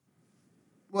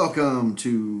Welcome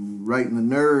to Writing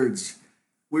the Nerds.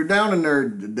 We're down a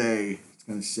nerd today. It's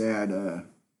kind of sad.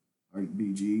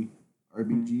 RBG,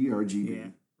 RGB. Yeah,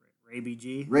 Ray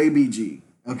BG. Ray BG.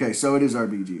 Okay, so it is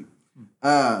RBG.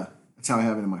 That's how I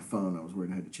have it in my phone. I was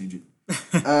worried I had to change it.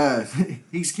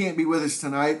 He can't be with us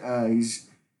tonight.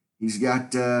 He's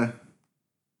got hell,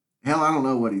 I don't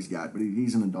know what he's got, but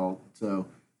he's an adult, so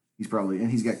he's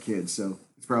got kids, so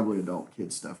it's probably adult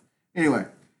kid stuff. Anyway.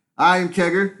 I am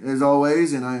Kegger, as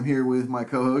always, and I'm here with my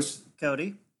co-host,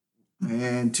 Cody.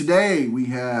 And today we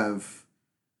have,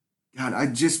 I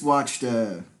just watched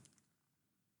the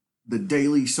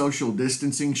Daily Social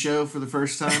Distancing show for the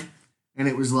first time, and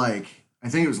it was I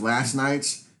think it was last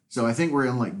night's, so I think we're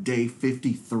in day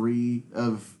 53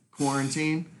 of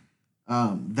quarantine.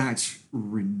 That's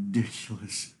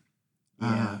ridiculous.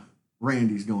 Yeah.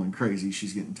 Randy's going crazy.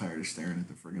 She's getting tired of staring at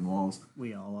the friggin' walls.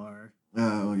 We all are.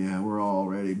 Oh, yeah, we're all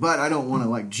ready. But I don't want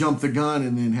to, jump the gun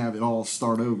and then have it all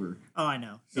start over. Oh, I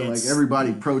know. So,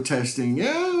 everybody protesting,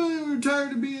 yeah, we're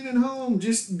tired of being at home.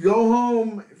 Just go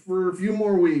home for a few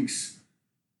more weeks.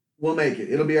 We'll make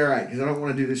it. It'll be all right, because I don't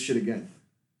want to do this shit again.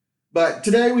 But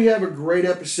today we have a great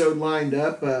episode lined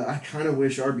up. I kind of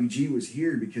wish RBG was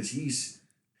here, because he's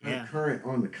kind of current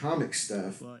on the comic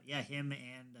stuff. Well, yeah, him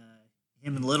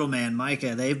and Little Man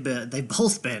Micah, they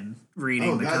both been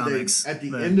reading the comics. At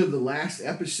the end of the last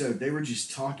episode, they were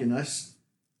just talking us.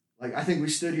 I think we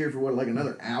stood here for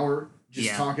another hour just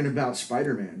talking about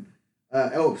Spider-Man.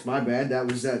 It's my bad.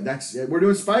 We're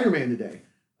doing Spider-Man today.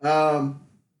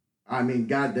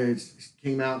 There's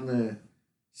came out in the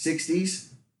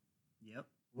 60s. Yep.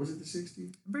 Was it the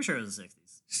 60s? I'm pretty sure it was the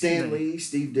 60s. Stan Lee,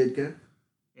 Steve Ditko.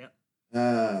 Yep.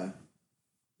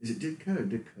 Is it Ditko or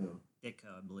Ditko?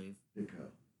 Ditko, I believe. Ditko.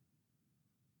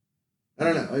 I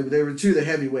don't know. They were two of the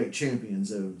heavyweight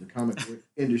champions of the comic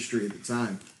industry at the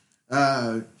time.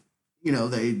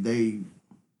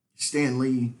 Stan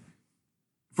Lee,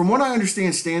 from what I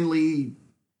understand, Stan Lee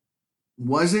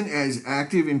wasn't as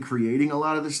active in creating a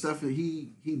lot of the stuff that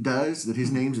he does, that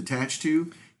his name's attached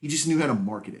to. He just knew how to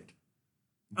market it.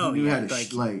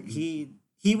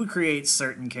 He would create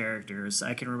certain characters,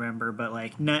 I can remember,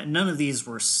 but none of these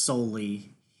were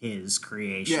solely his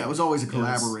creation. Yeah, it was always a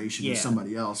collaboration with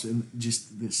somebody else, and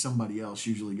just this somebody else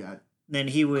usually got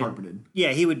carpeted.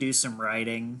 Yeah, he would do some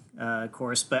writing, of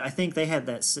course, but I think they had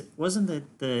that. Wasn't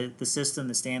the system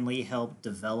that Stan Lee helped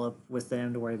develop with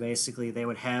them, to where basically they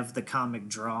would have the comic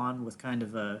drawn with kind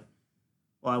of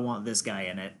I want this guy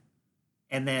in it,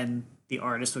 and then the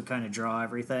artist would kind of draw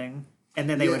everything, and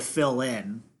then they would fill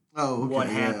in what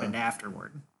happened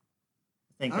afterward.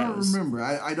 I don't remember.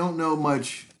 I don't know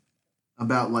much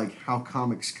about how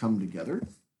comics come together.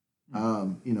 I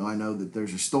know that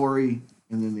there's a story,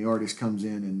 and then the artist comes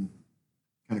in and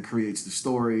kind of creates the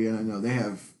story, and I know they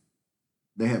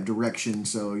have direction,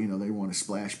 so they want a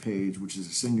splash page, which is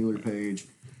a singular page.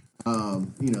 They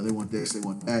want this, they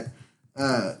want that,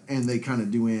 and they kind of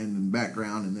do in and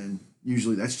background, and then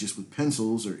usually that's just with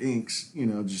pencils or inks,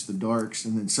 just the darks,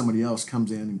 and then somebody else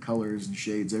comes in and colors and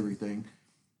shades everything.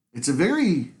 It's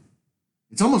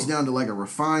almost down to a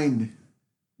refined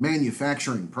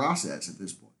manufacturing process at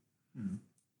this point. Mm-hmm.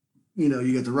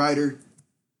 You get the writer,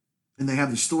 and they have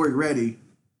the story ready,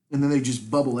 and then they just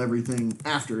bubble everything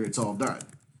after it's all done.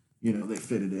 They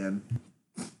fit it in.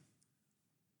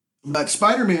 But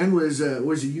Spider-Man was a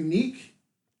unique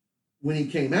when he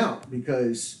came out,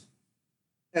 because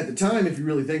at the time, if you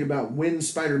really think about when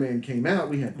Spider-Man came out,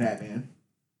 we had Batman.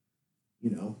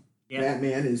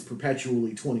 Batman is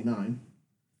perpetually 29.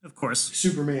 Of course.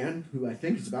 Superman, who I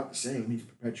think is about the same, he's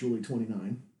perpetually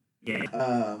 29.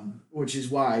 Yeah. Which is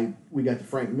why we got the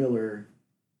Frank Miller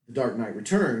The Dark Knight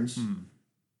Returns.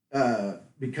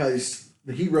 Because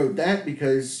he wrote that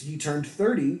because he turned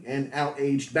 30 and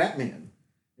out-aged Batman.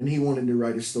 And he wanted to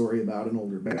write a story about an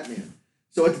older Batman.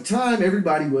 So at the time,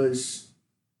 everybody was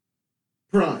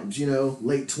primes,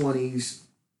 late 20s,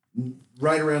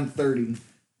 right around 30.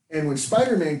 And when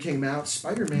Spider-Man came out,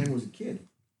 Spider-Man was a kid.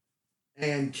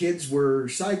 And kids were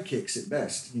sidekicks at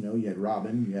best. You had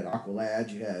Robin, you had Aqualad,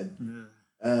 you had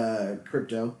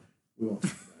Crypto. We won't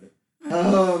talk about it.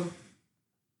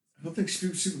 I don't think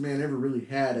Superman ever really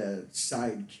had a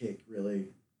sidekick, really.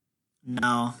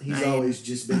 No. He's always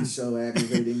just been so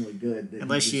aggravatingly good. That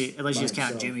unless you just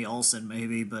count Jimmy Olsen,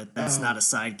 maybe, but that's not a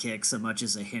sidekick so much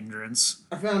as a hindrance.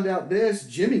 I found out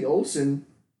Jimmy Olsen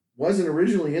wasn't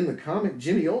originally in the comic.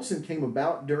 Jimmy Olsen came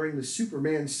about during the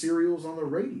Superman serials on the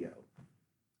radio.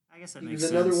 I guess that makes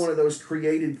sense. He was another one of those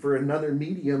created for another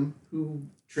medium who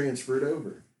transferred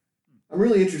over. I'm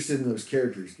really interested in those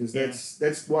characters, because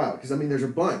that's wild. Because, there's a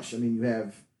bunch. You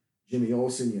have Jimmy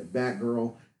Olsen, you have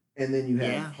Batgirl. and then you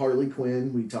have Yeah. Harley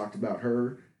Quinn. We talked about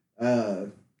her. Uh,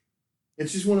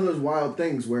 it's just one of those wild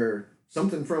things where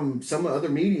something from some other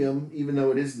medium, even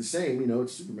though it is the same,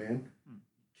 it's Superman,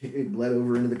 it bled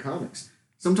over into the comics.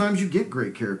 Sometimes you get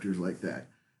great characters like that.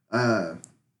 Uh,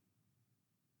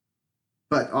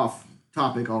 but off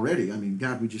topic already. I mean,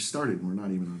 God, we just started and we're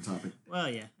not even on topic. Well,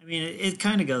 yeah. I mean, it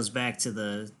kind of goes back to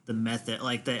the method,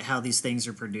 like how these things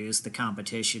are produced, the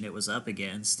competition it was up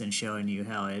against, and showing you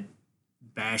how it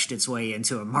bashed its way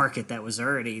into a market that was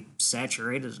already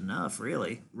saturated enough,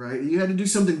 really. Right? You had to do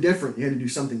something different. You had to do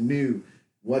something new.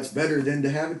 What's better than to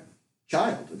have a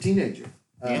child, a teenager?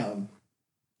 Yeah.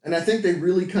 And I think they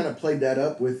really kind of played that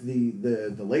up with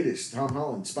the latest Tom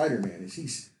Holland Spider-Man. Is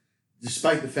he's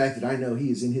despite the fact that I know he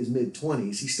is in his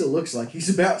mid-20s, he still looks like he's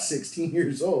about 16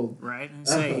 years old. Right. And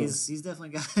say he's definitely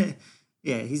got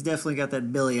yeah, he's definitely got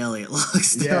that Billy Elliot look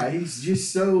still. Yeah, he's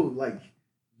just so like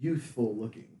youthful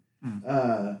looking. Hmm.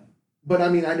 But I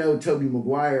mean, I know Tobey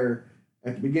Maguire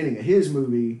at the beginning of his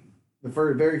movie, the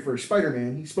very first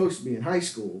Spider-Man, he's supposed to be in high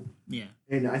school. Yeah.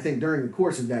 And I think during the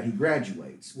course of that, he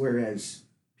graduates. Whereas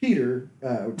Peter,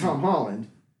 Tom Holland,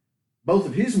 both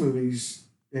of his movies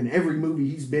and every movie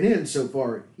he's been in so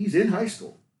far, he's in high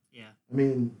school. Yeah. I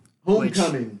mean,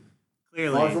 Homecoming,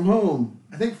 clearly Far From Home.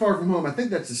 I think Far From Home, I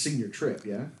think that's a senior trip,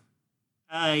 yeah?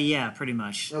 Yeah, pretty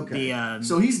much. Okay. The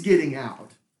So he's getting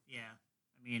out. yeah.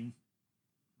 I mean,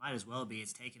 might as well be.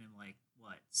 It's taken him like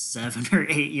what, 7 or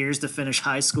 8 years to finish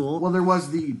high school. Well, there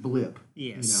was the blip.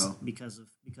 Yes, because of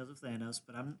Thanos,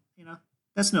 but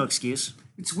that's no excuse.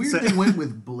 It's weird So- they went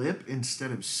with blip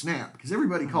instead of snap because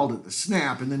everybody called it the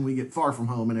snap, and then we get Far From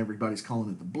Home and everybody's calling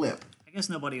it the blip. I guess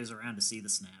nobody was around to see the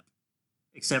snap,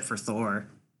 except for Thor.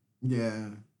 Yeah,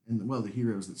 and well, the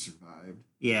heroes that survived.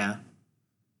 Yeah,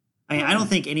 I mean, I don't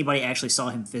think anybody actually saw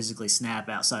him physically snap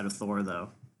outside of Thor, though.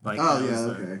 Like, Oh that yeah,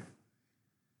 was okay.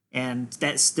 And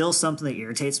that's still something that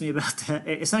irritates me about that.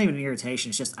 It's not even an irritation.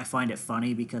 It's just I find it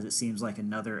funny because it seems like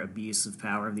another abuse of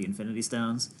power of the Infinity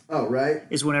Stones. Oh right.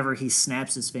 Is whenever he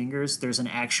snaps his fingers, there's an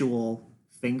actual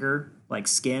finger, like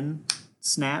skin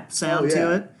snap sound Oh, yeah.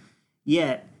 to it.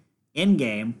 Yet, in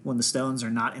game, when the stones are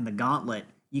not in the gauntlet,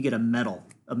 you get a metal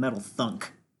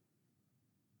thunk.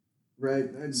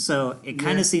 Right. So it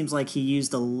kind Yeah. of seems like he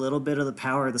used a little bit of the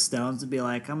power of the stones to be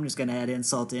like, I'm just going to add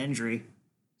insult to injury.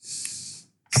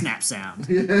 Snap sound.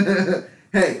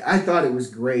 Hey, I thought it was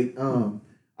great.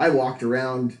 I walked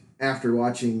around after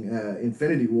watching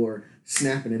Infinity War,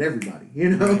 snapping at everybody.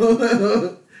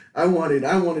 I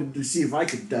wanted to see if I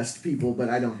could dust people, but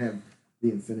I don't have the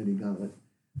Infinity Gauntlet.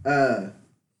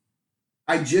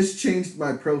 I just changed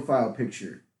my profile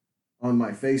picture on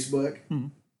my Facebook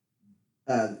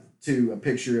to a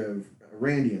picture of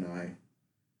Randy and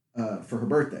I for her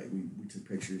birthday. We took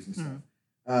pictures and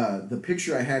stuff. The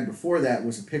picture I had before that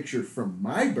was a picture from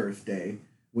my birthday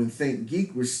when Think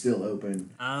Geek was still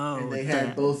open. Oh, And they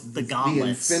had both the the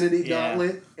gauntlets. Infinity Yeah.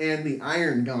 Gauntlet and the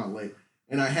Iron Gauntlet.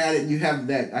 And I had it, and you have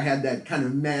that. I had that kind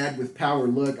of mad with power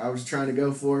look I was trying to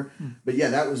go for. But yeah,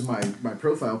 that was my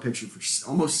profile picture for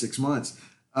almost 6 months,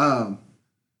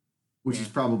 which is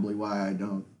probably why I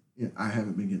don't. Yeah, I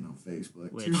haven't been getting on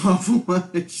Facebook too awful much.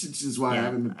 It's just why I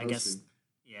haven't been posting. I guess,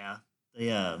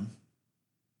 yeah.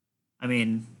 I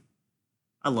mean,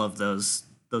 I love those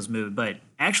movies, but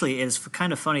actually, it's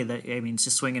kind of funny that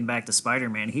just swinging back to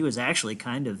Spider-Man, he was actually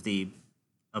kind of the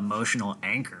emotional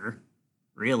anchor,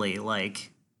 really. Like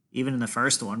even in the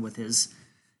first one with his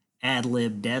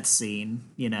ad-lib death scene,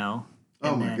 Oh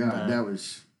my god, that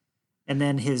was. And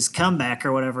then his comeback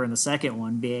or whatever in the second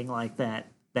one being like that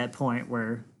point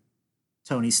where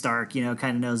Tony Stark, kind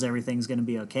of knows everything's going to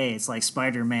be okay. It's like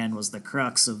Spider-Man was the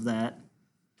crux of that.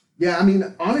 Yeah, I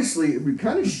mean, honestly, we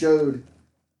kind of showed.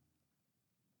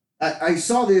 I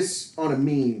saw this on a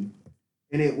meme,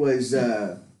 and it was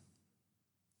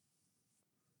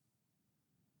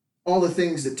all the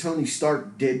things that Tony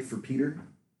Stark did for Peter.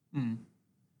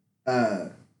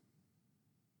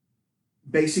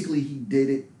 Basically, he did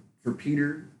it for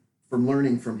Peter from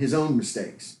learning from his own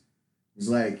mistakes. It was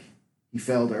like he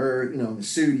fell to Earth, in the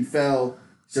suit he fell,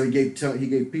 so he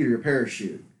gave Peter a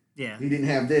parachute. Yeah. He didn't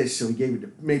have this, so he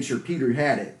made sure Peter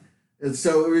had it. And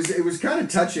so it was kind of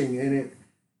touching, and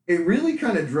it really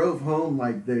kind of drove home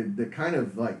like the kind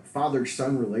of like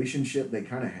father-son relationship they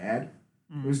kind of had.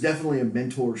 It was definitely a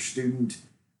mentor-student.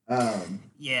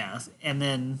 Yeah, and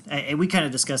then we kind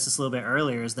of discussed this a little bit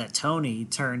earlier, is that Tony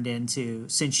turned into,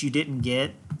 since you didn't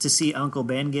get to see Uncle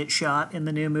Ben get shot in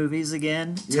the new movies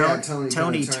again,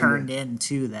 Tony turned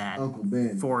into that Uncle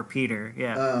Ben for Peter.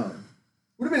 Yeah.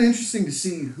 Would have been interesting to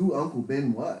see who Uncle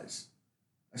Ben was,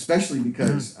 especially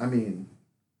because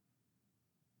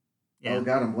Yeah. Oh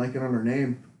God, I'm blanking on her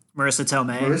name. Marissa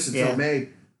Tomei. Marissa Yeah.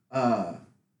 Tomei.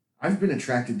 I've been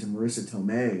attracted to Marissa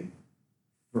Tomei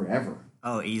forever.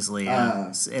 Oh, easily.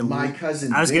 Yeah. My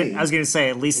cousin I was Vinny, gonna say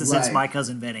at least since like My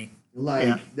Cousin Vinny.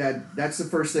 Yeah. that's the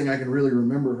first thing I can really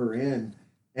remember her in,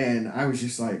 and I was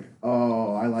just like,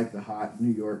 oh, I like the hot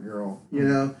New York girl, you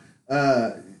know.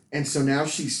 And so now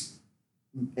she's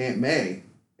Aunt May,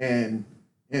 and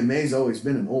Aunt May's always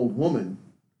been an old woman,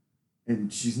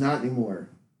 and she's not anymore.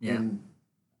 Yeah. And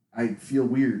I feel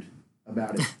weird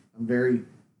about it. I'm very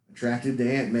attracted to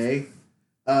Aunt May,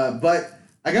 but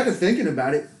I got to thinking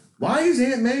about it. Why is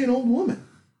Aunt May an old woman?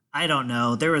 I don't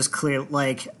know. There was clear,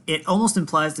 like, it almost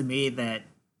implies to me that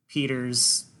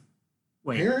Peter's.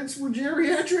 Wait. Parents were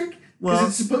geriatric? Because Well,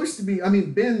 it's supposed to be. I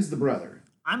mean, Ben's the brother.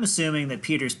 I'm assuming that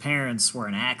Peter's parents were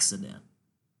an accident.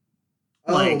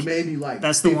 Oh, Like, maybe like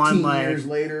that's the 15 one, like, years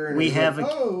later. And we it's have like, a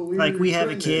oh, we like were we have a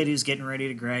pregnant. kid who's getting ready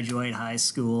to graduate high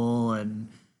school, and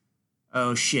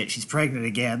oh shit, she's pregnant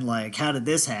again. Like, how did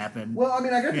this happen? Well, I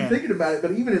mean, I got Yeah. to thinking about it,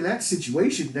 but even in that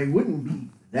situation, they wouldn't be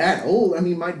that old. I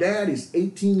mean, my dad is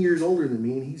 18 years older than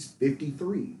me, and he's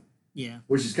 53, Yeah,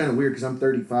 which is kind of weird because I'm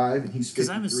 35 and he's 53. because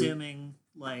I'm assuming,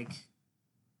 like,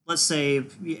 let's say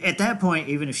at that point,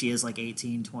 even if she is like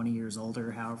 18, 20 years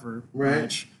older, however Right.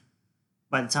 much,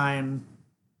 by the time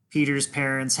Peter's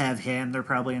parents have him, they're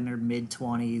probably in their mid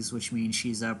 20s, which means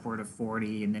she's upward of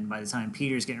 40, and then by the time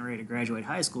Peter's getting ready to graduate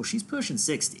high school, she's pushing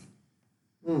 60.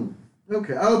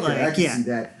 Okay, I Like, can yeah. see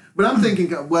that. But I'm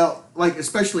thinking, well, like,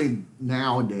 especially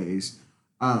nowadays,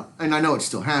 and I know it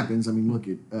still happens. I mean, look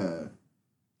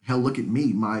at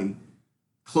me. My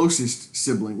closest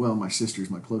sibling, well, my sister's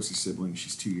my closest sibling.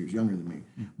 She's 2 years younger than me.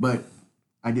 But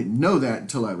I didn't know that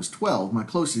until I was 12. My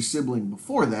closest sibling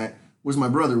before that was my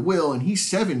brother Will, and he's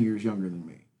 7 years younger than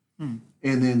me.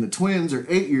 And then the twins are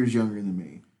 8 years younger than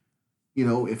me. You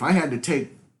know, if I had to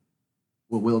take,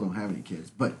 well, Will don't have any kids,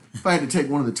 but if I had to take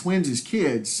one of the twins'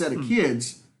 set of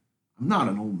kids, I'm not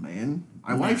an old man.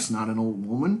 My wife's not an old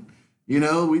woman. You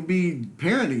know, we'd be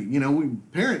parenting, we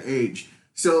parent age.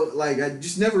 So, like, I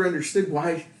just never understood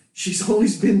why she's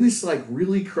always been this, like,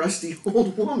 really crusty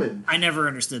old woman. I never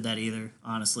understood that either,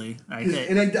 honestly.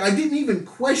 And I didn't even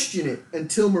question it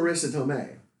until Marissa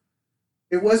Tomei.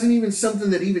 It wasn't even something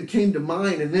that even came to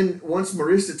mind. And then once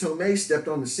Marissa Tomei stepped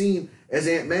on the scene as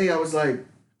Aunt May, I was like,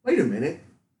 wait a minute.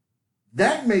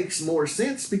 That makes more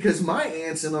sense because my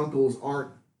aunts and uncles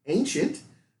aren't ancient,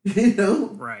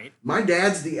 Right. My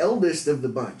dad's the eldest of the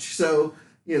bunch. So,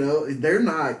 they're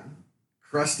not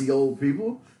crusty old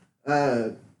people.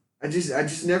 I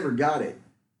just never got it.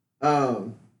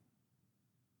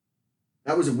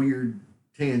 That was a weird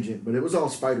tangent, but it was all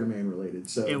Spider-Man related.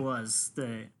 So It was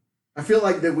the. I feel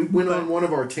like that we went on one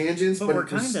of our tangents, but we're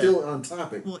it was kinda- still on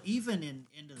topic. Well, even in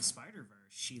Into the Spider Verse,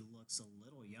 she looks a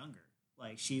little younger.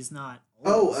 Like, she's not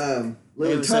old.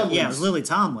 Lily Tomlin. Yeah, it was Lily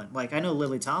Tomlin. Like, I know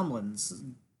Lily Tomlin's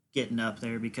getting up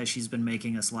there because she's been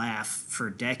making us laugh for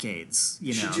decades.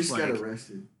 She just got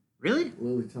arrested. Really?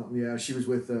 Lily Tomlin. Yeah, she was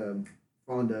with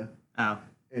Fonda. Oh,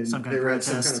 And some kind they of were at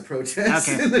some protest. kind of protest,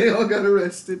 Okay. and they all got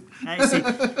arrested. I see.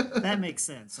 That makes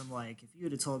sense. I'm like, if you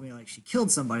would have told me like she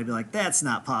killed somebody, I'd be like, that's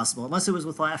not possible, unless it was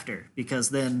with laughter, because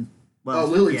then, well, Oh,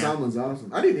 Lily yeah. Tomlin's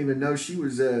awesome. I didn't even know she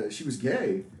was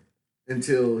gay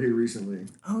until here recently.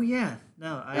 Oh yeah,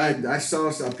 no, I saw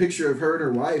a picture of her and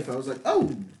her wife. I was like,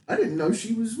 oh, I didn't know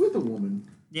she was with a woman.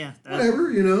 yeah,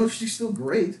 Whatever, she's still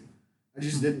great. I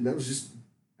just didn't. That was just.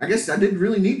 I guess I didn't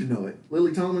really need to know it.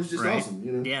 Lily Tomlin's just right.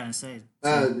 awesome. Yeah, I say.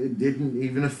 It didn't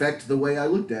even affect the way I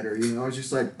looked at her. I was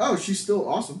just like, oh, she's still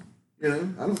awesome. I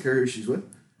don't care who she's with.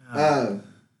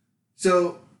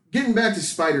 So getting back to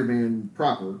Spider-Man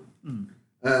proper,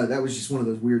 that was just one of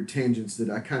those weird tangents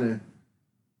that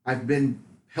I've been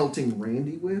pelting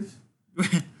Randy with.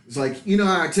 It's like,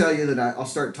 how I tell you that I'll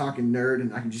start talking nerd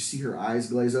and I can just see her eyes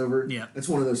glaze over? Yeah. That's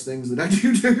one of those things that I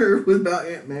do to her about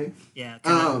Aunt May. Yeah,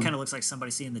 kind of looks like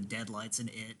somebody seeing the deadlights in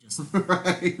it. Just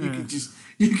Right.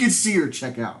 You can see her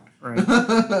check out.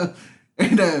 right.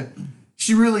 And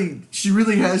she really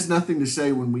has nothing to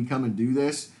say when we come and do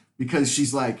this because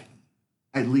she's like,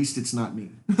 at least it's not me.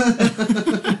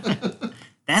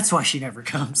 That's why she never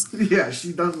comes. Yeah,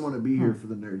 she doesn't want to be here for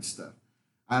the nerd stuff.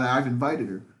 And I've invited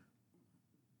her.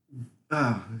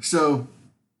 So,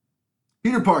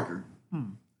 Peter Parker.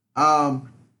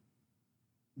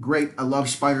 Great. I love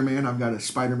Spider-Man. I've got a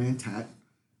Spider-Man tat.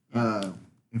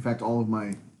 In fact, all of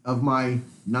my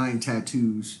 9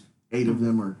 tattoos, 8 of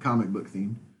them are comic book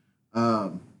themed.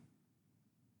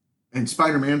 And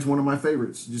Spider-Man's one of my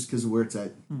favorites just because of where it's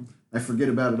at. I forget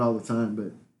about it all the time,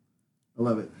 but I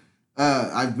love it.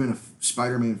 I've been a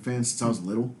Spider-Man fan since I was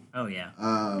little. Oh yeah.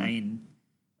 I mean,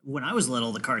 When I was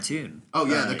little, the cartoon. Oh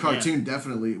yeah, the cartoon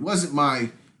definitely. It wasn't my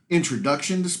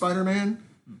introduction to Spider-Man,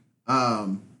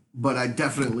 but I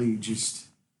definitely just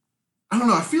I don't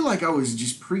know. I feel like I was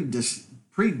just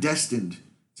predestined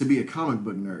to be a comic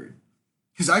book nerd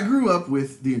because I grew up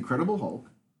with the Incredible Hulk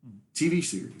TV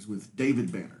series with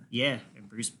David Banner. Yeah, and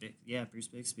Bruce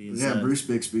Bixby is. Yeah, Bruce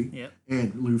Bixby. Yep.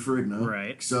 And Lou Ferrigno.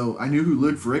 Right. So I knew who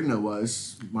Lou Ferrigno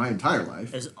was my entire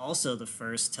life. There's also the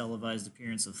first televised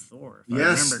appearance of Thor. If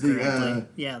Yes, I remember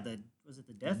correctly. Was it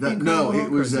the Death? No, Hulk,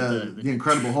 it was or is the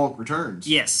Incredible Hulk Returns.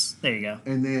 Yes, there you go.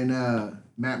 And then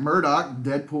Matt Murdock,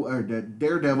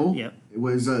 Daredevil. Yep. It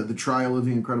was the trial of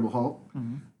the Incredible Hulk.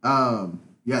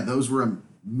 Yeah, those were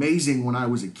amazing when I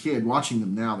was a kid. Watching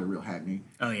them now, they're real hackney.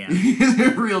 Oh yeah,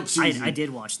 they're real cheesy. I did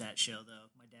watch that show though.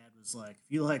 My dad was like, "If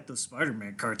you like the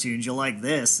Spider-Man cartoons, you'll like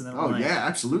this." And I'm like, yeah,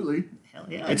 absolutely. Hell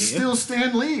yeah, it's still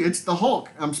Stan Lee. It's the Hulk.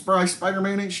 I'm surprised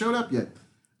Spider-Man ain't showed up yet.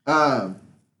 I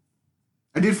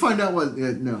did find out what.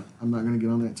 No, I'm not going to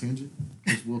get on that tangent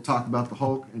because we'll talk about the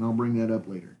Hulk, and I'll bring that up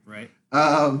later. Right.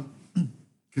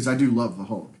 Because I do love the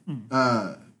Hulk.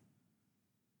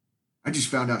 I just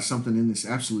found out something in this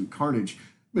Absolute Carnage.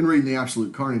 I've been reading the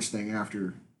Absolute Carnage thing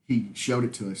after he showed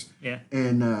it to us. Yeah.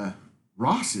 And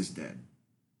Ross is dead.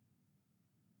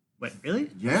 Wait,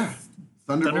 really? Yeah.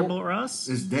 Thunderbolt Ross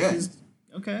is dead.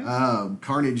 Okay.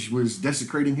 Carnage was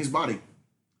desecrating his body.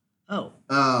 Oh.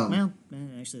 Well,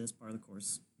 actually, that's part of the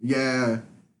course. Yeah.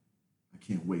 I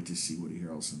can't wait to see Woody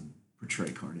Harrelson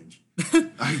portray Carnage.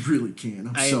 I really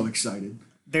can. I'm so excited.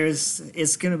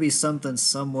 It's going to be something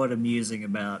somewhat amusing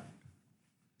about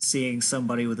seeing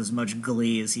somebody with as much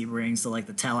glee as he brings to like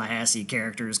the Tallahassee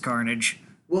character as Carnage.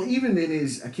 Well, even in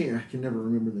his, I can never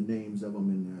remember the names of them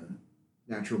in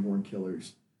Natural Born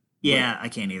Killers. Yeah, I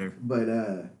can't either.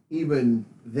 But even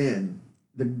then,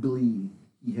 the glee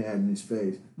he had in his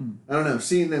face. I don't know,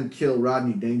 seeing them kill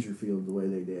Rodney Dangerfield the way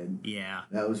they did. Yeah.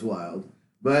 That was wild.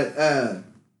 But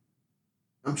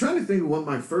I'm trying to think of what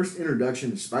my first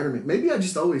introduction to Spider-Man. Maybe I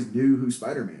just always knew who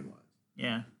Spider-Man was.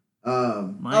 Yeah.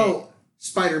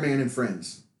 Spider-Man and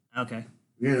Friends. Okay.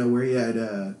 You know, where he had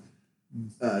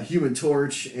Human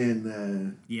Torch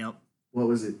and yep. What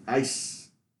was it?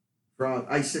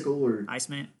 Icicle or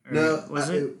Iceman? Or no, was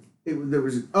it? There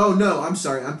was. Oh no, I'm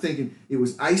sorry. I'm thinking it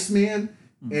was Iceman,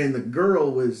 and the girl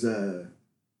was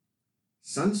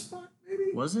Sunspot.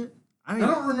 Maybe was it? I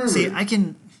don't remember. See,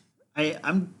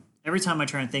 I'm every time I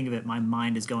try and think of it, my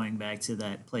mind is going back to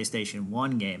that PlayStation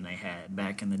 1 game they had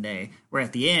back in the day, where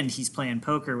at the end he's playing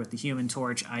poker with the Human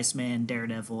Torch, Iceman,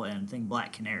 Daredevil, and I think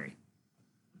Black Canary.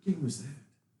 What game was that?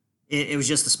 It was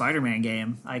just the Spider-Man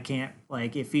game. I can't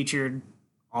it featured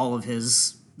all of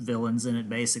his villains in it,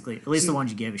 basically. At least the ones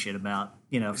you give a shit about,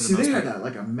 for the most part. They had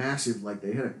a massive,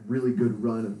 they had a really good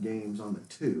run of games on the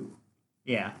 2.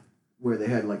 Yeah. Where they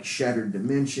had Shattered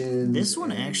Dimensions. This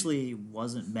one actually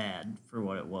wasn't bad for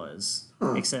what it was,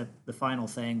 except the final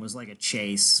thing was like a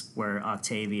chase where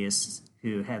Octavius,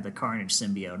 who had the Carnage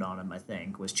symbiote on him, I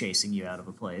think, was chasing you out of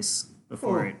a place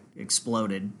before it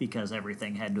exploded because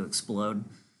everything had to explode.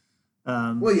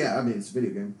 Well, yeah, I mean, it's a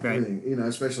video game. Right. Everything,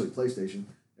 especially PlayStation,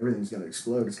 everything's got to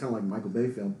explode. It's kind of like a Michael Bay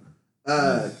film.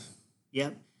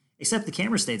 Yep. Except the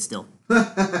camera stayed still.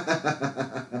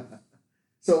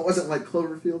 So it wasn't like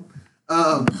Cloverfield.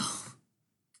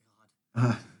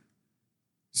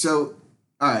 So,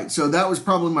 all right. So that was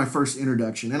probably my first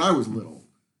introduction, and I was little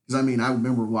because I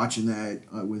remember watching that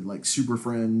with Super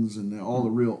Friends and all the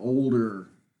real older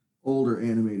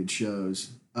animated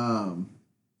shows.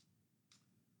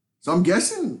 So I'm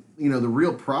guessing the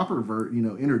real proper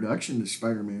introduction to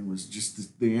Spider-Man was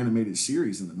just the animated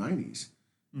series in the 90s.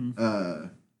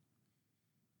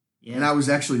 Yeah. And I was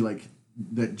actually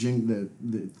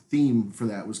the theme for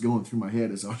that was going through my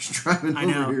head as I was driving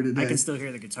over here today. I can still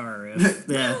hear the guitar riff.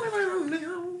 Yeah.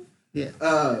 And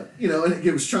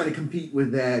it was trying to compete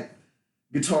with that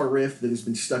guitar riff that has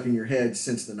been stuck in your head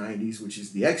since the 90s, which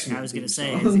is the X-Men. I was going to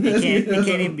say, it can't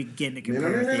even begin to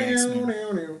compare with the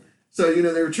X-Men. So,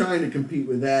 they were trying to compete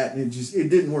with that, and it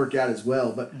didn't work out as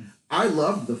well. But I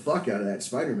loved the fuck out of that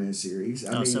Spider-Man series.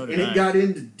 It got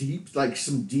into deep,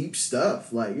 some deep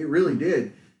stuff. It really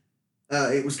did.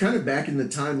 It was kind of back in the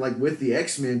time, with the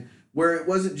X-Men, where it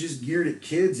wasn't just geared at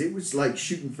kids. It was,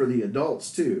 shooting for the adults,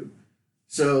 too.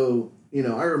 So,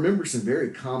 I remember some very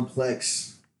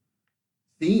complex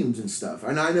themes and stuff.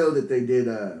 And I know that they did,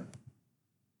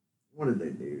 what did they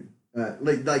do?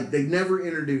 They never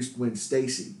introduced Gwen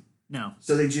Stacy. No.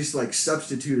 So they just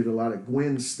substituted a lot of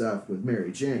Gwen stuff with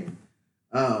Mary Jane.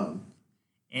 And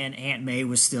Aunt May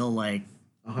was still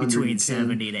between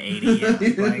 70 to 80.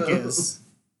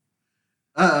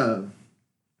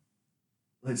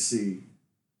 Let's see.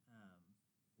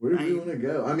 Where do we want to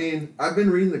go? I mean, I've been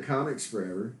reading the comics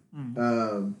forever.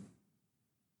 Um,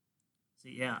 So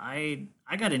yeah, I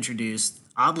got introduced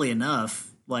oddly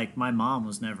enough. Like my mom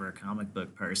was never a comic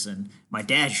book person. My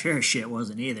dad sure as shit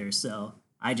wasn't either. So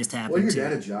I just well, happened your to.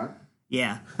 dad a jock.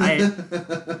 Yeah, I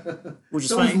which is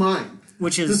So was funny. mine.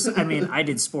 Which is, I mean, I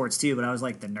did sports too, but I was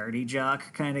like the nerdy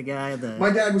jock kind of guy. My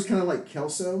dad was kind of like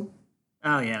Kelso,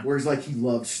 Oh yeah, whereas like he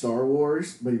loved Star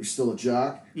Wars, but he was still a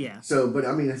jock. yeah, So, but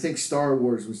I mean, I think Star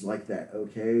Wars was like that,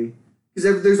 okay?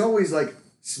 Because there's always like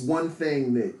one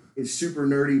thing that is super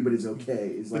nerdy, but is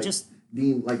okay. Is but like just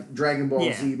like Dragon Ball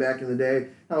yeah, Z back in the day.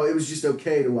 How it was just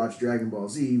okay to watch Dragon Ball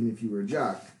Z even if you were a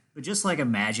jock. but just like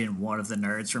imagine one of the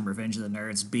nerds from Revenge of the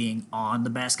Nerds being on the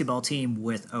basketball team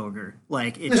with Ogre.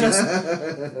 Like it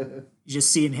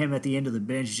just seeing him at the end of the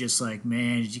bench, just like,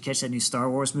 man, did you catch that new Star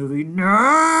Wars movie?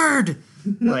 Nerd.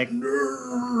 Like,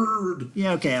 Nerd.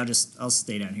 yeah, okay, I'll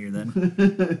stay down here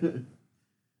then.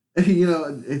 You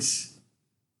know, it's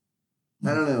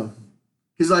I don't know.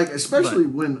 Because like especially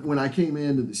when I came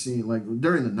into the scene, like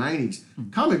during the '90s,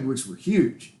 comic books were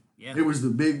huge. Yeah, It was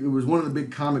one of the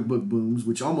big comic book booms,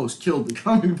 which almost killed the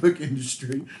comic book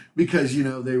industry because you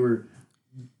know they were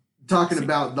talking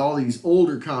about all these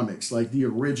older comics, like the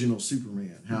original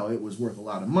Superman, how it was worth a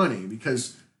lot of money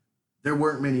because there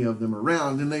weren't many of them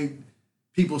around, and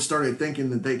people started thinking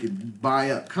that they could buy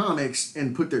up comics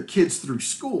and put their kids through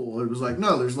school. It was like,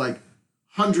 no, there's like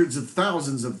hundreds of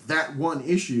thousands of that one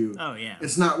issue. oh yeah,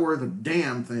 It's not worth a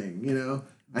damn thing, you know.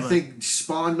 I But- think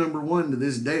Spawn #1 to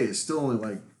this day is still only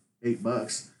like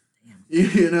 $8. Damn.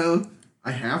 You know,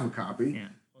 I have a copy. yeah.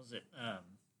 What was it?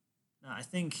 No, I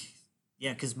think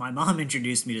yeah, because my mom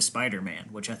introduced me to Spider-Man,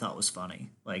 which I thought was funny.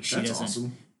 Like she That's doesn't,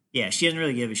 awesome. yeah, she doesn't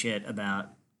really give a shit about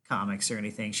comics or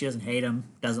anything. She doesn't hate them,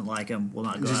 doesn't like them, will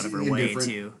not go Just out of her way indifferent.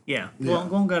 to, yeah, Yeah.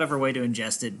 won't go out of her way to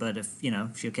ingest it. But if you know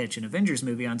she'll catch an Avengers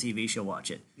movie on TV, she'll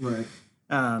watch it. Right.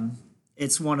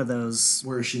 It's one of those.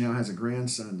 Whereas she now has a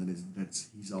grandson that's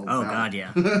he's all Oh about God, it.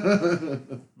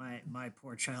 yeah. My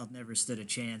poor child never stood a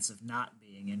chance of not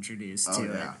being introduced Oh to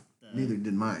yeah. it. Neither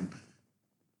did mine.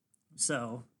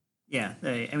 So yeah,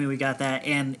 I mean we got that,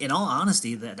 and in all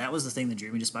honesty, that was the thing that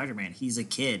drew me to Spider-Man. He's a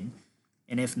kid,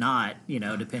 and if not, you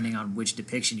know, depending on which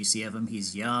depiction you see of him,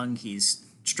 he's young, he's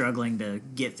struggling to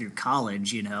get through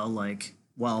college, you know, like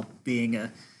while being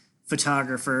a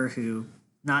photographer who.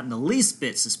 Not in the least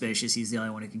bit suspicious. He's the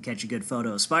only one who can catch a good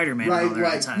photo of Spider-Man at all Right, the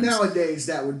right like times. nowadays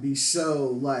that would be so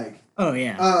like Oh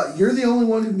yeah, you're the only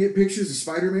one who can get pictures of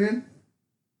Spider-Man?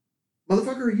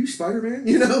 Motherfucker, are you Spider-Man?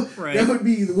 You know? Right. That would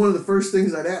be one of the first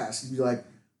things I'd ask. You'd be like,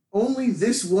 only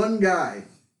this one guy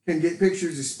can get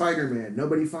pictures of Spider-Man.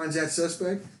 Nobody finds that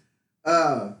suspect?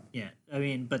 yeah. I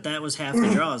mean, but that was half the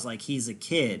draw. Is like he's a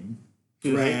kid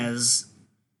who Right. has.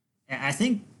 I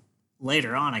think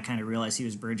later on, I kind of realized he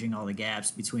was bridging all the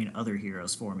gaps between other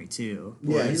heroes for me too.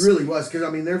 Yeah, he Was- really was. Because, I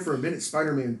mean, there for a minute,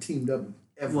 Spider-Man teamed up with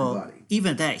everybody. Well,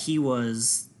 even at that, he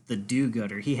was the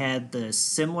do-gooder. He had the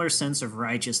similar sense of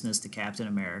righteousness to Captain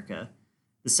America,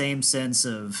 the same sense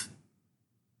of.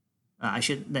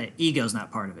 The ego's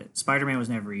not part of it. Spider-Man was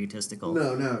never egotistical.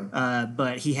 No.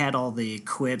 But he had all the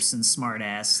quips and smart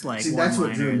ass like See, that's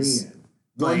what drew me one-liners. in.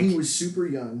 One, he Like- was super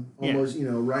young, Yeah. almost, you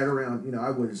know, right around, you know, I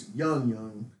was young,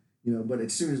 you know, but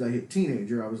as soon as I hit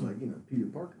teenager, I was like, you know, Peter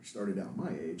Parker started out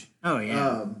my age. Oh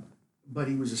yeah. But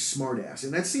he was a smartass,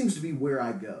 and that seems to be where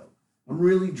I go. I'm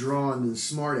really drawn to the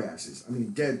smartasses. I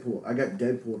mean, Deadpool. I got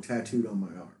Deadpool tattooed on my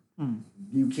arm.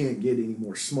 You can't get any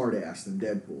more smartass than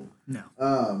Deadpool.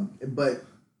 No. But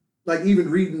like even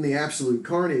reading the Absolute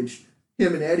Carnage,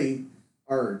 him and Eddie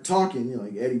are talking. You know,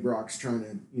 like Eddie Brock's trying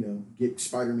to get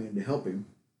Spider-Man to help him,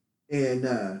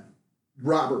 and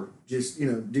Robert just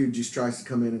dude just tries to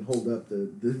come in and hold up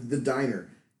the diner.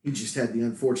 He just had the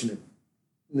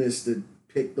unfortunateness to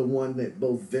pick the one that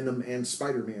both Venom and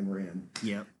Spider-Man ran.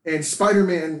 Yep. And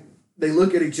Spider-Man, they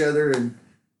look at each other, and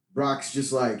Brock's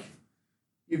just like,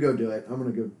 "You go do it. I'm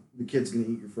gonna go. The kid's gonna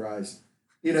eat your fries."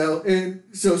 And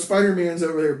so Spider-Man's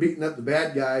over there beating up the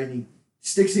bad guy, and he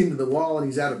sticks him to the wall, and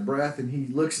he's out of breath, and he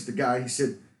looks at the guy. He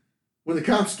said, "When the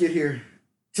cops get here,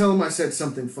 tell them I said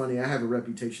something funny. I have a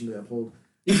reputation to uphold."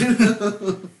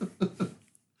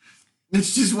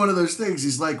 It's just one of those things.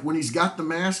 He's like, when he's got the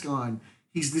mask on,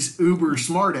 he's this uber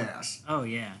smartass. Oh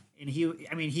yeah. And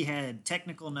he had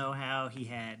technical know-how. He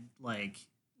had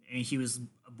he was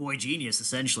a boy genius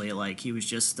essentially. Like he was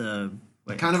just Kind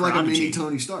of like a prodigy. mini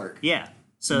Tony Stark. Yeah.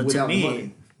 So Without the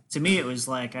money. to me, it was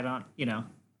like I don't,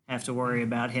 have to worry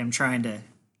about him trying to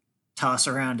toss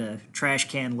around a trash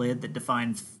can lid that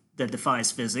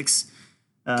defies physics.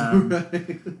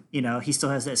 He still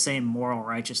has that same moral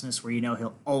righteousness where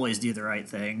he'll always do the right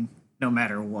thing, no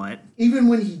matter what. Even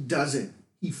when he doesn't,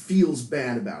 he feels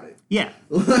bad about it. Yeah.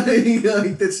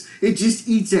 Like that's it just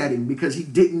eats at him because he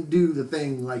didn't do the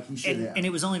thing like he should have. And it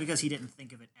was only because he didn't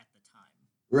think of it at the time.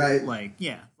 Right. Like,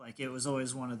 yeah, like it was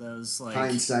always one of those like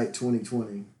Hindsight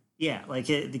 2020. Yeah, like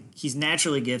he's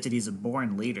naturally gifted. He's a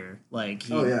born leader. Like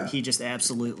he just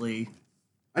absolutely.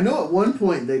 I know at one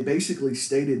point they basically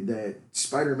stated that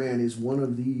Spider-Man is one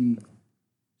of the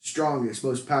strongest,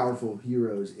 most powerful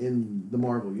heroes in the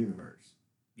Marvel universe.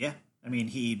 Yeah, I mean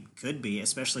he could be,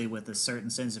 especially with a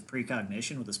certain sense of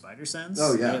precognition with the spider sense.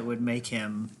 Oh yeah, it would make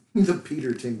him the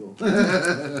Peter Tingle.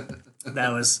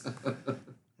 That was.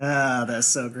 That's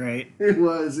so great. It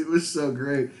was so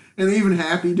great. And even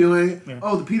Happy doing it. Yeah.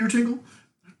 Oh, the Peter Tingle?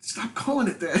 Stop calling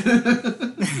it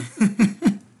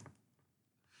that.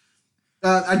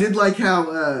 I did like how,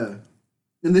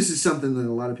 and this is something that a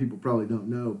lot of people probably don't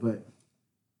know, but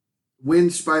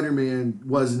when Spider-Man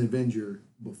was an Avenger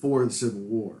before the Civil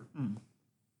War,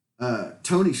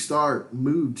 Tony Stark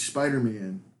moved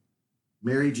Spider-Man,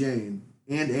 Mary Jane,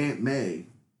 and Aunt May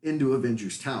into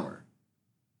Avengers Tower.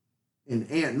 And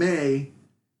Aunt May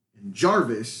and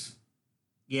Jarvis,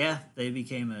 they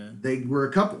were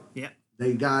a couple. Yeah.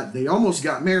 They almost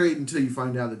got married until you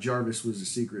find out that Jarvis was a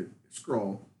secret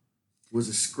Skrull, was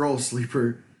a Skrull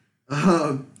sleeper.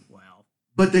 Wow.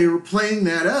 But they were playing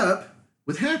that up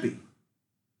with Happy.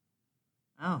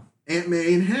 Oh. Aunt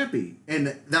May and Happy.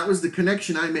 And that was the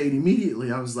connection I made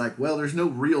immediately. I was like, well, there's no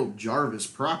real Jarvis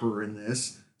proper in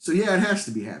this. So yeah, it has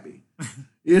to be Happy.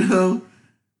 You know?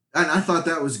 And I thought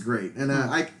that was great. And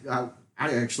I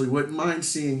actually wouldn't mind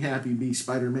seeing Happy be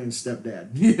Spider-Man's stepdad.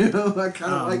 You know, I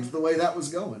kind of liked the way that was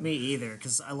going. Me either,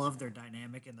 because I love their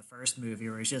dynamic in the first movie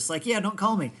where he's just like, yeah, don't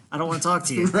call me. I don't want to talk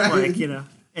to you. Right. Like, you know.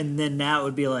 And then now it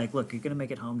would be like, look, you're going to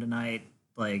make it home tonight.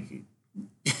 Like,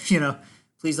 you know,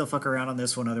 please don't fuck around on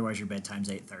this one, otherwise your bedtime's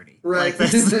 8:30. Right.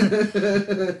 Like,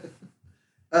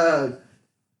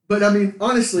 but, I mean,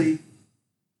 honestly,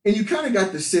 and you kind of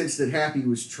got the sense that Happy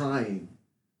was trying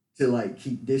to like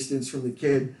keep distance from the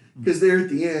kid because there at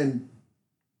the end,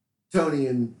 Tony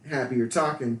and Happy are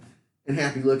talking, and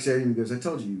Happy looks at him and goes, "I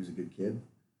told you he was a good kid."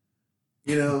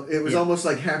 You know, it was almost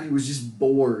like Happy was just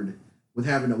bored with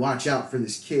having to watch out for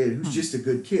this kid who's just a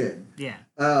good kid. Yeah.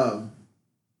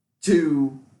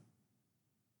 To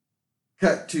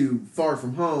cut to Far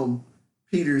From Home,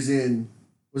 Peter's in,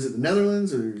 was it the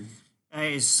Netherlands or?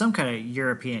 It's some kind of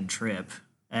European trip.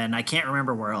 And I can't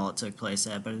remember where all it took place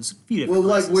at, but it was a few different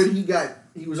places. Like when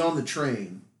he was on the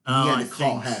train. He had to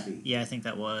call Happy. Yeah, I think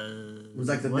that was... It was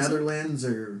like the Netherlands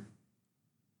or...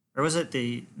 Or was it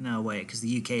the... No, wait, because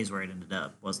the UK is where it ended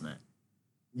up, wasn't it?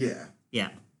 Yeah. Yeah.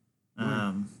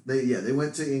 They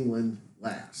went to England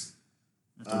last.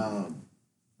 I have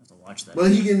to watch that. Well,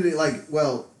 he ended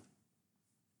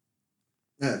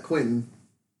Quentin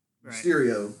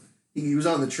Mysterio, he was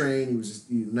on the train,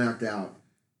 he knocked out.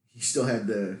 He still had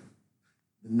the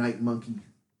night monkey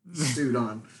suit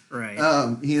on. Right.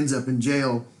 He ends up in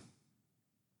jail,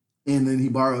 and then he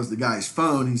borrows the guy's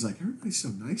phone. He's like, "Everybody's so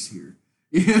nice here,"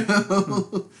 you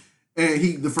know.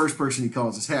 And the first person he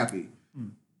calls is Happy.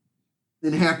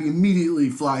 Then Happy immediately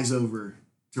flies over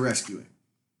to rescue him.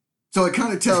 So it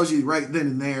kind of tells you right then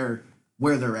and there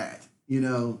where they're at. You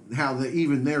know how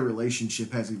even their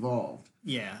relationship has evolved.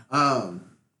 Yeah.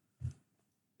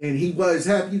 And he was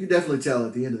Happy. You could definitely tell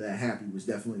at the end of that, Happy was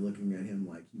definitely looking at him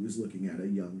like he was looking at a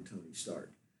young Tony Stark.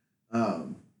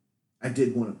 I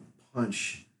did want to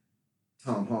punch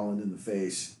Tom Holland in the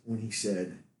face when he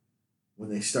said,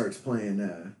 when they starts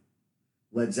playing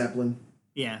Led Zeppelin.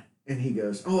 Yeah. And he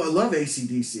goes, "Oh, I love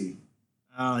AC/DC."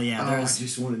 Oh, yeah. I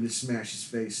just wanted to smash his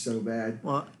face so bad.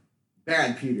 Well,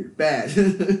 bad, Peter. Bad.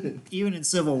 Even in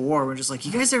Civil War, we're just like,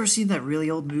 you guys ever seen that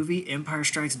really old movie, Empire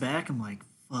Strikes Back? I'm like,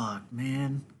 fuck,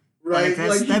 man. Right,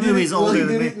 like that movie's older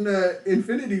than me. He did it in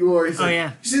Infinity War. He's like,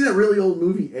 yeah. You seen that really old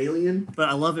movie, Alien? But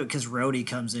I love it because Rhodey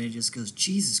comes in and just goes,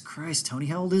 Jesus Christ, Tony,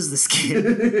 how old is this kid?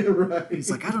 Right. He's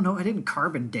like, I don't know, I didn't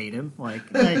carbon date him. Like,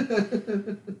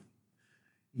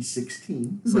 he's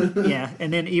 16. Like, yeah,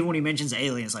 and then even when he mentions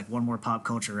aliens, like one more pop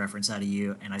culture reference out of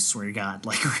you, and I swear to God,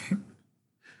 like,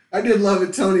 I did love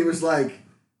it. Tony was like,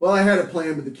 "Well, I had a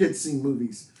plan, but the kids seen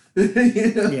movies."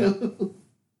 You know?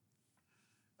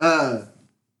 Yeah.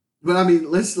 But I mean,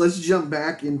 let's jump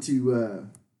back into.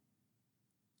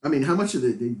 I mean, how much of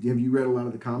have you read a lot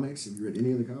of the comics? Have you read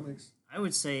any of the comics? I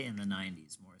would say in the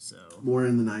 90s more so. More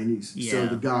in the 90s. Yeah. So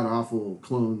the god awful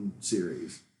clone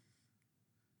series.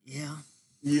 Yeah.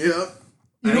 Yep.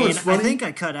 I think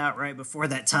I cut out right before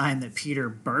that time that Peter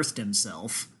birthed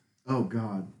himself. Oh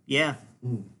God. Yeah.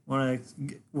 Want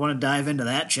to dive into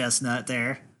that chestnut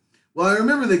there? Well, I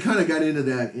remember they kind of got into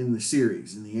that in the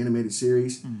series, in the animated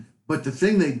series. But the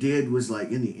thing they did was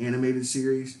like in the animated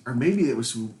series, or maybe it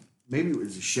was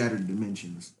the Shattered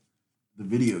Dimensions, the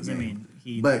video game. I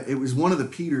mean, But it was one of the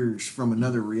Peters from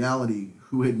another reality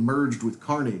who had merged with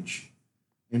Carnage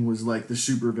and was like the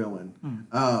supervillain.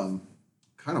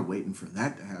 Kind of waiting for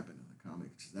that to happen in the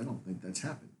comics. I don't think that's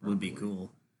happened. Would be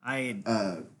cool. I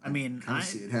mean, I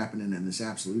see it happening in this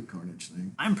Absolute Carnage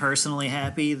thing. I'm personally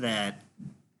happy that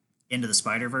Into the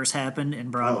Spider-Verse happened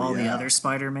and brought all the other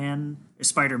Spider-Men,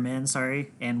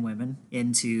 sorry, and women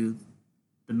into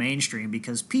the mainstream,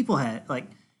 because people had, like,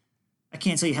 I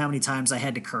can't tell you how many times I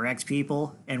had to correct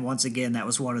people, and once again, that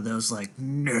was one of those, like,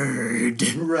 nerd.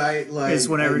 Right, like... Because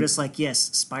whenever just like, yes,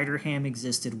 Spider-Ham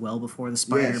existed well before the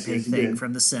Spider-Pig thing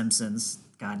from The Simpsons.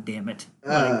 God damn it.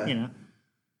 Like, you know.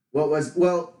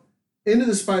 Into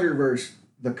the Spider-Verse,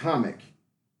 the comic,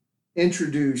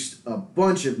 introduced a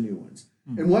bunch of new ones.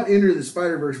 And what Into the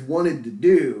Spider-Verse wanted to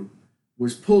do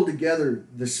was pull together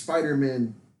the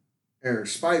Spider-Men, or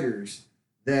spiders,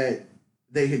 that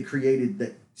they had created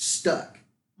that stuck,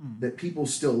 that people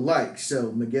still like.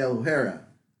 So Miguel O'Hara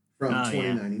from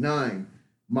 2099,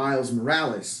 Miles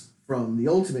Morales from the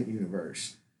Ultimate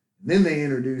Universe. And then they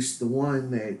introduced the one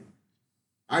that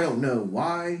I don't know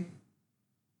why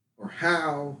or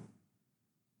how,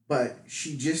 but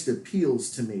she just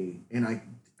appeals to me, and I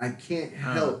can't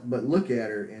help but look at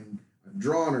her, and I've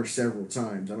drawn her several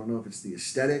times. I don't know if it's the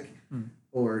aesthetic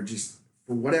or just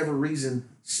for whatever reason,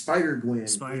 Spider-Gwen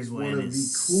is one of the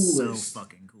coolest so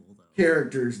fucking cool, though,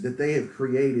 characters that they have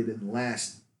created in the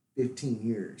last 15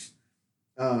 years.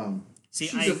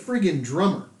 She's a friggin'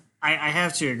 drummer. I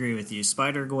have to agree with you.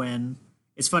 Spider-Gwen,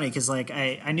 it's funny because like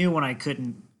I knew when I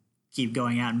couldn't keep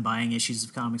going out and buying issues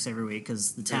of comics every week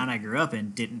because the town I grew up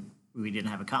in didn't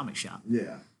have a comic shop.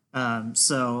 Yeah.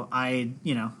 So I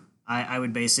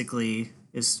would basically,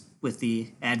 with the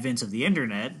advent of the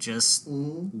internet, just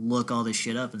look all this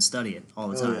shit up and study it all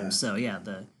the time.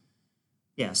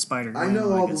 Yeah. So Spider-Gwen. I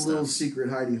know all the stuff. little secret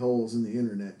hidey holes in the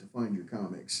internet to find your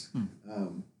comics.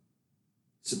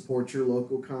 Support your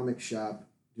local comic shop.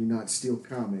 Do not steal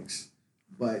comics.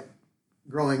 But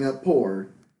growing up poor,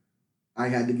 I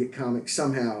had to get comics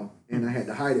somehow, and I had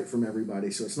to hide it from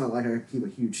everybody. So it's not like I keep a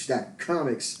huge stack of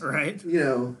comics, right?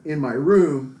 In my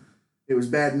room. It was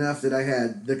bad enough that I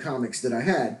had the comics that I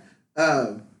had.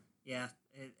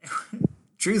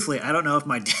 Truthfully, I don't know if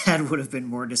my dad would have been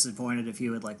more disappointed if he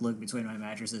would like look between my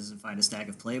mattresses and find a stack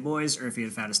of Playboys, or if he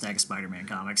had found a stack of Spider-Man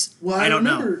comics. Well, I don't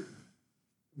know.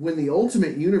 When the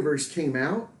Ultimate Universe came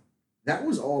out, that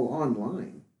was all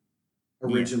online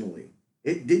originally.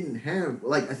 It didn't have,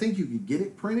 like, I think you could get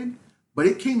it printed, but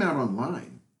it came out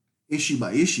online, issue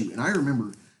by issue. And I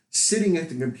remember sitting at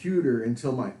the computer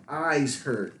until my eyes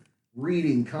hurt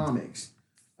reading comics.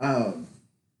 Because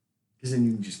then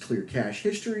you can just clear cache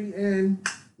history, and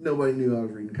nobody knew I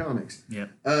was reading comics. Yeah.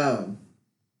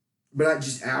 But I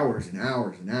just hours and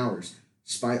hours and hours.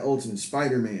 Ultimate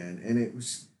Spider-Man, and it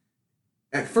was...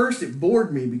 At first, it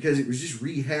bored me because it was just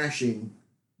rehashing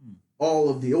all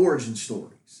of the origin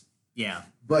stories. Yeah.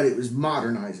 But it was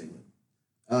modernizing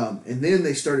them. And then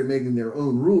they started making their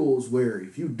own rules where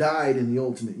if you died in the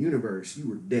Ultimate Universe, you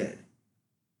were dead.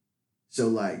 So,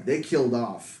 like, they killed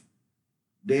off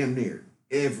damn near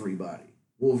everybody.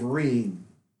 Wolverine,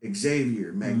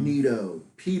 Xavier, Magneto,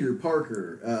 Peter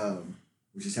Parker,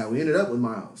 which is how we ended up with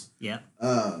Miles. Yeah.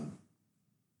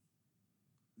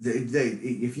 They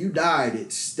if you died,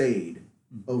 it stayed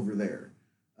over there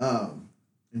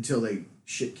until they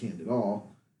shit canned it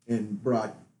all and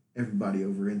brought everybody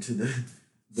over into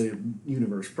the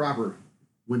universe proper.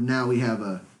 When now we have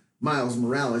a Miles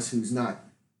Morales who's not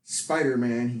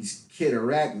Spider-Man, he's Kid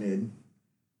Arachnid,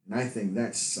 and I think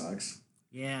that sucks.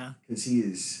 Yeah, because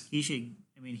he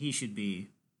should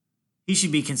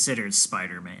be considered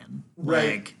Spider-Man,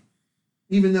 right? Like,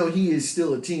 even though he is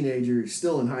still a teenager,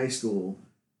 still in high school.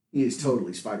 He is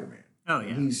totally Spider-Man. Oh, yeah.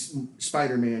 And he's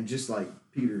Spider-Man just like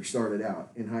Peter started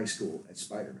out in high school as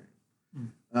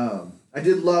Spider-Man. I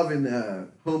did love in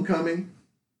Homecoming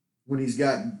when he's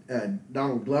got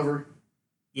Donald Glover.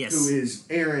 Yes. Who is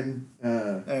Aaron.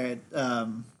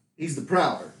 He's the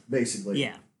Prowler, basically.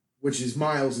 Yeah. Which is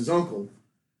Miles' uncle.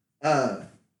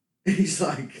 He's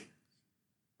like,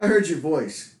 I heard your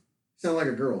voice. You sound like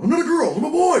a girl. I'm not a girl. I'm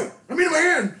a boy. I mean a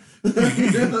man.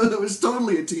 It was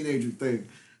totally a teenager thing.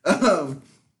 I'm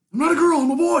not a girl, I'm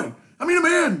a boy. I mean a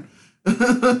man.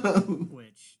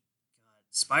 Which, God,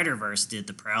 Spider-Verse did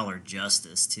the Prowler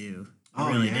justice, too. It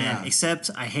really did. Except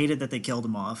I hated that they killed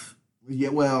him off. Yeah,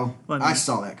 well, I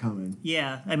saw that coming.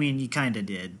 Yeah, I mean, you kind of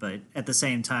did, but at the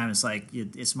same time, it's like,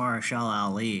 it's Marshall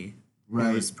Ali. Right.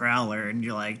 who was Prowler, and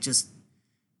you're like, just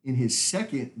In his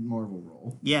second Marvel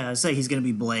role, yeah, I say he's gonna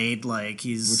be Blade, like which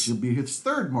he's will be his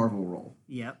third Marvel role.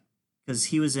 yep, because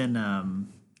he was in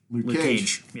Luke Luke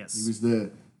Cage. Cage. Yes,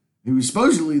 He was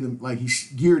supposedly he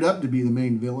geared up to be the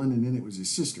main villain, and then it was his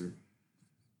sister,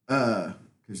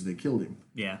 because they killed him.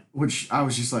 yeah, Which I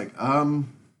was just like, I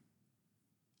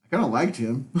kind of liked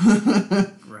him.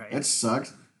 right. That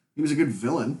sucked. He was a good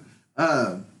villain.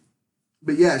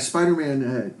 But yeah,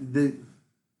 Spider-Man.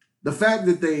 The fact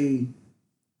that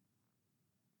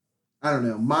I don't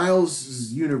know,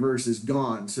 Miles' universe is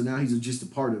gone, so now he's just a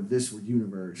part of this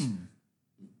universe.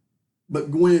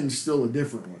 But Gwen's still a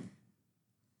different one.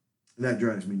 That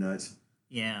drives me nuts.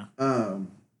 Yeah.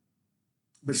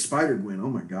 But Spider-Gwen, oh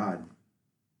my God.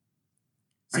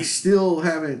 I See- still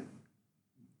haven't,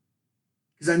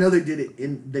 because I know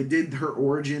they did her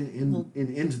origin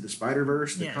in Into the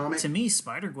Spider-Verse, the Yeah, comic. to me,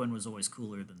 Spider Gwen was always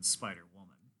cooler than Spider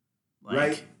Woman. Like,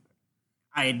 Right.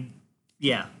 I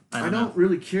I don't don't know.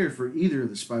 really care for either of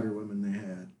the Spider-Women they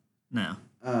had. No,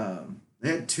 They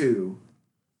had two.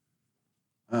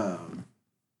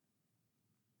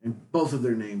 And both of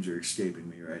their names are escaping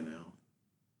me right now.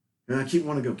 And I keep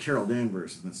wanting to go Carol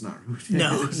Danvers, and that's not who it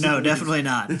no, is. no, definitely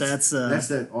not. That's That's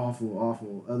that awful,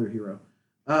 awful other hero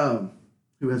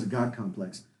who has a god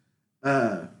complex.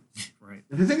 right.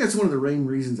 And I think that's one of the main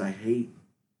reasons I hate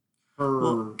her.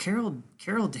 Well,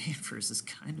 Carol Danvers is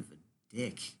kind of a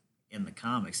dick in the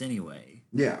comics, anyway.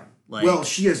 Yeah. Like- Well,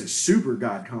 she has a super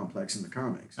god complex in the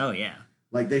comics. Oh yeah,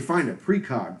 Like, they find a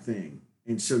precog thing,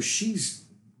 and so she's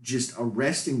just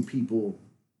arresting people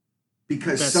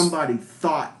because That's- somebody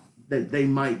thought that they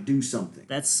might do something.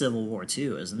 that's Civil War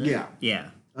too, isn't it? Yeah. Yeah.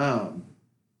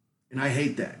 And I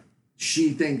hate that.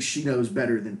 She thinks she knows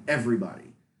better than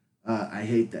everybody. I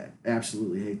hate that.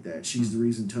 Absolutely hate that. She's the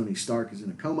reason Tony Stark is in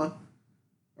a coma,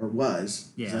 or was.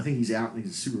 'Cause Yeah. I think he's out and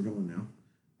he's a super villain now.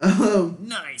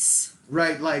 Nice.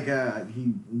 Right, like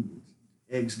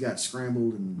eggs got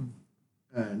scrambled and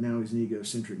now he's an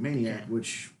egocentric maniac, Yeah.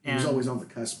 which he was And- always on the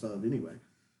cusp of anyway.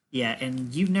 Yeah,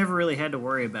 and you've never really had to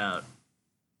worry about.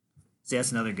 See,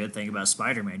 that's another good thing about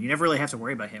Spider-Man. You never really have to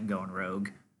worry about him going rogue.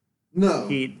 No,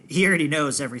 He already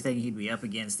knows everything he'd be up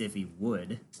against if he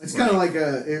would. it's kind of like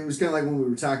it was kind of like when we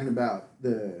were talking about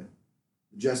the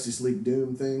Justice League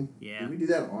Doom thing. Yeah. Did we do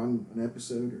that on an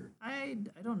episode or? I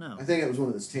don't know. I think it was one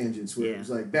of those tangents where Yeah. it was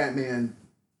like Batman.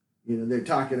 You know, they're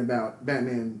talking about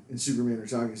Batman and Superman are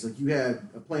talking. It's like, you had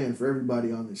a plan for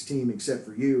everybody on this team except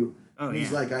for you. Oh, And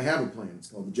he's yeah. like, I have a plan. It's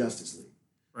called the Justice League.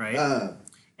 Right.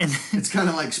 It's And kind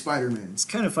of like Spider-Man. it's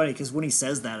kind of funny because when he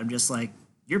says that, I'm just like,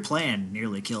 your plan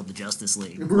nearly killed the Justice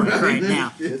League Right. like, right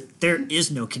now. Shit. There is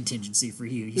no contingency for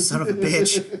you, you son of a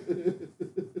bitch.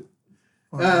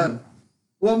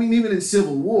 Well, I mean, even in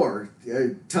Civil War,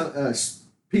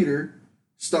 Peter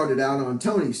started out on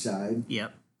Tony's side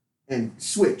Yep. and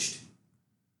switched.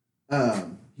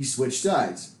 He switched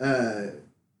sides. That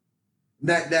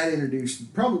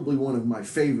introduced probably one of my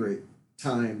favorite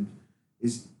times.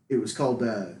 It was called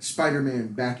Spider-Man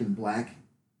Back in Black.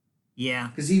 Yeah.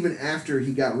 Because even after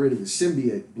he got rid of the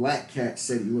symbiote, Black Cat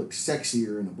said he looked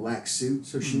sexier in a black suit,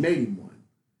 so she made him one.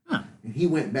 Huh. And he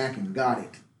went back and got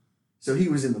it. So he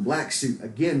was in the black suit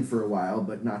again for a while,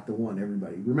 but not the one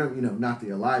everybody remember. Not the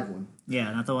alive one.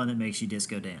 Yeah, not the one that makes you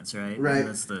disco dance, right? Right.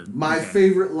 That's the My okay.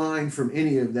 favorite line from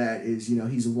any of that is,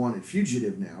 he's a wanted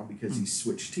fugitive now because he's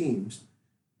switched teams,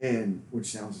 and which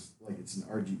sounds like it's an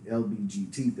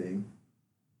LBGT thing.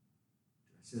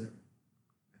 Did I say that right?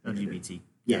 I think I did. LGBT. Yeah.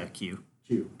 Yeah, Q.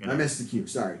 Q. Yeah. I missed the Q.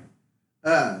 Sorry.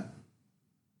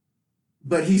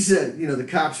 But he said, the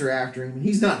cops are after him, and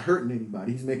he's not hurting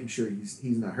anybody. He's making sure he's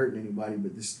not hurting anybody.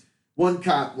 But this one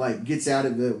cop gets out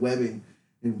of the webbing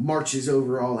and marches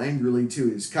over all angrily to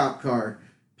his cop car,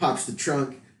 pops the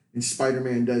trunk, and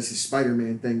Spider-Man does his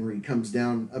Spider-Man thing where he comes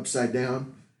down upside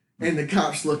down, and the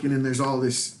cop's looking, and there's all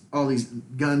these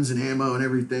guns and ammo and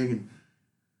everything, and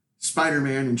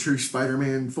Spider-Man in true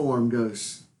Spider-Man form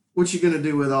goes, "What you gonna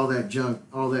do with all that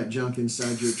junk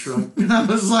inside your trunk?" And I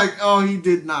was like, "Oh, he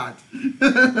did not."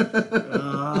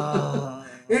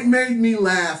 It made me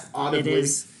laugh audibly. It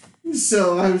is.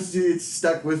 So it's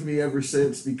stuck with me ever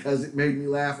since because it made me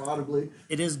laugh audibly.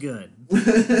 It is good.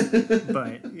 And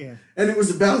But yeah. it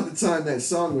was about the time that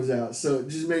song was out, so it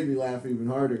just made me laugh even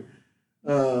harder.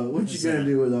 What you gonna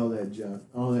do with all that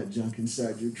junk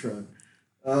inside your trunk?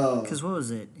 Because what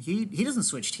was it? He doesn't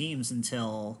switch teams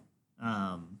until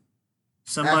After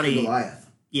somebody. Goliath.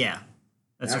 Yeah,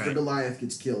 that's After right. Goliath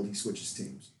gets killed, he switches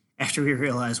teams. After we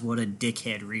realize what a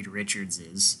dickhead Reed Richards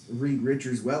is. Reed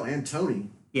Richards, and Tony,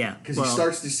 Yeah. because he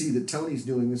starts to see that Tony's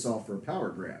doing this all for a power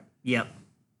grab. Yep.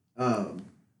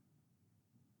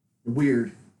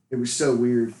 weird. It was so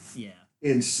weird. Yeah.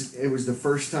 And it was the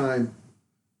first time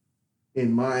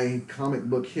in my comic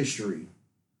book history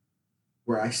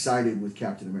where I sided with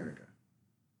Captain America.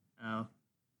 Oh,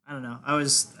 I don't know.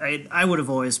 I would have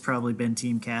always probably been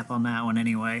Team Cap on that one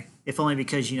anyway. If only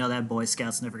because that Boy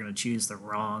Scout's never going to choose the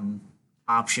wrong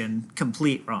option,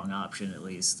 complete wrong option at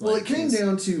least. Well, it came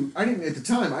down to I didn't at the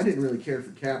time. I didn't really care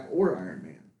for Cap or Iron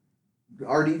Man.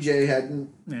 RDJ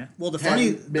hadn't. Yeah. Well, the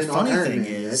funny thing Man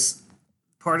is,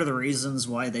 part of the reasons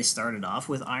why they started off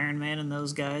with Iron Man and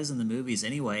those guys in the movies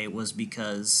anyway was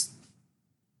because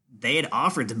they had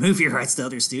offered the movie rights to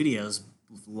other studios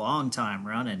long time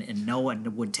running, and no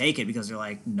one would take it because they're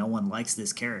like, no one likes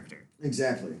this character.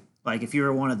 Exactly. Like if you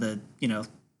were one of the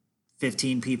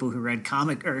 15 people who read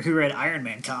Iron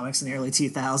Man comics in the early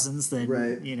 2000s, then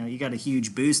right. You got a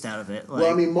huge boost out of it. Like,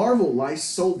 well, I mean, Marvel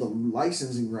sold the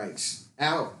licensing rights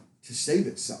out to save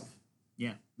itself.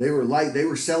 Yeah. They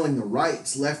were selling the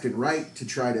rights left and right to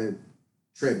try to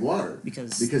tread water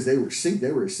because they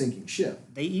were a sinking ship.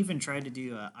 They even tried to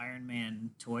do Iron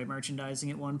Man toy merchandising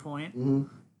at one point, mm-hmm.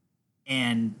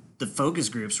 and the focus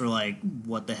groups were like,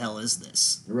 "What the hell is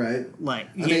this?" Right. Like,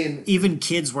 even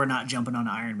kids were not jumping on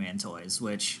Iron Man toys,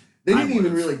 which they didn't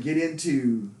even really get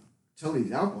into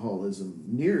Tony's alcoholism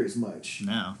near as much.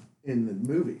 No. In the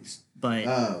movies,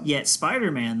 but yet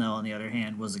Spider-Man, though, on the other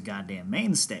hand, was a goddamn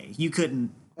mainstay. You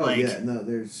couldn't.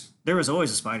 There was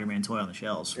always a Spider-Man toy on the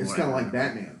shelves. It's kind of like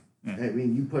Batman. Yeah. I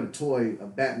mean, you put a toy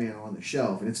of Batman on the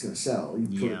shelf and it's going to sell.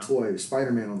 You put a toy of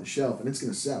Spider-Man on the shelf and it's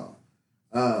going to sell.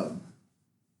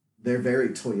 They're very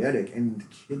toyetic and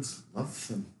kids love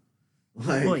them.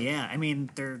 Well, yeah. I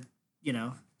mean, they're,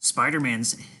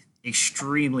 Spider-Man's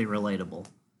extremely relatable.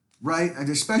 Right? And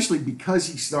especially because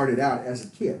he started out as a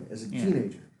kid, as a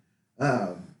teenager.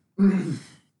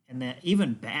 And that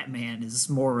even Batman is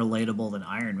more relatable than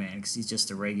Iron Man because he's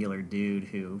just a regular dude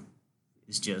who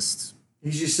is just...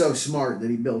 He's just so smart that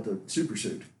he built a super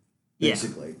suit,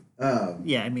 basically.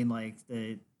 I mean, like,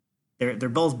 they're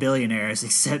both billionaires,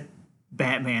 except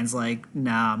Batman's like,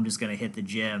 nah, I'm just going to hit the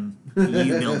gym.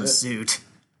 You build a suit.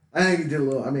 I think he did a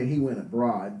little... I mean, he went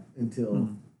abroad until...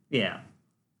 Yeah.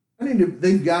 I think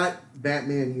they've got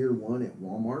Batman Year One at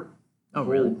Walmart. Oh,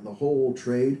 really? The whole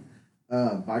trade.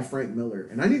 By Frank Miller,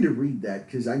 and I need to read that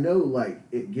because I know like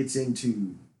it gets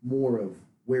into more of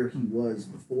where he was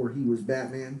before he was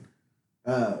Batman.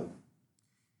 But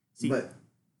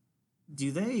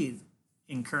do they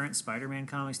in current Spider-Man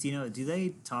comics? Do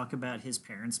they talk about his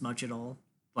parents much at all?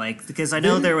 Like because I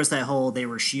know there was that whole they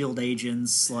were Shield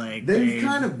agents. Like they've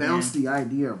kind of bounced the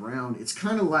idea around. It's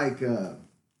kind of like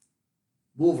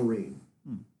Wolverine.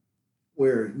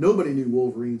 Where nobody knew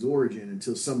Wolverine's origin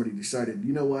until somebody decided,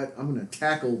 you know what, I'm going to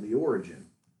tackle the origin.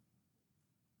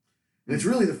 And it's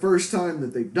really the first time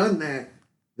that they've done that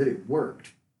it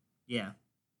worked. Yeah.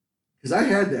 Because I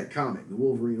had that comic, the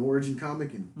Wolverine origin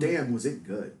comic, and damn, was it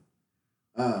good.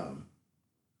 And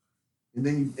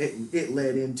then it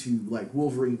led into like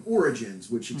Wolverine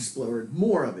Origins, which explored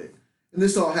more of it. And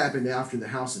this all happened after the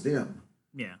House of M.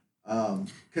 Yeah.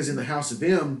 Because in the House of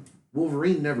M,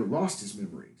 Wolverine never lost his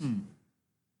memories.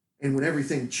 And when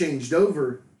everything changed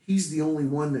over, he's the only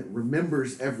one that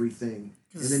remembers everything.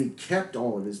 And then he kept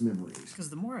all of his memories. Because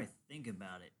the more I think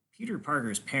about it, Peter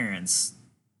Parker's parents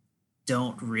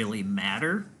don't really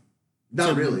matter.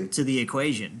 Not really. To the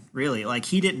equation, really. Like,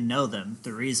 he didn't know them.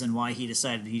 The reason why he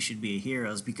decided he should be a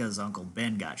hero is because Uncle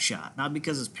Ben got shot, not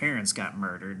because his parents got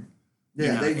murdered.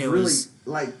 Yeah, they really,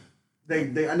 like,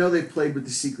 they. I know they've played with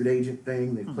the secret agent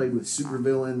thing. They've played with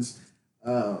supervillains,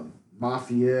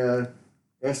 mafia,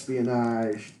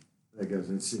 espionage. That goes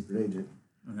in secret agent.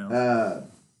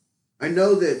 I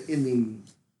know that in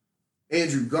the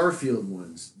Andrew Garfield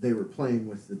ones, they were playing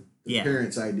with the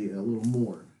parents' idea a little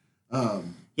more.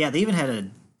 They even had a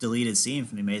deleted scene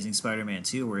from The Amazing Spider-Man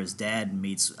 2 where his dad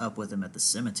meets up with him at the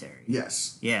cemetery.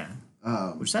 Yes. Yeah.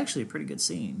 Which is actually a pretty good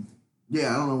scene.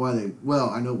 Yeah, I don't know why they... Well,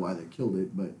 I know why they killed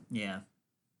it, but... Yeah.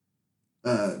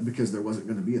 Because there wasn't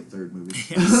going to be a third movie.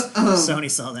 Sony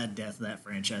saw that death of that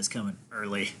franchise coming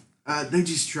early. They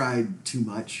just tried too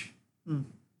much.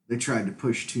 They tried to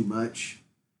push too much.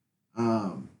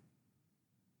 And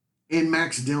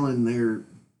Max Dillon,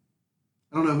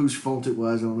 I don't know whose fault it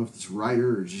was. I don't know if it's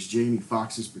writer or just Jamie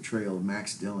Foxx's portrayal of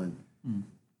Max Dillon.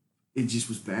 It just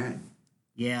was bad.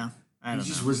 Yeah, I don't know. He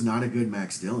just was not a good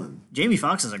Max Dillon. Jamie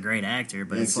Foxx is a great actor,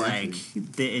 but it's like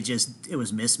it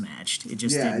was mismatched. It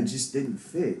just didn't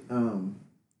fit.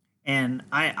 And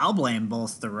I'll blame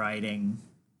both the writing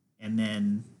and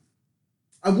then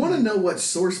I want to know what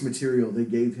source material they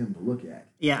gave him to look at.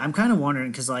 Yeah, I'm kind of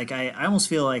wondering because like I almost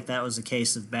feel like that was a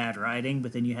case of bad writing,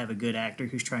 but then you have a good actor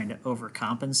who's trying to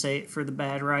overcompensate for the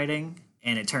bad writing,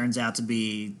 and it turns out to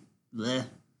be bleh.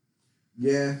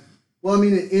 Yeah. Well, I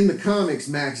mean, in the comics,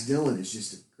 Max Dillon is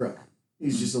just a crook.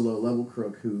 He's just a low level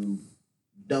crook who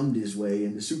dumbed his way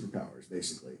into superpowers,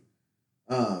 basically.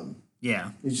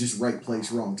 Yeah. It's just right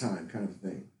place, wrong time kind of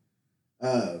thing.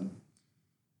 Um,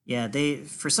 Yeah, they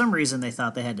for some reason they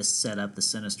thought they had to set up the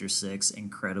Sinister Six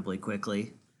incredibly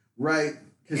quickly. right.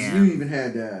 Because Yeah. you even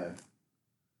had,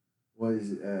 what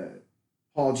is it,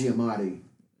 Paul Giamatti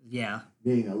Yeah,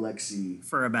 being Alexi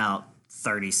for about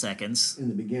 30 seconds. in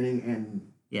the beginning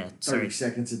and Yeah, 30 sorry,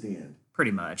 seconds at the end.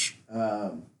 pretty much.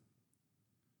 Um,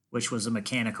 Which was a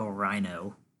mechanical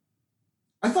rhino.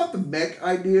 I thought the mech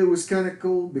idea was kind of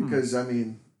cool because, I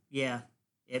mean, Yeah,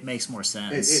 it makes more it,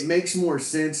 sense. it makes more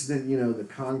sense than, the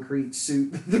concrete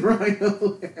suit that the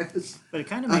Rhino has. But it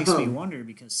kind of makes me wonder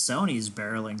because Sony's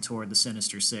barreling toward the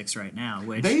Sinister Six right now,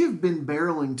 which They have been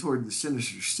barreling toward the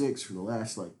Sinister Six for the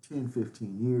last like 10,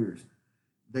 15 years.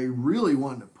 They really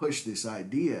wanted to push this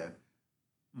idea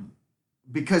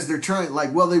because they're trying,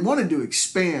 like, well, they wanted to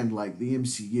expand like the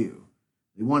MCU.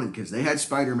 They wanted, because they had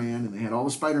Spider-Man and they had all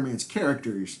of Spider-Man's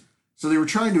characters. So they were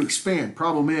trying to expand.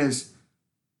 Problem is,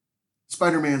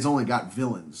 Spider-Man's only got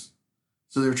villains.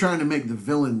 So they're trying to make the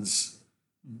villains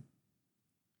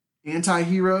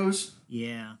anti-heroes.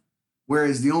 yeah,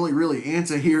 Whereas the only really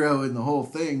anti-hero in the whole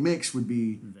thing mix would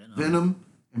be Venom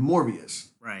and Morbius.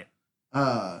 Right.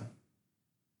 And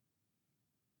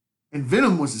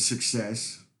Venom was a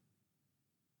success,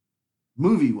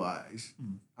 movie-wise.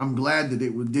 I'm glad that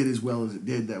it did as well as it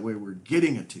did. That way we're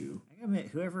getting a 2. I gotta admit,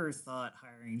 whoever thought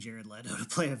hiring Jared Leto to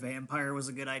play a vampire was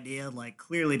a good idea, like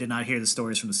clearly did not hear the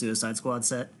stories from the Suicide Squad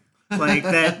set. Like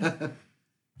that,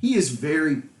 He is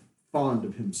very fond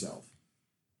of himself.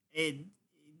 it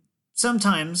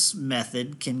sometimes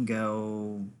method can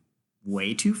go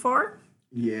way too far.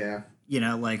 Yeah. You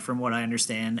know, like from what I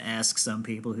understand, ask some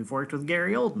people who've worked with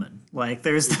Gary Oldman. Like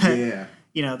there's that. Yeah.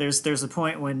 You know, there's a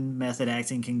point when method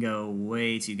acting can go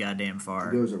way too goddamn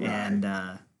far. It goes awry.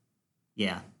 And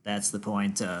yeah, that's the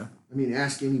point. I mean,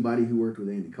 ask anybody who worked with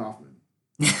Andy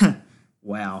Kaufman.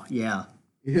 Wow, yeah.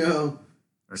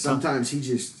 Or sometimes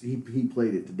he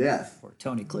played it to death. Or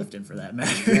Tony Clifton for that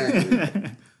matter.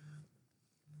 Exactly.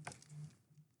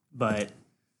 But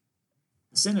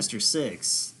Sinister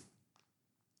Six,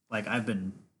 like I've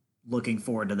been looking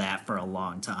forward to that for a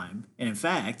long time. And in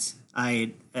fact,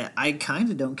 I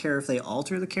kind of don't care if they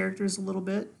alter the characters a little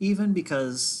bit, even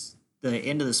because the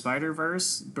end of the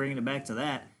Spider-Verse, bringing it back to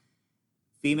that,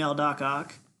 female Doc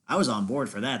Ock, I was on board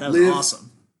for that. That was Liv.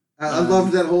 awesome. I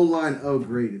loved that whole line. Oh,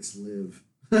 great, it's Liv.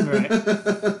 Right.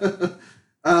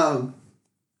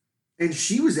 And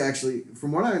she was actually,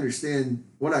 from what I understand,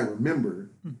 what I remember,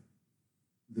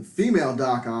 the female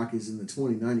Doc Ock is in the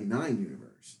 2099 universe.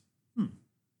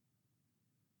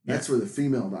 That's where the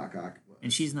female Doc Ock was.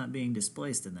 And she's not being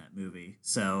displaced in that movie,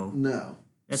 so No.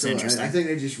 that's So interesting. I think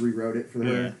they just rewrote it for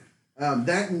her.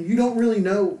 That you don't really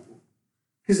know,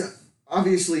 because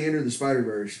obviously Enter the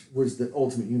Spider-Verse was the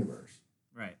ultimate universe.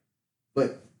 Right.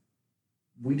 But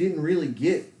we didn't really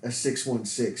get a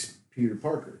 616 Peter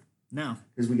Parker. No.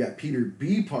 Because we got Peter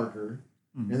B. Parker,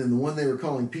 and then the one they were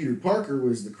calling Peter Parker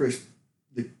was the Chris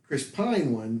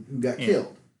Pine one who got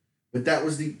killed. But that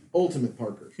was the ultimate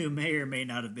Parker. Who may or may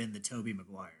not have been the Tobey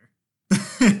Maguire.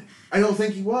 I don't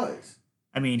think he was.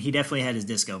 I mean, he definitely had his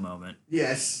disco moment.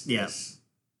 Yes. Yeah. Yes.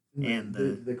 And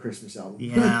the Christmas album.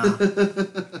 Yeah.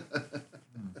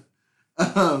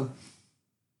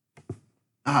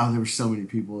 There were so many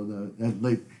people in that.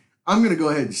 Like, I'm going to go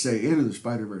ahead and say Into the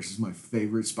Spider-Verse is my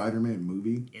favorite Spider-Man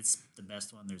movie. It's the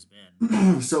best one there's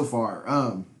been. So far.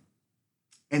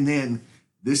 And then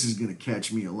this is going to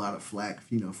catch me a lot of flack,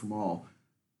 from all,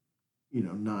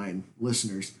 9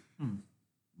 listeners.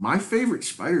 My favorite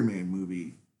Spider-Man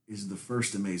movie is the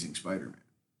first Amazing Spider-Man.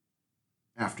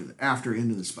 After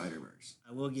Into the Spider-Verse.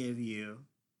 I will give you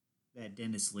that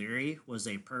Dennis Leary was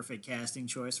a perfect casting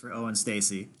choice for Owen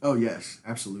Stacy. Oh, yes,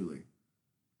 absolutely.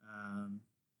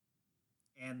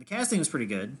 And the casting was pretty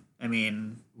good. I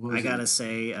mean, I gotta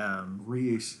say,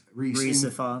 Reese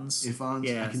Ifans. Ifans?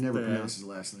 Yeah, I can never pronounce his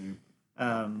last name.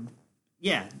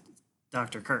 Yeah,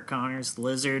 Dr. Kurt Connors, the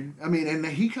Lizard. I mean, and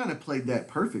he kind of played that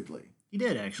perfectly. He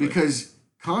did, actually. Because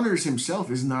Connors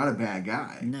himself is not a bad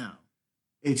guy. No.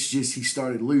 It's just he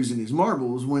started losing his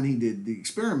marbles when he did the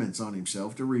experiments on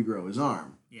himself to regrow his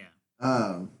arm. Yeah.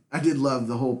 I did love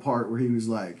the whole part where he was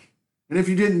like, and if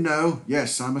you didn't know,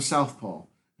 yes, I'm a southpaw.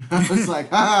 I was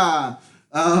like,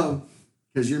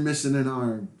 because you're missing an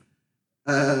arm.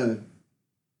 Uh,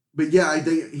 but yeah,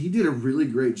 he did a really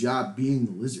great job being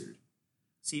the Lizard.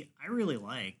 See, I really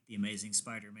like the Amazing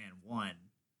Spider-Man 1,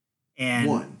 and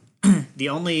One, the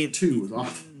only two was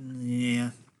awful.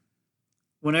 yeah,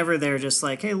 whenever they're just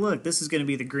like, "Hey, look, this is going to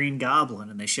be the Green Goblin,"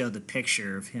 and they show the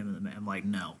picture of him, and I'm like,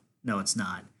 "No, no, it's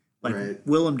not." Like Right.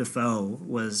 Willem Dafoe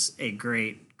was a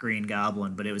great Green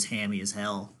Goblin, but it was hammy as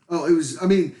hell. Oh, it was. I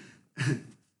mean,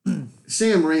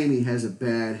 Sam Raimi has a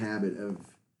bad habit of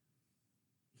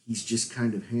he's just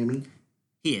kind of hammy.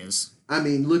 He is. I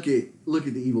mean, look at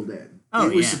the Evil Dead. Oh,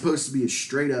 It was yeah. supposed to be a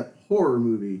straight up horror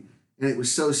movie, and it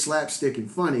was so slapstick and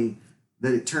funny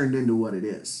that it turned into what it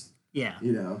is. Yeah.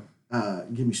 You know,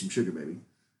 give me some sugar, baby.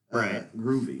 Right.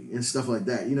 Groovy and stuff like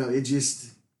that. You know,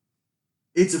 it's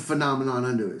a phenomenon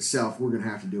unto itself. We're gonna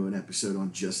have to do an episode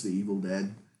on just the Evil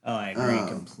Dead Oh, I agree Uh,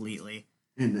 completely.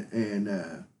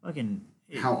 and Fucking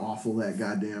how awful that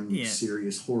goddamn Yeah.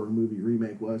 serious horror movie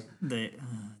remake was. the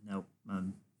nope.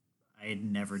 I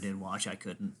never did watch. I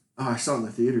couldn't. Oh, I saw it in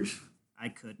the theaters. I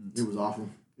couldn't. It was awful.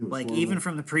 It was Like horrible. even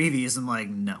from the previews, I'm like,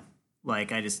 no.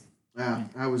 Like I just Yeah,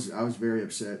 I was very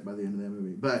upset by the end of that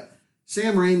movie. But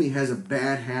Sam Raimi has a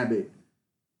bad habit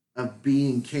of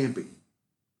being campy.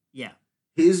 yeah.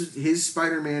 His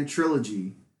Spider-Man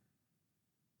trilogy.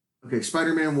 Okay,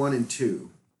 Spider-Man 1 and 2.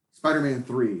 Spider-Man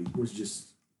 3 was just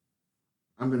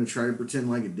I'm going to try to pretend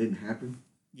like it didn't happen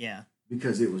Yeah.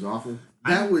 because it was awful.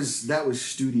 That was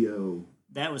studio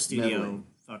That was studio meddling.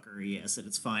 fuckery, yes, at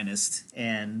its finest.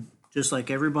 And just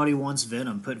like everybody wants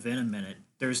Venom, put Venom in it.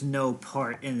 There's no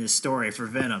part in this story for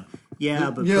Venom. Yeah,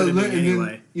 but put him in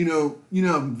anyway. you know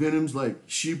Venom's like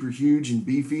super huge and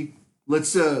beefy.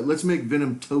 Let's make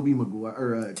Venom Toby Maguire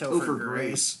or Topher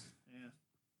Grace.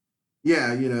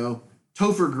 Yeah, you know,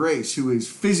 Topher Grace, who is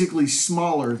physically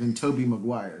smaller than Toby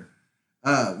Maguire.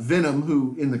 Venom,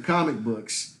 who in the comic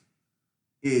books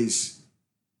is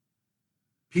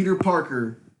Peter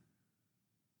Parker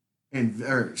and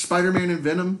or Spider-Man and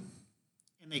Venom.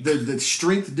 And they The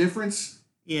strength difference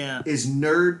yeah. is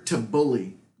nerd to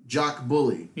bully, jock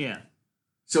bully. Yeah.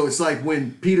 So it's like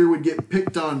when Peter would get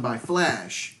picked on by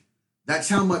Flash, that's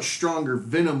how much stronger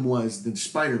Venom was than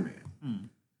Spider-Man.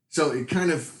 So it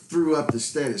kind of threw up the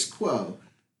status quo.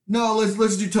 No,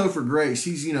 let's do Topher Grace.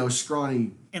 He's, you know,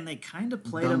 scrawny. And they kind of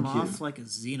played Dumb him kid. off like a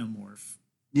xenomorph.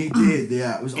 He did,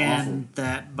 yeah. It was awful. And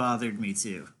that bothered me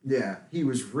too. Yeah, he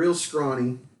was real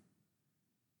scrawny.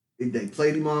 They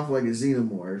played him off like a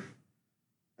xenomorph.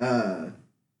 I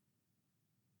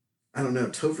don't know.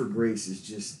 Topher Grace is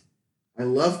just. I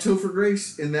love Topher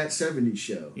Grace in that 70s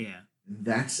show. Yeah. And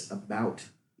that's about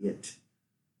it.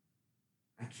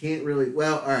 I can't really.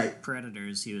 Well, all right.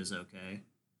 Predators, he was okay.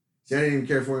 See, I didn't even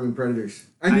care for him in Predators.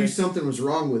 I knew I- something was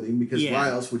wrong with him because Yeah. why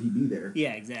else would he be there?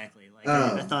 Yeah, exactly. Like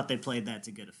Oh. I thought they played that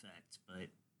to good effect, but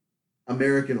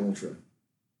American Ultra.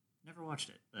 never watched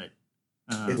it. But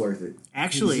It's worth it.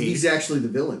 actually, he's actually the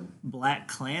villain. Black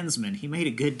Klansman, he made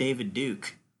a good David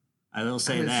Duke. I will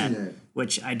say haven't that, seen that.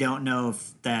 which I don't know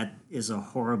if that is a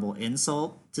horrible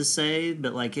insult to say,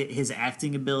 but like his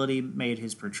acting ability made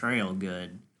his portrayal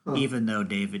good, even though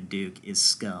David Duke is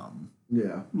scum.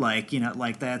 Yeah. Like, you know,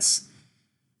 like that's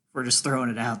we're just throwing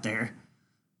it out there.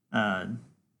 I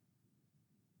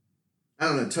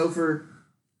don't know. Topher,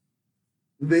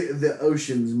 the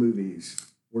Ocean's movies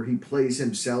where he plays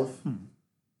himself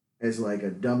as like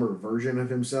a dumber version of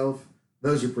himself,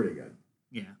 those are pretty good.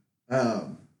 Yeah.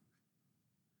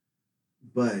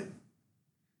 But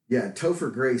yeah,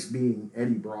 Topher Grace being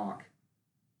Eddie Brock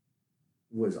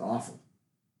was awful.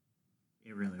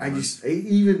 It really was. I just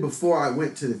even before I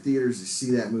went to the theaters to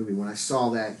see that movie, when I saw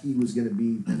that he was going to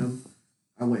be Venom,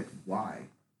 I went, "Why?"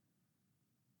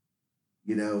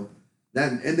 You know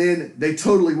that, and then they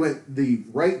totally went the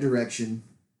right direction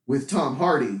with Tom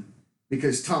Hardy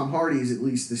because Tom Hardy is at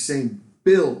least the same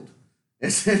build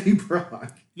as Eddie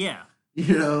Brock. Yeah.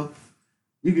 You know,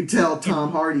 you could tell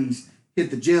Tom Hardy's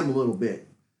hit the gym a little bit,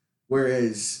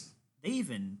 whereas They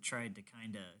even tried to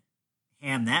kind of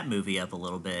ham that movie up a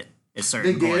little bit at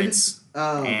certain they did. points.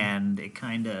 And it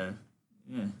kind of.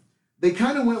 Yeah. They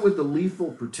kind of went with the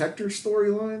Lethal Protector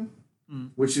storyline,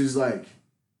 which is like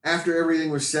after everything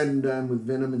was said and done with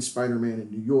Venom and Spider-Man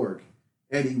in New York,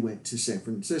 Eddie went to San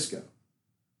Francisco.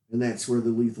 And that's where the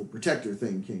Lethal Protector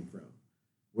thing came from.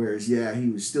 Whereas, yeah, he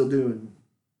was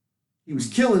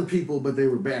killing people, but they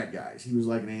were bad guys. He was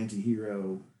like an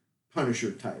anti-hero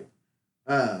Punisher type.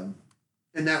 And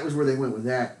that was where they went with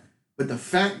that. But the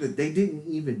fact that they didn't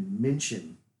even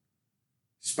mention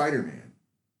Spider-Man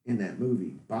in that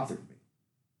movie bothered me.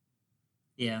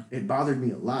 Yeah. It bothered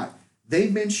me a lot. They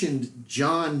mentioned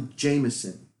John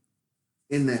Jameson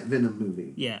in that Venom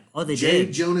movie. Yeah. Oh, they J.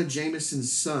 did. Jonah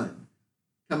Jameson's son,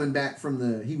 coming back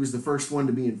from he was the first one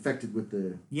to be infected with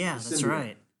the Yeah, the that's symbiote,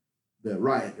 right. the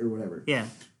riot or whatever. Yeah.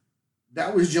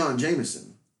 That was John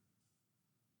Jameson.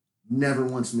 Never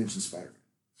once mentioned Spider-Man.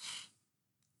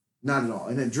 Not at all.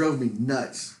 And it drove me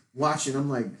nuts. Watching, I'm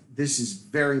like, this is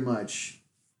very much,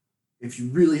 if you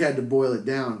really had to boil it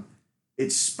down,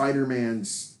 it's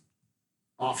Spider-Man's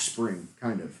offspring,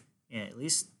 kind of. Yeah, at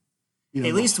least You know,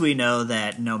 at least we know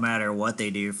that no matter what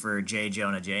they do for J.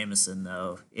 Jonah Jameson,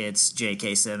 though, it's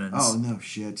J.K. Simmons oh, no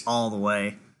shit. all the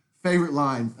way. Favorite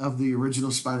line of the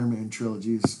original Spider-Man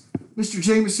trilogy is, Mr.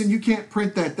 Jameson, you can't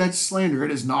print that. That's slander.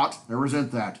 It is not. I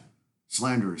resent that.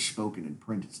 Slander is spoken in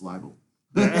print. It's libel.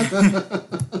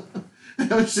 I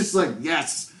was just like,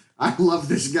 yes, I love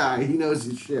this guy. He knows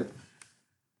his shit.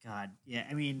 God, yeah,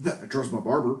 I mean, I trust my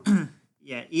barber.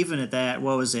 yeah, even at that,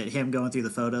 what was it? Him going through the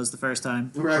photos the first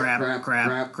time? Crap.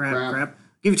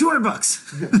 Give you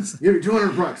 $200. Give me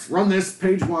 $200. Run this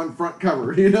page one front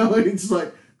cover. You know, it's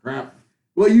like crap.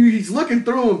 Well, he's looking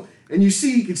through them, and you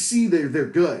can see they're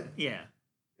good. Yeah.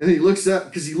 And then he looks up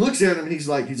because he looks at him, and he's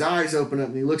like, his eyes open up,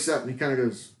 and he looks up, and he kind of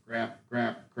goes crap.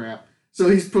 So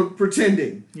he's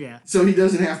pretending. Yeah. So he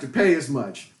doesn't have to pay as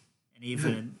much. And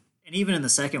even in the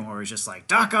second one, it was just like,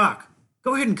 Doc Ock,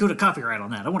 go ahead and put a copyright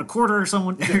on that. I want a quarter or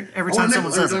someone every time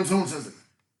someone says it.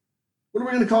 What are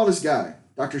we going to call this guy?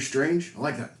 Dr. Strange? I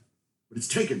like that. But it's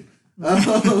taken.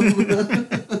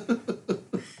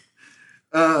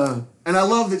 And I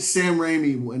love that Sam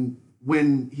Raimi,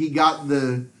 when he got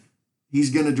he's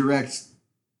going to direct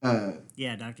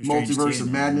yeah, Doctor Strange Multiverse too,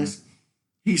 of man. Madness,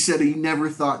 he said he never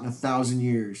thought in 1,000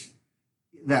 years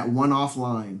that one-off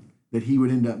line that he would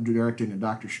end up directing a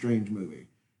Doctor Strange movie.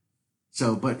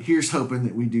 So, but here's hoping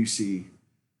that we do see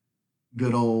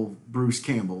good old Bruce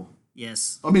Campbell.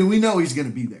 Yes. I mean, we know he's going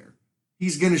to be there.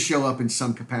 He's going to show up in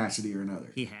some capacity or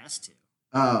another. He has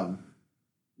to.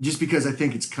 Just because I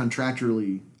think it's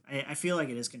contractually. I feel like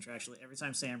it is contractually. Every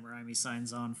time Sam Raimi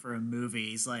signs on for a movie,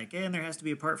 he's like, and there has to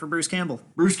be a part for Bruce Campbell.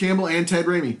 Bruce Campbell and Ted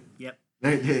Raimi. Yep.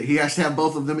 He has to have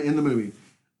both of them in the movie.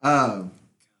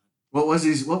 What was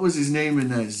his name in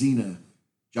Xena?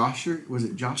 Josher? Was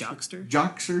it Josh? Jockster?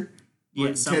 Joxer? Yeah,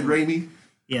 Ted something. Raimi?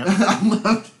 Yep. I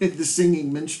loved it, the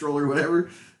singing minstrel or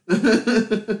whatever.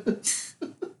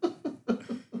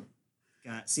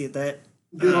 God, see that?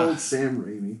 Good old Sam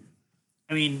Raimi.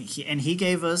 I mean, he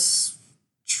gave us,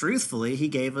 truthfully, he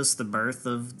gave us the birth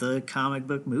of the comic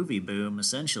book movie boom,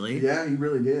 essentially. Yeah, he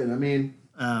really did. I mean,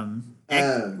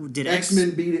 did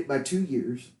X-Men beat it by 2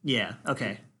 years. Yeah,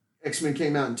 okay. X-Men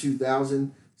came out in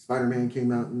 2000. Spider-Man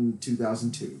came out in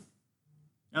 2002.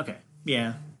 Okay,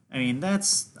 yeah. I mean, I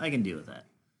can deal with that.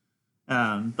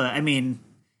 But, I mean,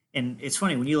 and it's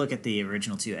funny, when you look at the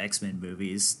original two X-Men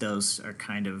movies, those are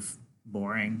kind of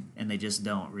boring, and they just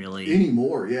don't really...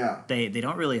 Anymore, yeah. They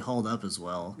don't really hold up as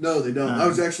well. No, they don't. I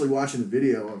was actually watching a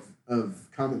video of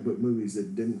comic book movies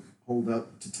that didn't hold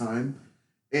up to time,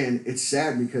 and it's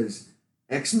sad because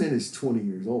X-Men is 20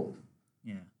 years old.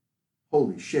 Yeah.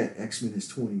 Holy shit, X-Men is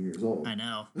 20 years old. I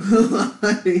know.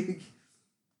 Like,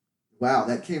 wow,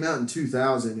 that came out in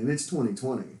 2000, and it's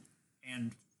 2020.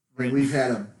 And we've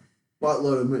had a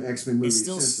buttload of X-Men movies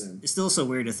since then. It's still so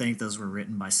weird to think those were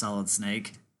written by Solid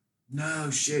Snake. No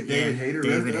shit, David Hayter.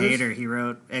 David Hayter. He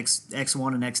wrote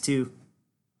X1 and X2.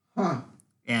 Huh.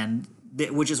 And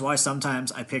which is why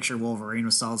sometimes I picture Wolverine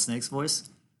with Solid Snake's voice,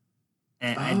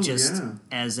 and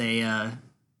as a,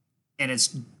 and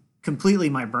it's completely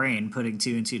my brain putting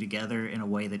two and two together in a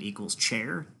way that equals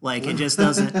chair. Like it just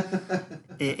doesn't,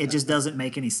 it just doesn't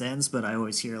make any sense. But I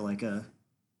always hear like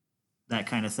that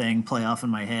kind of thing play off in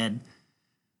my head.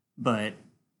 But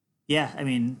yeah, I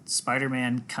mean,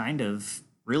 Spider-Man kind of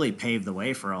really paved the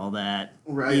way for all that.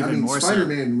 Right. Even I mean, more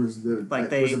Spider-Man was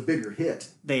was a bigger hit.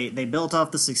 They built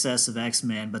off the success of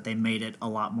X-Men, but they made it a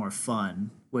lot more fun,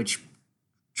 which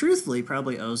truthfully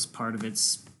probably owes part of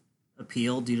its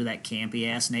appeal due to that campy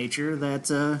ass nature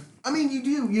that I mean,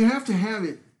 you have to have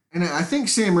it, and I think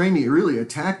Sam Raimi really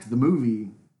attacked the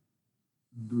movie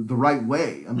the right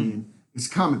way. I mean, it's a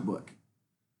comic book.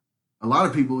 A lot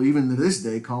of people, even to this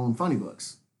day, call them funny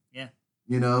books. Yeah.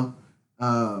 You know,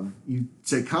 you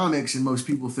say comics, and most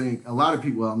people think, a lot of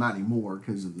people, well, not anymore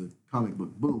because of the comic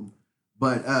book boom,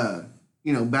 but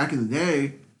you know, back in the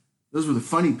day, those were the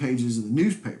funny pages of the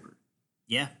newspaper.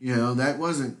 Yeah. You know, that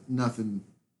wasn't nothing.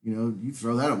 You know, you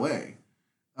throw that away.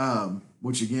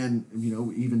 Which again, you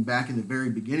know, even back in the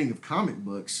very beginning of comic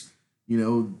books, you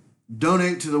know,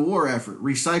 donate to the war effort,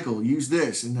 recycle, use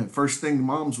this, and the first thing the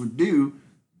moms would do,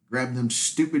 grab them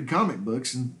stupid comic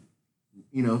books and,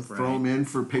 you know, throw them in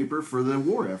for paper for the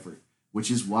war effort. which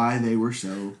is why they were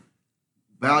so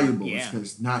valuable, Yeah.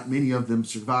 because not many of them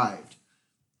survived.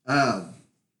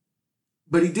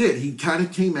 But he did. He kind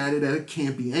of came at it at a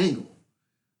campy angle.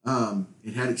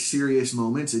 It had its serious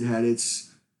moments. It had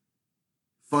its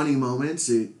funny moments.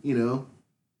 It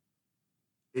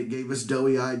gave us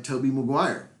doughy-eyed Tobey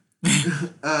Maguire.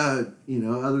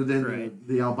 Other than Right.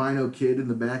 the albino kid in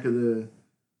the back of the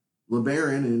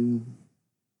LeBaron in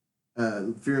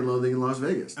Fear and Loathing in Las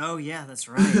Vegas. Oh yeah, that's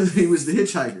right. He was the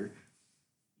hitchhiker.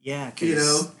 Yeah, You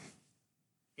know,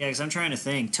 because I'm trying to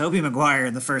think. Tobey Maguire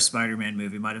in the first Spider-Man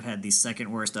movie might have had the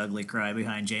second worst ugly cry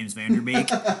behind James Vanderbeek,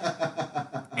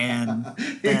 and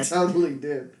he that totally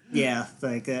did. yeah,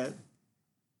 like that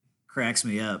cracks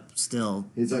me up still.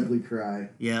 His ugly cry.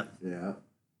 Yep, Yeah.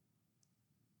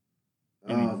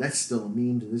 I mean- That's still a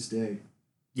meme to this day.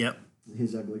 yep.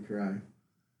 His ugly cry.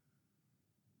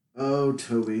 Oh,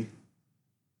 Toby.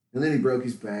 And then he broke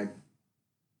his back.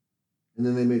 And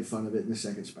then they made fun of it in the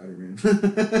second Spider-Man.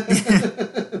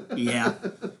 Yeah.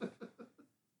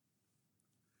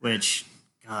 Which,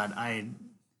 God, I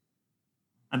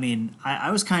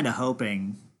was kind of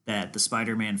hoping that the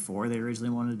Spider-Man 4 they originally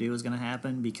wanted to do was going to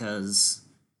happen because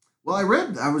Well,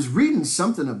 I was reading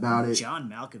something about it. John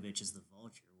Malkovich as the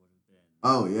Vulture would have been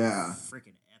Oh, yeah.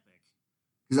 freaking epic.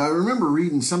 Because I remember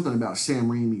reading something about Sam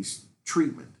Raimi's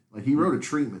treatment. Like, he wrote a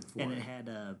treatment for And it. it had,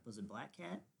 was it Black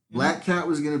Cat? Black Cat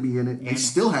was going to be in it. They And-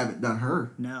 still haven't done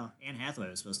her. No, Anne Hathaway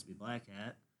was supposed to be Black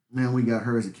Cat. Now we got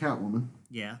her as a Catwoman.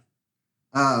 Yeah.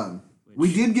 We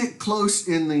which- did get close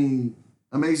in the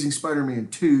Amazing Spider-Man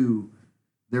 2.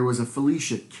 There was a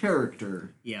Felicia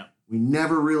character. Yeah. We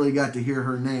never really got to hear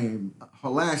her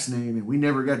last name, and we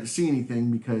never got to see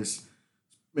anything because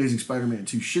Amazing Spider-Man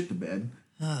 2 shit the bed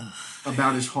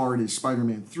about as hard as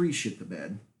Spider-Man 3 shit the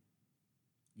bed.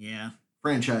 Yeah.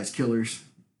 Franchise killers.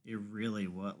 It really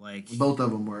was like Both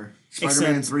of them were.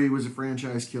 Spider-Man Except- 3 was a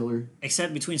franchise killer.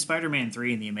 except between Spider-Man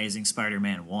 3 and the Amazing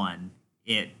Spider-Man 1,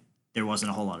 there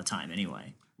wasn't a whole lot of time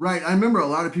anyway. Right, I remember a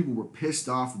lot of people were pissed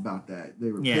off about that.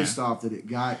 They were Yeah. pissed off that it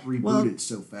got rebooted Well,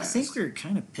 so fast. I think we were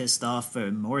kind of pissed off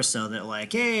more so that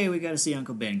like, hey, we got to see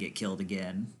Uncle Ben get killed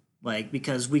again. Like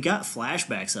because we got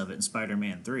flashbacks of it in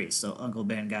Spider-Man 3, so Uncle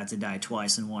Ben got to die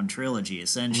twice in one trilogy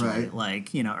essentially. Right.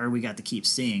 Like, or we got to keep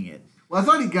seeing it. Well, I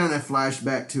thought he kind of flashed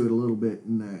back to it a little bit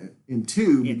in 2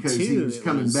 In because he 2, was it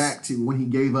coming was- back to when he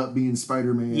gave up being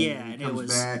Spider-Man. Yeah, he and it comes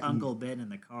was back and- Uncle Ben in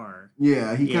the car.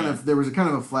 Yeah, Yeah. there was a kind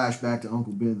of a flashback to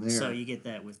Uncle Ben there. So you get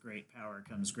that with great power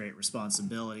comes great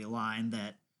responsibility line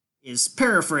that is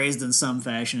paraphrased in some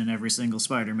fashion in every single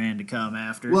Spider-Man to come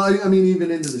after. Well, I mean, even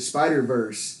into the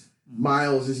Spider-Verse,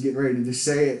 Miles is getting ready to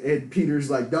say it, and Peter's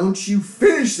like, "Don't you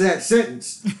finish that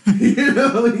sentence?"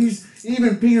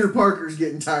 Even Peter Parker's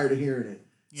getting tired of hearing it.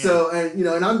 Yeah. So,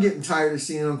 and I'm getting tired of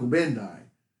seeing Uncle Ben die.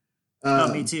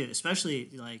 Me too. Especially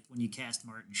like when you cast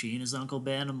Martin Sheen as Uncle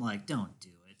Ben, I'm like, don't do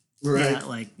it. Right. Yeah,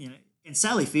 like and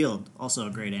Sally Field, also a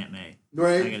great Aunt May. I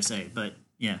Right. gotta say, but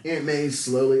yeah, Aunt May's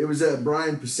slowly. It was a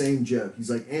Brian Posehn joke. He's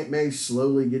like, Aunt May's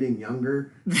slowly getting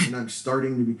younger, and I'm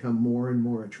starting to become more and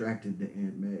more attracted to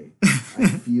Aunt May. I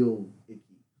feel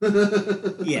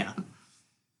icky. yeah.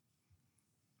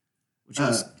 Which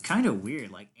was kind of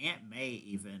weird. Like Aunt May,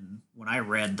 even when I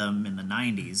read them in the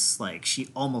 '90s, like she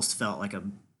almost felt like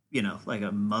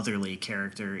a motherly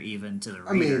character, even to the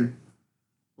reader.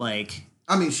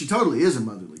 I mean, she totally is a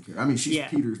motherly character. I mean, she's Yeah.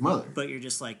 Peter's mother. But you're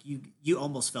just like you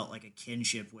almost felt like a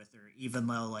kinship with her, even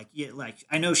though like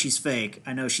I know she's fake,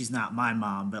 I know she's not my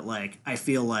mom, but like I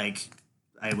feel like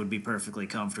I would be perfectly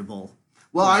comfortable.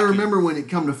 Well, I Like, remember when it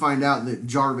come to find out that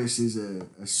Jarvis is a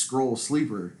Skrull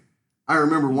sleeper. I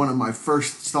remember one of my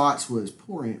first thoughts was,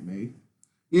 poor Aunt May.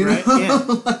 You know, Right, yeah.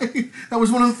 Like, that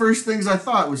was one of the first things I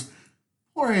thought was,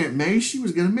 poor Aunt May. She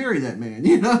was going to marry that man.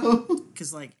 You know,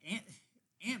 because like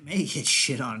Aunt May gets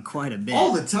shit on quite a bit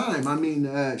all the time. I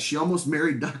mean, she almost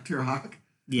married Dr. Ock.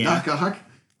 Yeah, Doc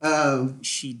Ock.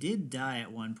 she did die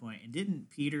at one point, and didn't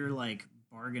Peter like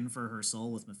bargain for her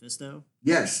soul with Mephisto?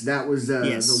 Yes, that was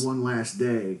Yes. the one last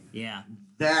day. Yeah,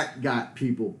 That got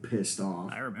people pissed off.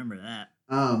 I remember that.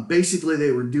 Basically,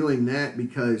 they were doing that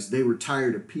because they were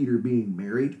tired of Peter being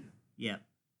married, Yeah,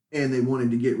 and they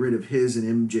wanted to get rid of his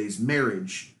and MJ's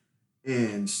marriage.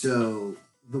 And so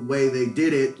the way they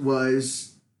did it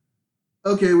was,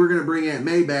 okay, we're going to bring Aunt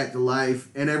May back to life,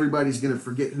 and everybody's going to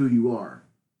forget who you are.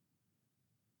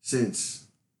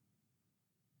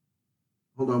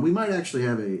 Hold on, we might actually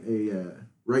have a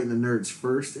Right in the Nerds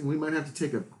first, and we might have to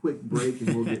take a quick break,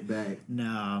 and we'll get back. no,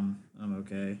 I'm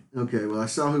okay. Okay, well, I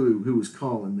saw who was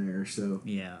calling there, so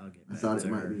Yeah, I'll get I back thought to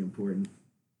it might her. be important.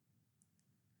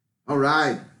 All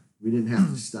right, we didn't have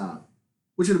to stop,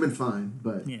 which would have been fine,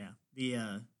 but Yeah,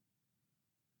 The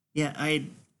yeah,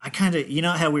 I kind of, you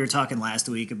know how we were talking last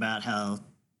week about how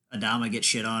Adama gets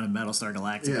shit on in Battlestar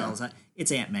Galactica all Yeah. the time.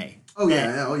 It's Aunt May. Oh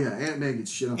That yeah, oh yeah. Aunt May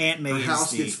gets shit on. Aunt Her May is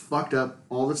house the gets fucked up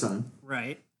all the time.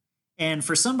 right. And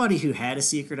for somebody who had a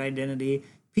secret identity,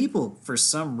 people for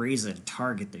some reason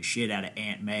target the shit out of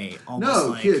Aunt May, almost No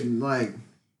like kidding. Like,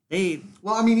 they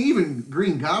well, I mean, even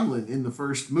Green Goblin in the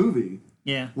first movie,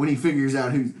 yeah. when he figures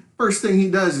out who, first thing he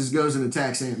does is goes and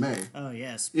attacks Aunt May. Oh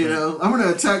yes, You but know, I'm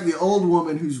gonna attack the old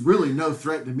woman who's really no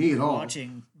threat to me at all.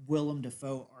 watching Willem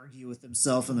Dafoe argue with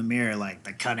himself in the mirror, like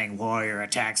the cunning warrior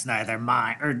attacks neither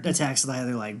mind or attacks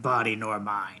neither like body nor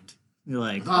mind. You're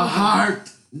like, The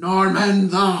heart, Norman,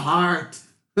 the heart.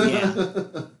 yeah.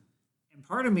 And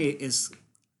part of me is,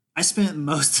 I spent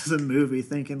most of the movie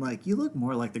thinking like, you look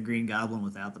more like the Green Goblin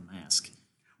without the mask.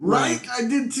 Right, Like, I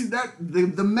did too. That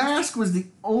the mask was the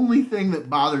only thing that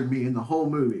bothered me in the whole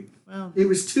movie. well, It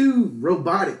was too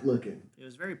robotic looking. it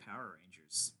was very Power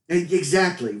Rangers.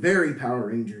 Exactly, very Power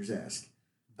Rangers esque.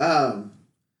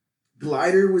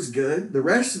 Glider was good. The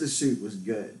rest of the suit was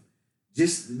good.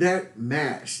 Just that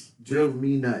mask drove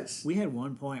me nuts. We had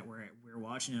one point where we were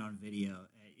watching it on video.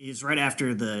 It was right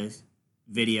after the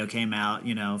video came out,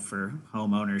 you know, for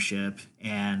home ownership,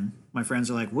 and my friends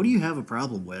are like, "What do you have a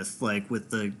problem with, like with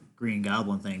the Green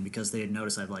Goblin thing?" Because they had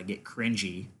noticed I'd like get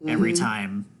cringy every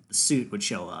time the suit would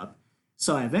show up.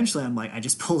 So I'm like, I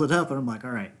just pulled it up, and I'm like,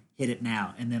 "All right, hit it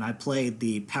now." And then I played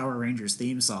the Power Rangers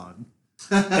theme song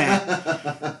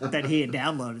that he had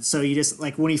downloaded. So you just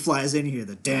like when he flies in here,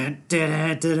 the dun, dun,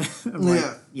 dun, dun. I'm like,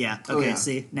 Yeah. yeah, Oh, okay, yeah.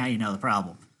 see, now you know the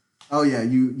problem. Oh yeah,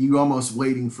 you almost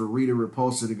waiting for Rita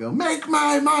Repulsa to go, make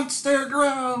my monster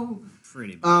grow.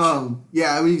 Pretty much.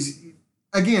 Yeah, I mean,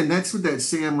 again, that's with that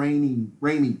Sam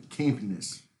Raimi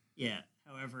campiness. Yeah.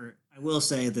 However, I will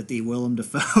say that the Willem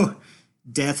Dafoe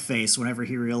death face whenever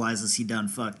he realizes he done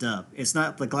fucked up. It's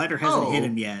not the glider hasn't hit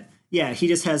him yet. Yeah, he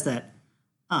just has that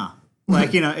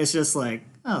like, you know, it's just like,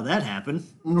 oh, that happened.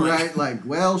 Right, like,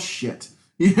 well, shit.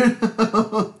 You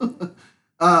know?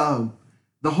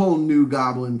 The whole new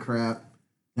Goblin crap,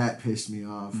 that pissed me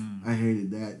off. I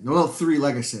hated that. Well,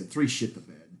 like I said, three shit the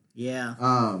bed. Yeah.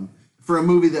 For a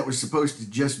movie that was supposed to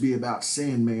just be about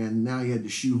Sandman, now you had to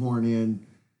shoehorn in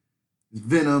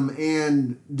Venom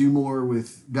and do more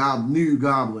with new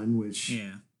Goblin, which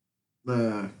Yeah.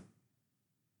 the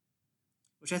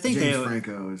Which I think James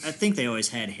Franco I is. think they always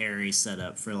had Harry set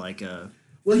up for like a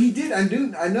Well, he did. I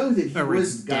know that he A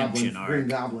was redemption Green arc.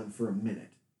 Goblin for a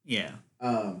minute. yeah.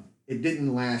 It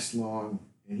didn't last long,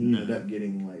 and he ended up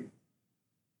getting like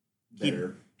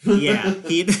better. Yeah.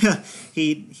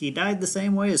 He died the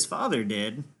same way his father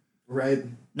did. Right.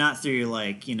 Not through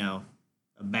like, you know,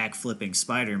 a backflipping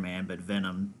Spider-Man, but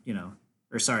Venom, you know,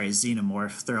 or sorry,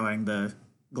 Xenomorph throwing the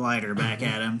glider back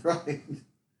at him. Right.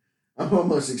 I'm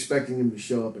almost expecting him to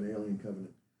show up in Alien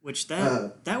Covenant. Which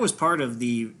that was part of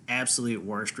the absolute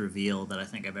worst reveal that I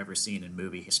think I've ever seen in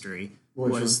movie history.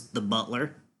 Which was the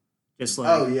butler. Just like,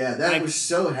 Oh yeah, that I, was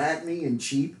so hackney and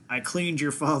cheap. I cleaned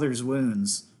your father's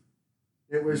wounds.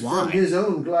 It was Why? from his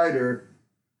own glider,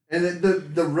 and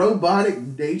the robotic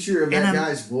nature of And that I'm-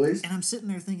 guy's voice. And I'm sitting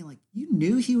there thinking, like, you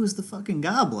knew he was the fucking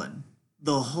goblin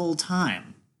the whole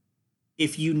time.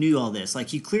 If you knew all this,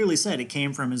 like, you clearly said it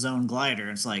came from his own glider.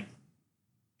 It's like,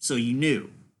 so you knew.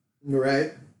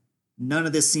 Right. None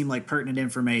of this seemed like pertinent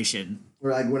information. Or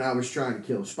like when I was trying to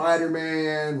kill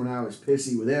Spider-Man, when I was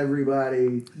pissy with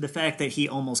everybody. The fact that he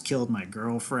almost killed my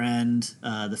girlfriend,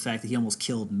 the fact that he almost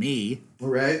killed me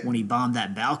Right. when he bombed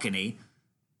that balcony.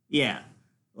 Yeah.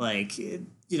 Like, you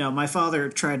know, my father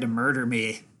tried to murder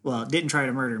me. Well, didn't try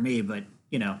to murder me, but,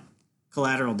 you know,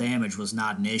 collateral damage was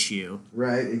not an issue.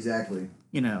 Right. Exactly.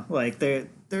 You know, like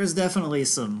there's definitely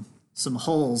some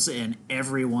holes in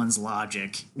everyone's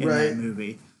logic in Right. that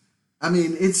movie. I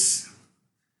mean,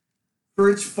 for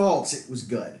its faults, it was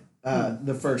good.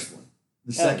 The first one,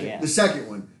 the second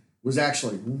one was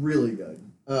actually really good.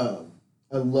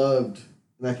 I loved,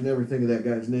 and I can never think of that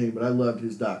guy's name, but I loved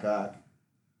his Doc Ock.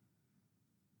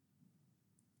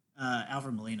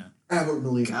 Alfred Molina. Albert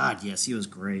Molina. God, yes, he was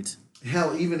great.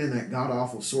 Hell, even in that god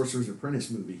awful Sorcerer's Apprentice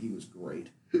movie, he was great.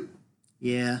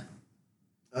 Yeah.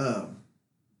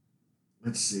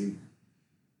 Let's see.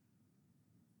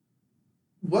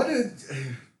 I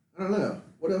don't know.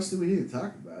 What else do we need to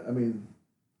talk about? I mean,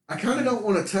 I kind of don't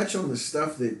want to touch on the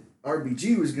stuff that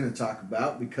RBG was going to talk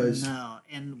about because No,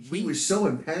 and he was so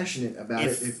impassionate about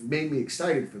it. It made me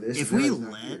excited for this. If and now we he's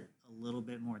not let here. a little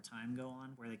bit more time go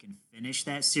on where they can finish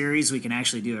that series, we can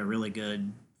actually do a really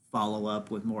good follow up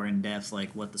with more in depth,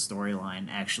 like what the storyline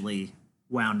actually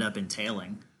wound up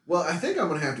entailing. Well, I think I'm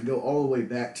going to have to go all the way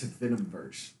back to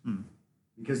Venomverse.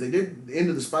 because they did the end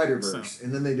of the Spider Verse, So-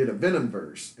 and then they did a Venom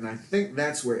verse, and I think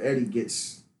that's where Eddie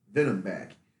gets Venom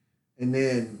back, and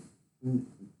then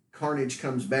Carnage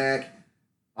comes back.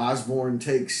 Osborn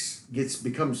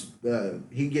becomes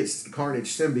he gets the Carnage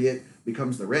symbiote,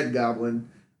 becomes the Red Goblin,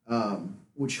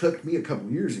 which hooked me a couple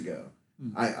years ago.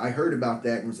 I heard about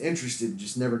that and was interested,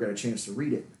 just never got a chance to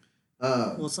read it.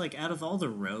 Well, it's like out of all the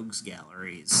rogues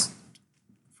galleries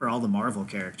for all the Marvel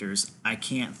characters, I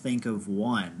can't think of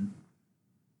one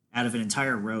out of an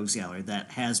entire rogues gallery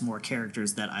that has more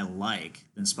characters that I like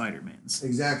than Spider-Man's.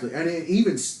 Exactly, and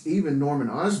even Norman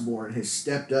Osborn has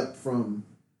stepped up from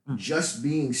just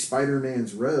being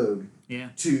Spider-Man's rogue Yeah.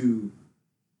 to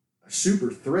a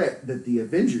super threat that the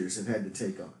Avengers have had to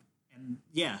take on. And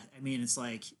yeah, I mean, it's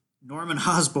like Norman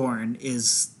Osborn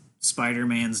is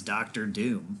Spider-Man's Doctor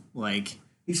Doom. Like,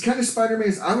 He's kind of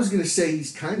Spider-Man's. I was gonna say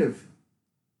he's kind of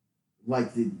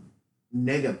like the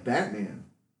Nega Batman.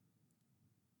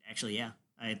 actually, yeah,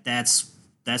 that's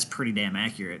pretty damn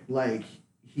accurate. Like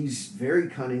he's very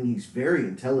cunning. He's very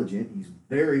intelligent. He's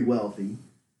very wealthy.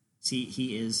 See,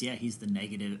 he is, yeah, he's the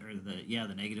negative or the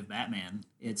negative Batman.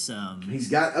 It's He's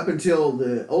got up until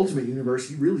the Ultimate Universe.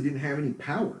 He really didn't have any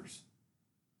powers.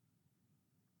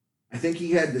 I think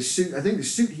he had the suit. I think the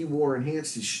suit he wore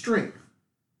enhanced his strength,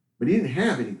 but he didn't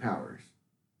have any powers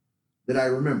that I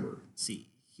remember. see,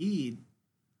 he.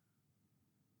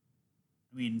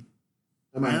 I mean,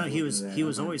 I might I know have to he look was into that. he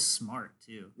was always smart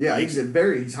too. Yeah, Like,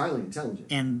 he's highly intelligent.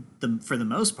 and for the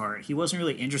most part, he wasn't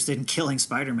really interested in killing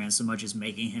Spider-Man so much as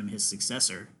making him his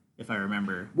successor. If I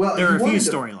remember, Well, there he are a few wanted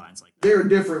to- storylines like that. They're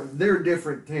different. They're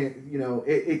different. You know,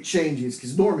 it changes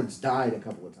because Norman's died a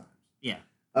couple of times. Yeah,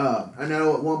 I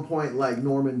know at one point, like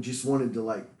Norman just wanted to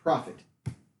like profit.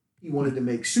 He wanted to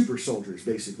make super soldiers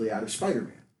basically out of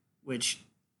Spider-Man. which,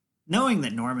 knowing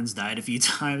that Norman's died a few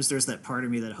times, there's that part of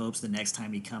me that hopes the next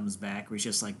time he comes back, where he's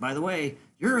just like, by the way,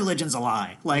 your religion's a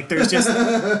lie. Like, there's just,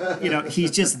 he's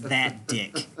just that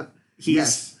dick.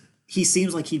 Yes. He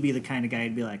seems like he'd be the kind of guy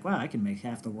who'd be like, wow, I can make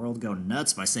half the world go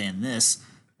nuts by saying this,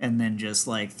 and then just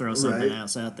like throw something Right.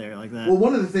 else out there like that. Well,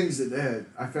 one of the things that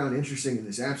I found interesting in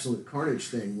this Absolute Carnage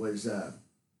thing was, I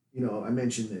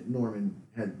mentioned that Norman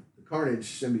had the Carnage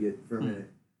symbiote for a minute.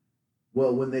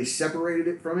 Well, when they separated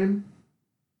it from him,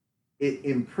 it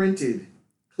imprinted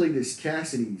Cletus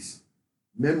Cassidy's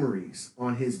memories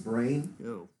on his brain,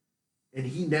 Ew. and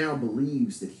he now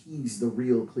believes that he's the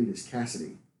real Cletus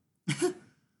Cassidy.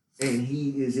 And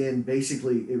he is in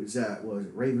basically what was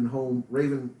it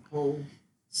Ravenholm,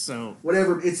 So,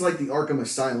 whatever. It's like the Arkham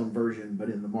Asylum version, but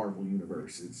in the Marvel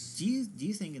universe. It's do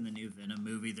you think in the new Venom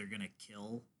movie they're gonna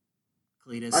kill I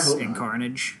Cletus hope and not.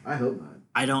 Carnage? I hope not.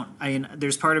 I don't.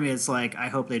 There's part of me that's like, I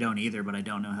hope they don't either, but I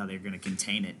don't know how they're gonna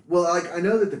contain it. Well, like I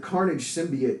know that the Carnage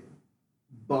symbiote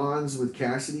bonds with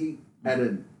Cassidy at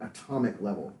an atomic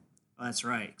level. Oh, that's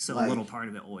right. So Like- a little part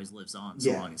of it always lives on,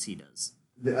 so Yeah. long as he does.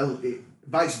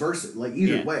 Vice versa, like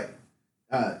either Yeah. way.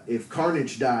 If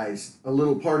Carnage dies, a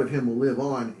little part of him will live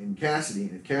on in Cassidy,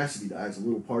 and if Cassidy dies, a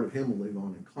little part of him will live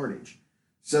on in Carnage.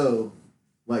 So,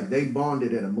 like they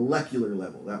bonded at a molecular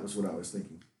level. That was what I was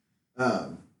thinking.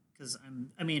 Because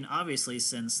obviously,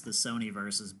 since the Sony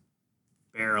verse is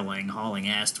hauling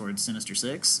ass towards Sinister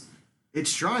Six.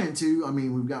 It's trying to. I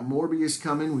mean, we've got Morbius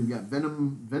coming. We've got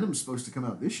Venom. Venom's supposed to come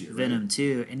out this year. Venom right?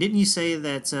 2. And didn't you say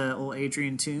that old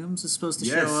Adrian Toomes is supposed to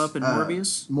Yes, show up in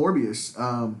Morbius?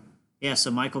 Morbius. Yeah,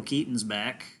 so Michael Keaton's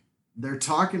back. They're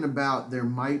talking about there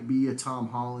might be a Tom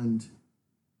Holland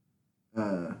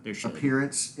There should.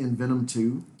 appearance in Venom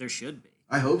 2. There should be.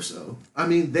 I hope so. I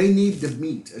mean, they need to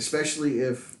meet, especially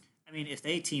if. If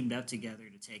they teamed up together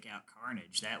to take out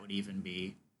Carnage, that would even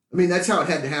be... I mean, that's how it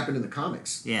had to happen in the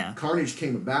comics. Yeah. Carnage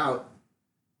came about.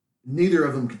 Neither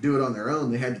of them could do it on their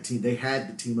own. They had to team. They had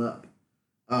to team up.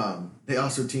 They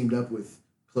also teamed up with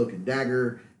Cloak and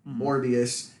Dagger,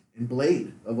 Morbius, and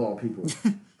Blade of all people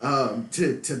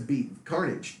to beat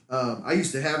Carnage. I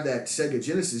used to have that Sega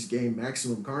Genesis game,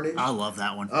 Maximum Carnage. I love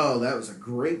that one. Oh, that was a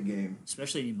great game.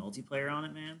 Especially any multiplayer on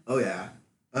it, man. Oh yeah,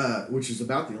 which is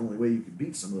about the only way you could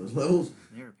beat some of those levels.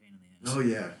 They're a pain in the ass. Oh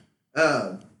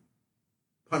yeah.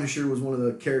 Punisher was one of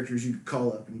the characters you could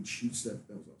call up and he'd shoot stuff.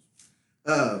 That was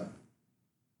awesome.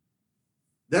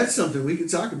 That's something we could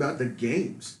talk about. The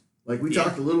games, like we Yeah.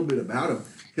 talked a little bit about them,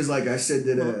 because like I said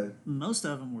that Well, most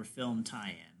of them were film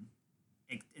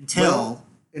tie-in. Until...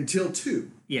 until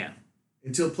 2, yeah,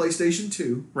 until PlayStation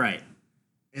 2, right.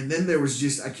 and then there was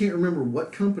just I can't remember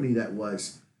what company that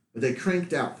was, but they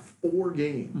cranked out 4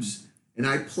 games, and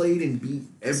I played and beat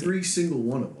every single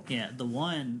one of them. Yeah, the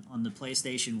one on the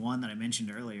PlayStation 1 that I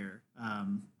mentioned earlier,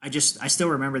 I still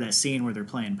remember that scene where they're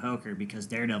playing poker because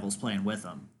Daredevil's playing with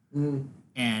them. Mm.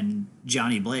 and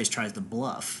Johnny Blaze tries to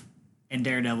bluff, and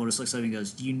Daredevil just looks at him and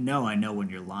goes, "You know, I know when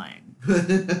you're lying."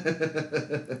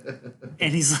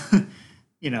 And he's,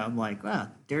 I'm like, wow,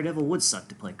 Daredevil would suck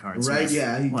to play cards Right? with.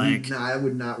 Yeah. Like, I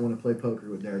would not want to play poker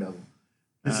with Daredevil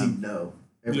because he'd know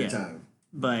every yeah. time.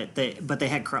 But they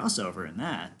had crossover in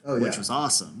that, Oh, yeah. which was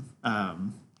awesome.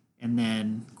 And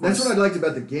then of course, That's what I liked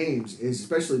about the games, is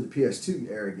especially the PS2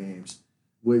 era games,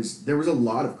 was there was a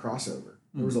lot of crossover.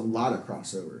 There was a lot of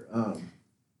crossover.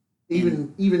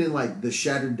 Even in like the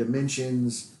Shattered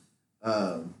Dimensions,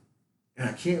 and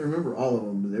I can't remember all of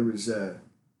them, but there was.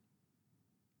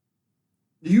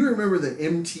 Do you remember the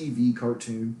MTV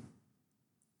cartoon?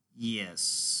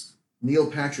 yes. Neil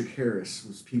Patrick Harris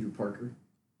was Peter Parker.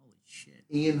 Holy shit.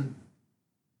 Ian.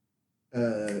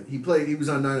 He was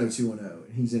on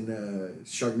 90210. He's in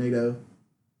Sharknado.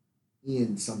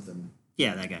 Ian something.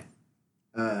 Yeah, that guy.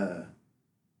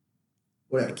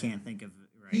 Whatever. I can't think of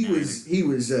it right He now. was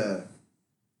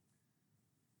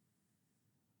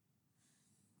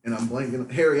and I'm blanking.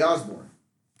 Harry Osborn.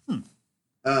 Pretty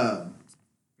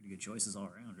good choices all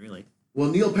around, really. Well,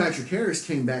 Neil Patrick Harris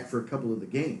came back for a couple of the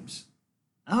games.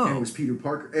 Oh, And it was Peter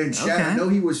Parker. And Okay. I know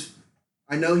he was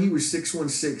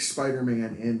 616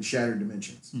 Spider-Man in Shattered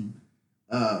Dimensions.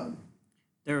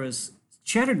 there was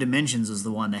Shattered Dimensions is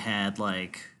the one that had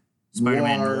like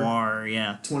Spider-Man Noir,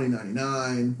 yeah.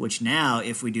 2099. Which now,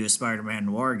 if we do a Spider-Man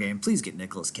Noir game, please get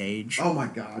Nicolas Cage. Oh my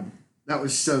god. That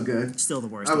was so good. Still the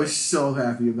worst. I way. was so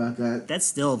happy about that. That's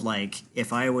still like,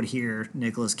 if I would hear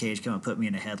Nicolas Cage come and put me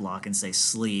in a headlock and say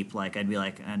sleep, like I'd be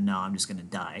like, no, I'm just gonna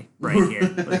die right here.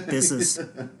 Like this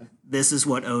is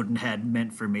what Odin had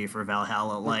meant for me for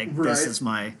Valhalla. Like this Right. is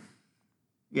my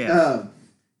yeah.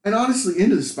 And honestly,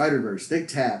 Into the Spider-Verse, they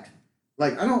tapped.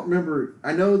 Like, I don't remember.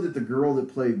 I know that the girl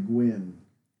that played Gwen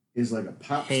is like a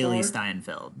pop Haley star.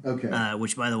 Steinfeld. Okay.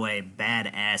 Which, by the way,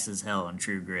 badass as hell in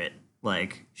True Grit.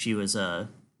 Like she was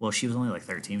she was only like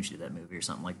 13 when she did that movie or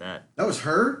something like that. That was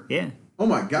her? Yeah. Oh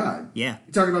my god. Yeah.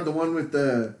 You talking about the one with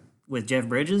the... With Jeff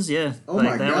Bridges, yeah. Oh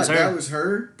my that god, was her. that was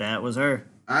her? That was her.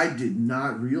 I did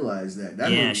not realize that. That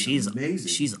Yeah, movie was she's amazing.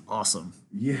 She's awesome.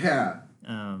 Yeah.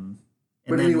 And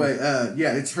But then- anyway,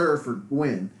 yeah, it's her for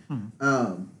Gwen.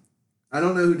 I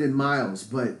don't know who did Miles,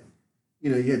 but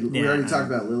we already talked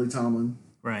about Lily Tomlin.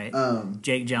 right. Um,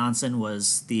 Jake Johnson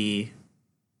was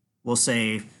we'll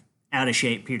say, out of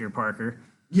shape Peter Parker.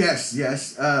 yes.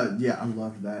 Yeah, I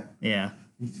loved that. Yeah.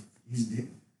 He's,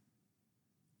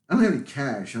 I don't have any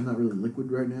cash. I'm not really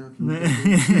liquid right now.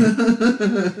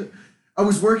 I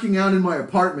was working out in my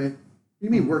apartment. What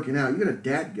do you mean working out? You got a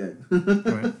dad gut.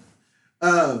 Right.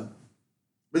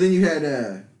 But then you had,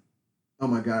 oh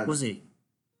my God. Was he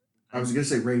I was going to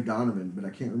say Ray Donovan, but I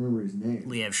can't remember his name.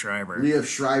 Liev Schreiber? Liev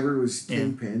Schreiber was Yeah.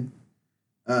 Kingpin.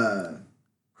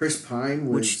 Chris Pine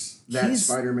Which was that he's-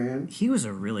 Spider-Man. He was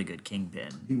a really good Kingpin.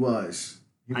 He was.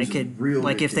 He I was a could real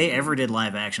like good if they Kingpin. ever did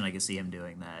live action, I could see him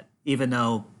doing that. Even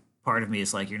though part of me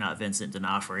is like, you're not Vincent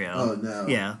D'Onofrio. Oh, no.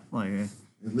 Yeah, like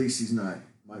At least he's not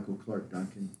Michael Clark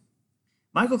Duncan.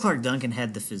 Michael Clark Duncan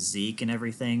had the physique and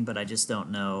everything, but I just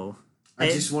don't know. I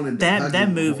just wanted to hug that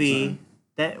him the whole movie. time.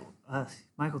 That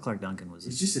Michael Clark Duncan was.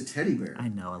 He's just a teddy bear. I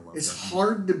know, I love It's that.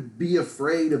 hard to be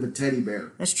afraid of a teddy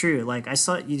bear. That's true. Like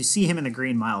you see him in the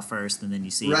Green Mile first, and then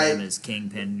you see Right. him as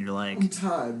Kingpin, and you're like, I'm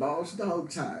tired, boss. Dog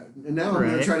tired. And now I'm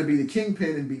going Right. to try to be the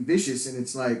kingpin and be vicious, and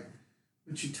it's like,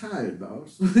 but you're tired,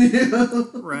 boss. You know?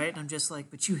 right? I'm just like,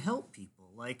 but you help people.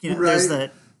 Like, there's Right.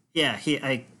 that. Yeah,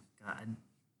 God.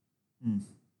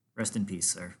 Rest in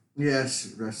peace, sir.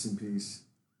 Yes, rest in peace.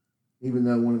 Even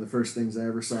though one of the first things I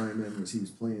ever saw him in was he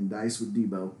was playing dice with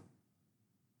Debo.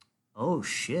 Oh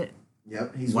shit.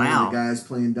 Yep, he's one Wow. of the guys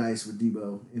playing dice with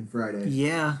Debo in Friday.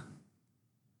 Yeah.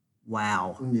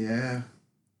 Wow. Yeah.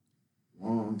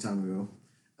 Long time ago.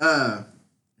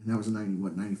 And that was in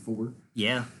 94?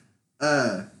 Yeah.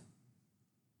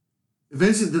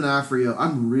 Vincent D'Onofrio,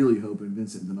 I'm really hoping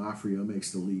Vincent D'Onofrio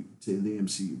makes the leap to the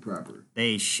MCU proper.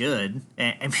 They should.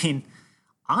 I mean,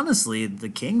 honestly, the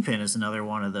Kingpin is another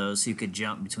one of those who could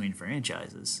jump between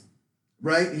franchises.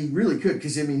 Right? He really could,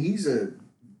 because, I mean, he's a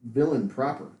villain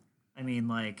proper. I mean,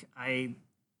 like,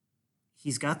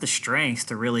 he's got the strength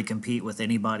to really compete with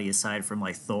anybody aside from,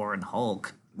 like, Thor and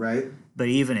Hulk. Right? But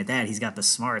even at that, he's got the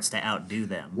smarts to outdo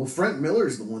them. Well, Frank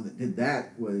Miller's the one that did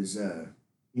that, was,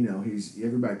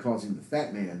 everybody calls him the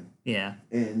Fat Man. Yeah.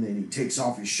 And then he takes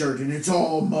off his shirt and it's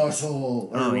all muscle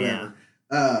or Oh, whatever.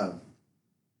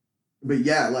 But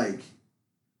yeah, like,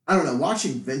 I don't know,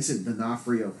 watching Vincent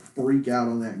D'Onofrio freak out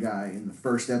on that guy in the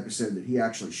first episode that he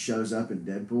actually shows up in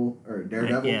Deadpool or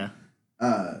Daredevil, Yeah.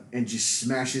 And just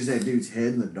smashes that dude's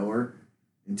head in the door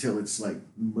until it's like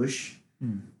mush.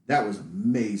 That was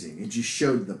amazing. It just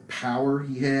showed the power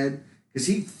he had because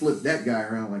he flipped that guy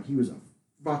around like he was a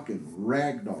fucking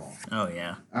rag doll. Oh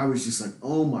yeah. I was just like,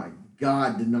 oh my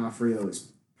God, D'Onofrio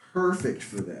is perfect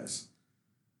for this.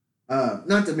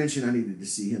 Not to mention, I needed to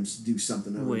see him do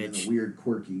something other than a weird,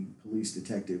 quirky police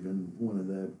detective in one of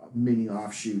the many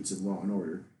offshoots of Law and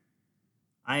Order.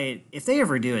 If they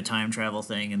ever do a time travel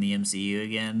thing in the MCU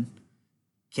again,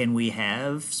 can we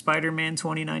have Spider-Man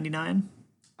 2099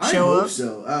 show I hope up?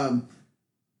 so.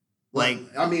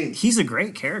 I mean, he's a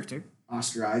great character.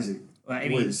 Oscar Isaac. I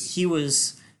mean, he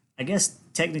was. I guess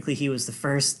technically he was the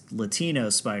first Latino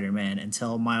Spider-Man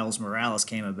until Miles Morales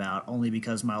came about, only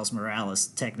because Miles Morales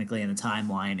technically in the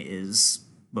timeline is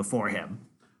before him.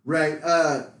 Right.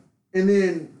 And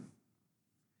then,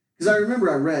 because I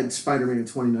remember I read Spider-Man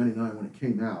 2099 when it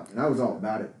came out, and I was all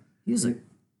about it. He was a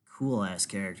cool-ass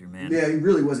character, man. Yeah, he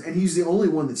really was. And he's the only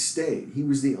one that stayed. He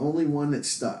was the only one that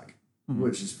stuck,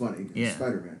 which is funny. Yeah.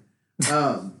 Spider-Man.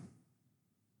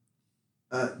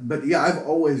 But yeah, I've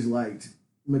always liked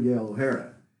Miguel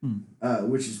O'Hara,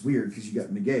 which is weird because you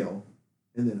got Miguel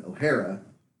and then O'Hara.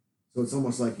 So it's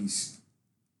almost like he's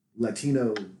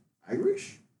Latino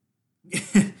Irish.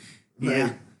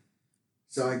 Yeah.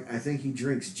 So I think he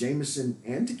drinks Jameson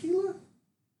and tequila,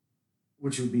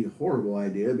 which would be a horrible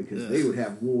idea because they would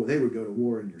have war. They would go to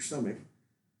war in your stomach.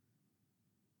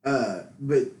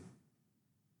 But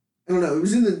I don't know. It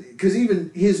was because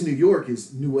even his New York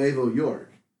is Nuevo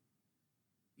York.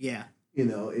 Yeah. You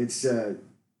know, it's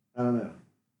I don't know.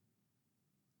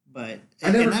 But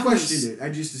I never questioned it. I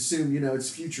just assumed, it's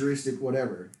futuristic,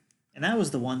 whatever. And that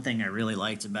was the one thing I really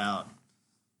liked about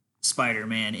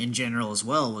Spider-Man in general as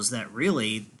well, was that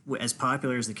really, as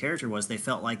popular as the character was, they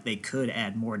felt like they could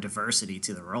add more diversity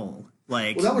to the role.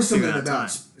 Like, well, that was something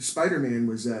about Spider-Man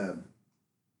was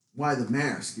why the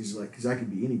mask is like, because I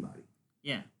could be anybody.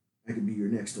 Yeah. I could be your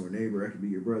next door neighbor. I could be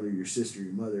your brother, your sister,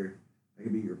 your mother. I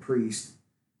could be your priest.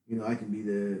 I can be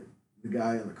the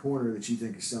guy on the corner that you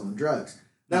think is selling drugs.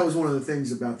 That was one of the things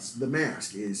about the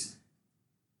mask is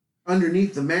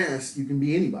underneath the mask, you can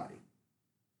be anybody.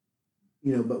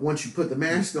 But once you put the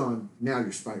mask on, now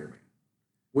you're Spider-Man,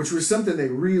 which was something they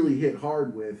really hit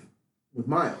hard with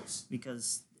Miles.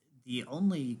 Because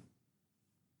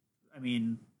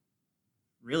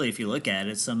really, if you look at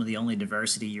it, some of the only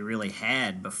diversity you really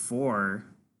had before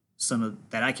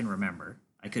that I can remember.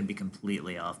 I could be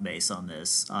completely off base on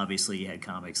this. Obviously, you had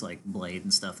comics like Blade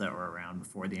and stuff that were around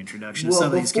before the introduction of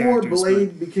some of these characters. Before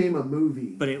Blade became a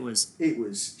movie, but it was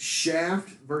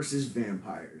Shaft versus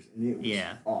vampires, and it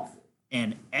was awful.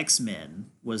 And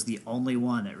X-Men was the only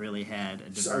one that really had a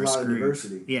diverse lot of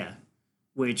diversity. Yeah,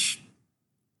 which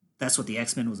that's what the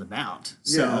X-Men was about.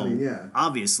 So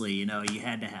obviously, you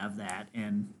had to have that,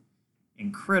 and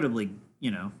incredibly,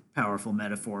 powerful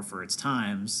metaphor for its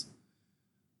times.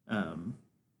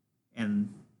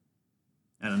 And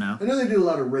I don't know. I know they did a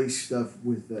lot of race stuff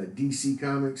with DC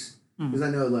Comics because I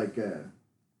know like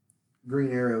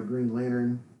Green Arrow, Green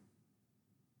Lantern.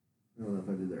 I don't know if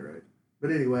I did that right, but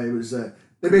anyway, it was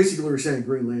they basically were saying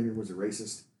Green Lantern was a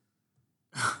racist,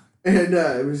 and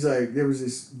it was like there was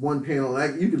this one panel.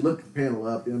 You could look the panel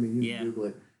up. I mean, you can Google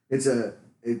it.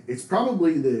 It's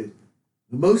probably the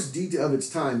most detail of its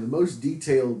time, the most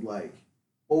detailed like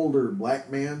older black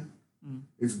man.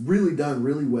 It's really done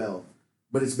really well.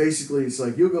 But it's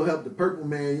like, you'll go help the purple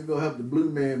man, you'll go help the blue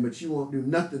man, but you won't do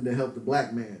nothing to help the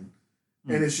black man.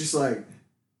 And it's just like,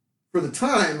 for the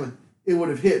time, it would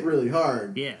have hit really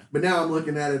hard. Yeah. But now I'm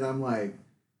looking at it and I'm like,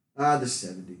 the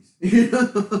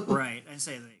 70s. Right. I'd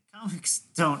say that comics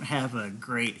don't have a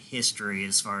great history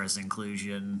as far as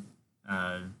inclusion.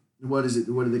 What is it?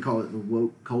 What do they call it? The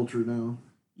woke culture now?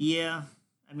 Yeah.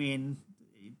 I mean,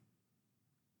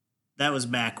 that was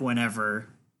back whenever,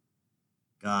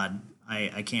 God,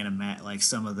 I can't imagine, like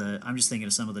I'm just thinking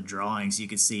of some of the drawings you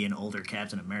could see in older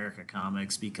Captain America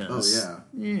comics because... Oh,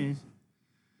 yeah.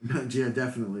 Yeah,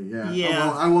 definitely, yeah.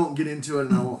 Yeah. I won't get into it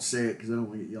and I won't say it because I don't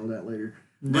want to get yelled at later.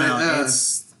 No, but,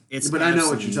 it's but I know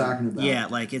what you're talking about. Yeah,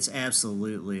 like, it's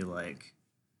absolutely, like...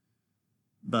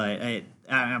 But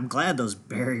I'm glad those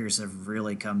barriers have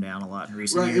really come down a lot in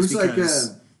recent years. It was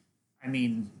because, I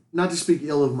mean... Not to speak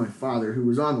ill of my father, who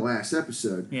was on the last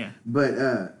episode. Yeah.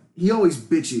 But he always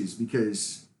bitches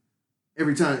because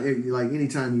anytime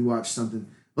you watch something,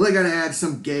 well, they got to add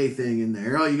some gay thing in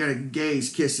there. Oh, you got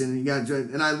gays kissing,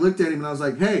 and I looked at him and I was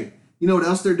like, hey, you know what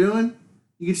else they're doing?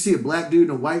 You get to see a black dude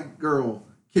and a white girl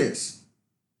kiss,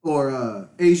 or a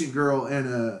Asian girl and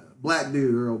a black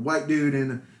dude, or a white dude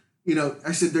and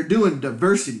I said they're doing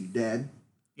diversity, Dad.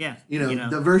 Yeah,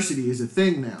 diversity is a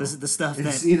thing now. this is the stuff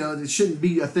It's, that it shouldn't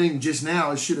be a thing just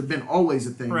now. It should have been always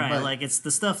a thing. right, But like it's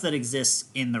the stuff that exists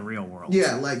in the real world.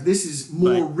 yeah, like this is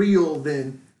more But- real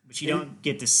than. But you don't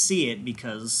get to see it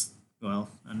because, well,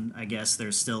 and I guess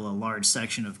there's still a large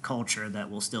section of culture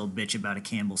that will still bitch about a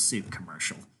Campbell soup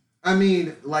commercial. I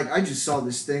mean, like I just saw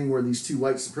this thing where these two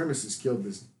white supremacists killed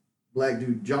this black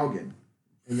dude jogging,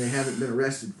 and they haven't been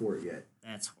arrested for it yet.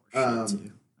 That's horseshit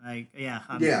too. I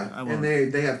And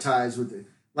they have ties with it.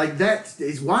 Like that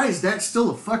is why is that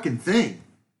still a fucking thing?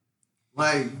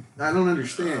 Like I don't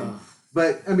understand.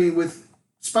 But I mean, with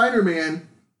Spider-Man,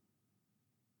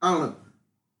 I don't know.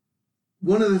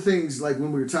 One of the things, like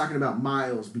when we were talking about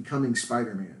Miles becoming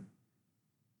Spider-Man,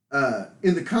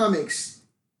 in the comics,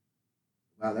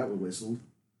 wow, that was whistled.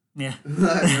 Yeah,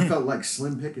 I felt like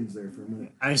Slim Pickens there for a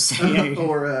minute. I was saying,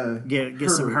 Or get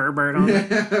some Herbert. Herbert on it.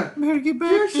 Better get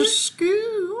back to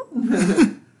school.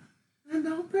 And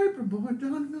no paper boy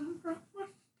done no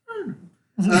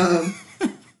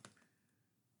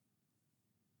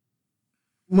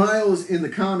Miles in the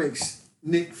comics,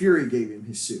 Nick Fury gave him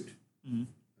his suit. Mhm.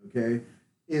 Okay,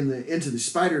 in the Into the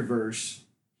Spider-Verse,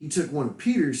 he took one of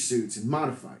Peter's suits and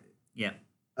modified it. Yeah,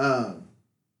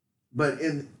 But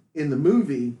in the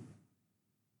movie,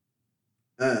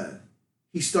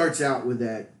 he starts out with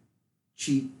that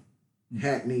cheap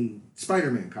hackney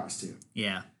Spider-Man costume.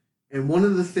 yeah, And one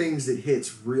of the things that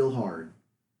hits real hard,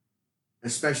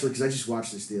 especially because I just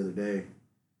watched this the other day,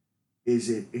 is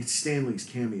it's Stanley's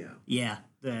cameo. yeah.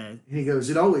 And he goes,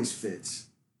 "It always fits,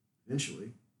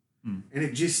 eventually." And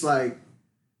it just like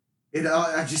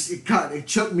it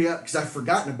choked me up because I'd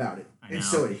forgotten about it, and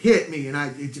so it hit me, and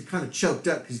it just kind of choked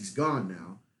up because he's gone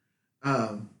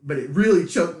now. But it really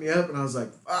choked me up, and I was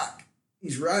like, "Fuck,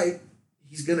 he's right.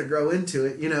 He's gonna grow into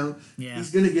it, Yeah. He's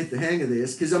gonna get the hang of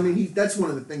this." Because I mean, that's one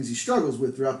of the things he struggles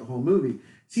with throughout the whole movie.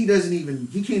 He can't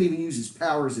even use his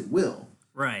powers at will.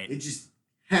 Right. It just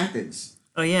happens.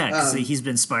 Oh yeah, because he's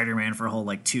been Spider-Man for a whole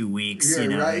 2 weeks. Yeah,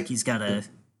 right. Like he's got to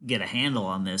get a handle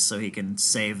on this so he can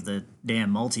save the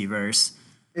damn multiverse.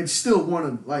 It's still one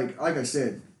of like I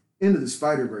said, Into the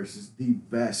Spider-Verse is the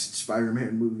best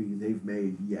Spider-Man movie they've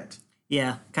made yet.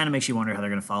 Yeah, kind of makes you wonder how they're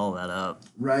going to follow that up.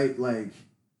 Right, like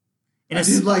And I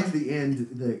did like the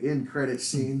end credit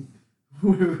scene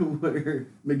where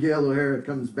Miguel O'Hara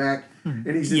comes back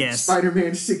and he's in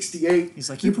Spider-Man 68. He's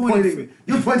like, you're pointing at me.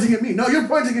 No, you're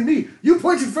pointing at me. You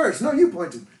pointed first. No, you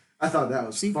pointed. I thought that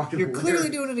was fucking You're hilarious. clearly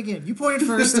doing it again. You pointed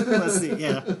first.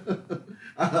 Yeah.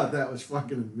 I thought that was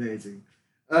fucking amazing.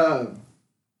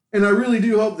 And I really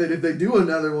do hope that if they do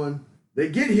another one, they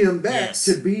get him back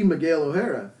to be Miguel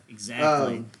O'Hara.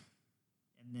 Exactly.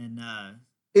 And then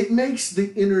it makes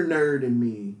the inner nerd in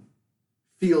me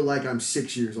feel like I'm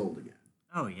 6 years old again.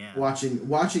 Oh yeah.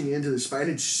 Watching Into the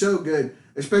Spider, it's so good,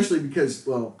 especially because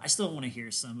I still want to hear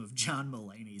some of John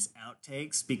Mulaney's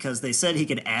outtakes because they said he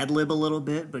could ad lib a little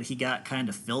bit, but he got kind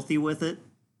of filthy with it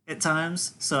at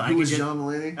times. So who was John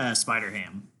Mulaney?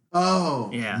 Spider-Ham. Oh,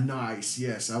 yeah, nice.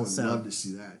 Yes, I would love to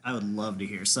see that. I would love to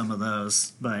hear some of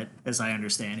those, but as I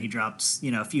understand, he drops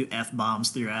a few F-bombs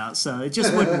throughout, so it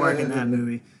just wouldn't work in that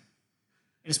movie.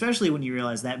 And especially when you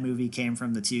realize that movie came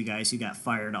from the two guys who got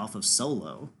fired off of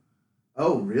Solo.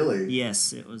 Oh, really?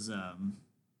 Yes, it was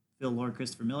Phil Lord,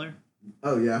 Christopher Miller.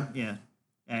 Oh, yeah? Yeah.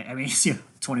 I mean,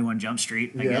 21 Jump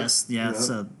Street, I guess. Yeah, yep.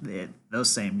 So those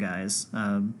same guys.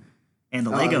 And the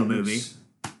Lego movie.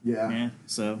 Yeah.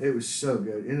 So it was so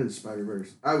good. Into the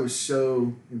Spider-Verse. I was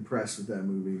so impressed with that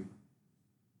movie.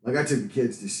 Like, I took the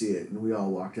kids to see it, and we all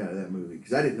walked out of that movie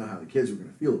because I didn't know how the kids were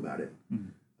going to feel about it.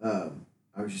 Mm-hmm.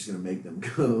 I was just going to make them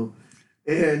go.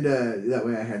 And that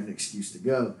way I had an excuse to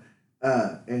go.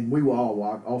 And we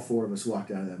all four of us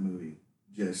walked out of that movie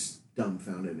just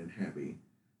dumbfounded and happy.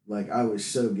 Like, I was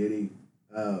so giddy.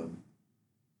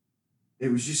 It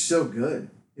was just so good.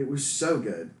 It was so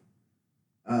good.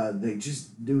 They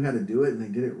just knew how to do it, and they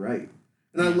did it right.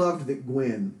 And I loved that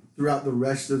Gwen, throughout the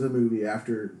rest of the movie,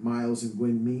 after Miles and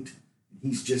Gwen meet,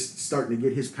 he's just starting to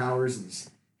get his powers, and his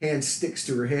hand sticks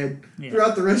to her head. Yeah.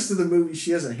 Throughout the rest of the movie,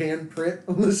 she has a handprint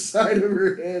on the side of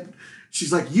her head.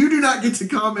 She's like, "You do not get to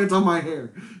comment on my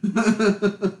hair."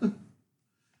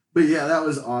 But yeah, that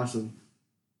was awesome.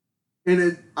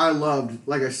 And I loved,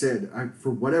 like I said, for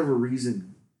whatever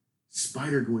reason,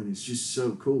 Spider-Gwen is just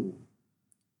so cool.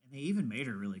 And they even made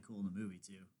her really cool in the movie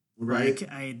too. Right.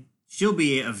 Like, she'll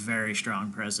be a very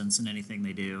strong presence in anything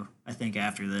they do, I think,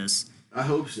 after this. I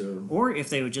hope so. Or if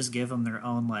they would just give them their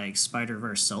own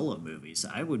Spider-Verse solo movies,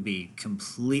 I would be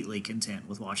completely content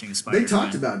with watching a Spider-Man. They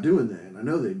talked about doing that. I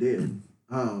know they did.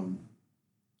 Because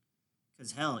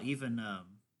hell, even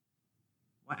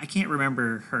I can't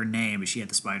remember her name, but she had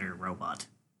the spider robot.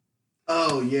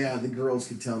 Oh yeah, the girls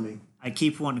could tell me. I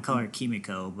keep wanting to call her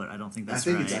Kimiko, but I don't think I that's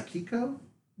think it's right. Akiko.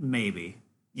 Maybe.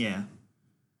 Yeah.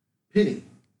 Penny.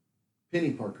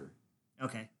 Penny Parker.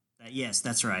 Okay. Yes,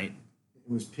 that's right.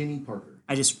 It was Penny Parker.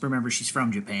 I just remember she's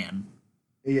from Japan.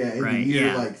 Yeah, in Right, the year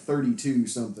yeah. like 32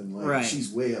 something. Like Right.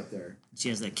 she's way up there. She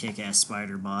has that kick-ass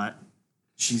spider bot.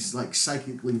 She's like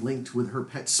psychically linked with her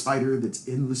pet spider that's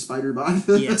in the spider bot.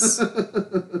 Yes.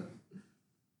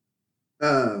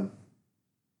 Um,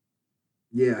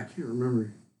 yeah, I can't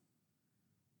remember.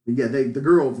 But yeah, the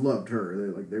girls loved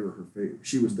her. They were her favorite.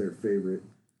 She was their favorite.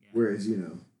 Yeah. Whereas I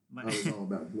My was all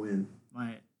about Gwen.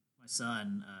 my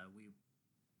son, I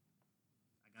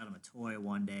got him a toy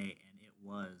one day, and it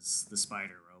was the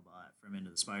spider robot from Into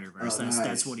the Spider Verse. Oh, That's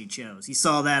nice. what he chose. He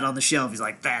saw that on the shelf. He's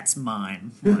like, "That's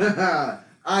mine." Like,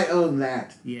 I own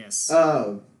that. yes.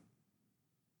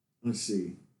 Let's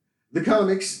see. The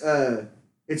comics,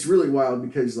 it's really wild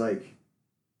because like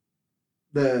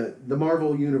the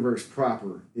Marvel universe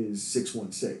proper is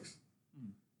 616.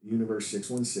 Universe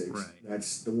 616. Right.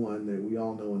 That's the one that we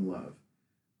all know and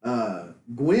love.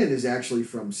 Gwen is actually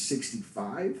from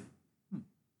 65.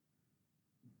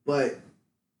 But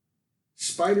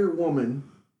Spider Woman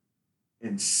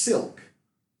and Silk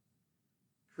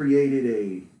created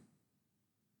a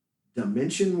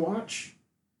dimension watch.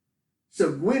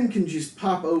 So Gwen can just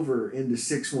pop over into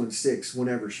 616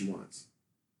 whenever she wants.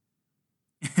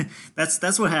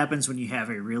 That's what happens when you have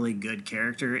a really good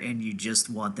character and you just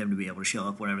want them to be able to show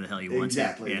up whenever the hell you want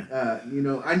Exactly. to.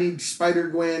 Yeah. I need Spider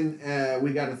Gwen.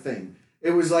 We got a thing.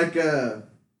 It was like I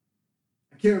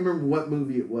can't remember what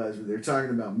movie it was where they're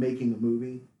talking about making a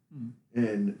movie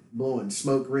and blowing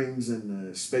smoke rings in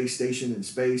the space station in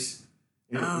space.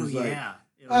 And it Oh was like, yeah.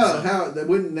 It was,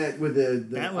 wouldn't that with the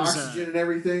that was, oxygen and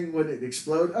everything would it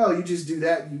explode? Oh, you just do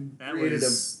that. You that created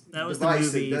was a the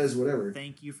device movie. that does whatever.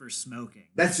 Thank you for smoking.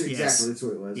 That's Yes. exactly that's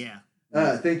what it was.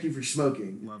 Yeah. Thank you for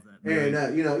smoking. Love that movie.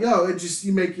 And it just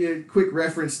you make a quick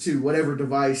reference to whatever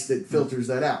device that filters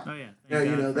that out. Oh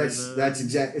yeah. That's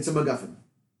exact. It's a MacGuffin.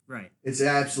 Right. It's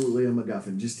absolutely a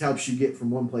MacGuffin. Just helps you get from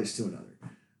one place to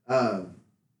another.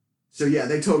 So yeah,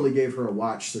 they totally gave her a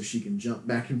watch so she can jump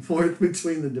back and forth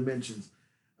between the dimensions.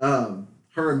 Her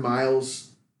and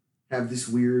Miles have this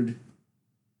weird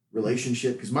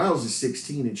relationship because Miles is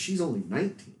 16 and she's only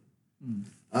 19.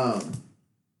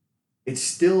 It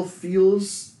still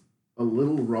feels a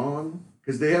little wrong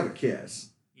because they have a kiss.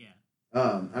 Yeah.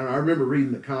 And I remember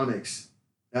reading the comics.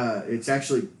 I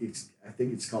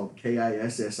think it's called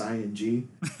Kissing.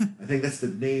 I think that's the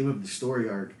name of the story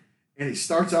arc. And it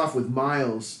starts off with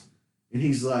Miles, and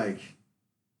he's like,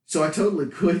 "So I totally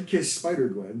could kiss Spider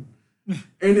Gwen,"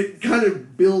 and it kind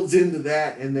of builds into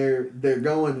that, and they're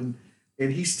going,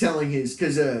 and he's telling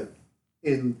because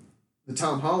in the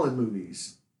Tom Holland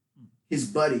movies, his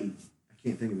buddy, I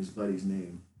can't think of his buddy's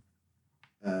name,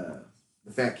 the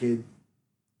fat kid,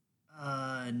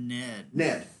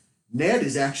 Ned. Ned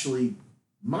is actually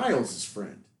Miles'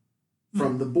 friend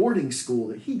from the boarding school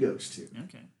that he goes to.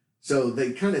 Okay. So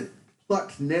they kind of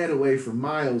plucked Ned away from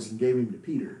Miles and gave him to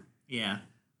Peter. Yeah.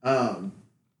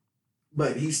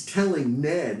 But he's telling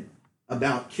Ned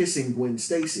about kissing Gwen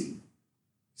Stacy,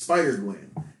 Spider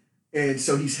Gwen. And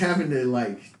so he's having to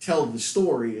like tell the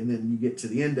story, and then you get to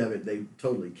the end of it, they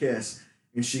totally kiss,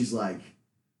 and she's like,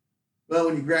 "Well,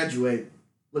 when you graduate,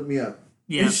 look me up."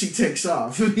 Yeah. And she takes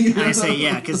off. I say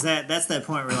yeah, because that's that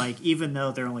point where like even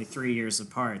though they're only 3 years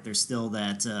apart, there's still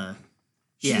that.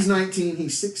 She's 19,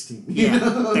 he's 16. Yeah.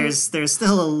 There's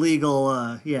still a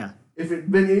legal. Yeah. If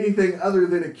it'd been anything other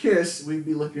than a kiss, we'd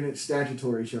be looking at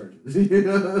statutory charges.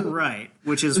 Right,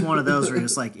 which is one of those where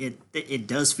it's like it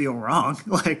does feel wrong,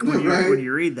 like when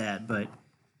you read that, but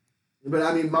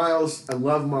I mean, Miles, I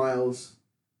love Miles.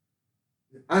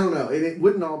 I don't know, it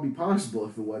wouldn't all be possible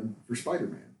if it wasn't for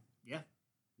Spider-Man.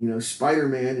 yeah,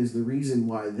 Spider-Man is the reason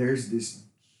why there's this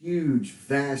huge,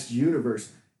 vast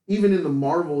universe. Even in the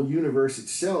Marvel universe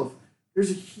itself,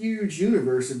 there's a huge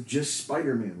universe of just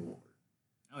Spider-Man lore.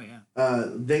 oh yeah,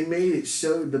 They made it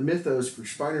so the mythos for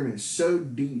Spider-Man is so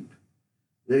deep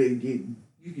that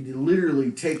you could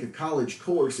literally take a college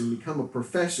course and become a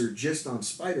professor just on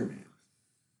Spider-Man.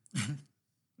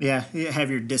 yeah. You have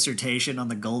your dissertation on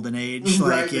the golden age,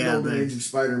 Right, like the yeah, golden age of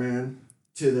Spider-Man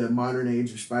to the modern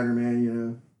age of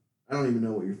Spider-Man. I don't even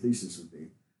know what your thesis would be,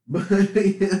 but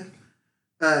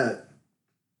I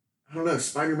don't know.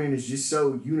 Spider-Man is just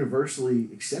so universally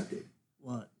accepted.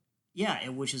 well, yeah,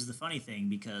 which is the funny thing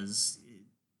because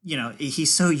you know,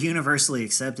 he's so universally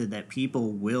accepted that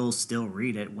people will still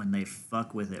read it when they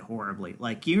fuck with it horribly.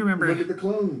 Like Look at the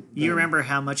clone you thing. remember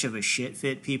how much of a shit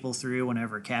fit people threw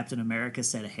whenever Captain America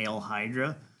said "Hail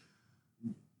Hydra"?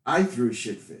 I threw a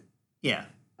shit fit. Yeah,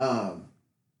 Um,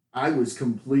 I was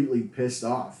completely pissed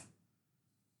off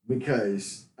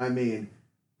because, I mean,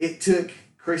 it took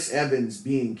Chris Evans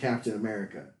being Captain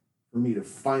America for me to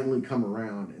finally come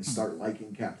around and start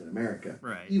liking Captain America.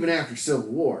 right. Even after Civil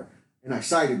War. And I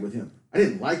sided with him. I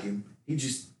didn't like him. He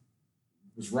just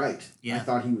was right. Yeah. I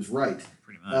thought he was right.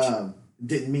 Pretty much.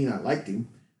 Didn't mean I liked him.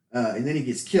 And then he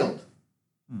gets killed.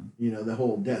 Hmm. You know, the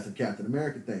whole death of Captain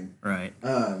America thing. Right.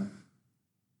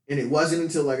 And it wasn't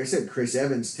until, like I said, Chris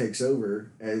Evans takes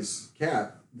over as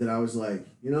Cap that I was like,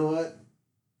 you know what?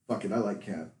 Fuck it, I like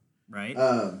Cap. Right.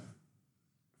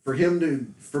 For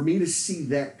me to see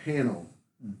that panel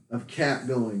of Cap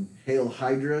going, "Hail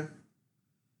Hydra,"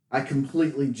 I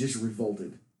completely just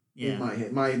revolted Yeah. in my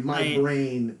head. My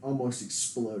brain almost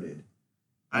exploded.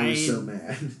 I was so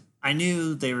mad. I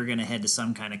knew they were going to head to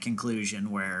some kind of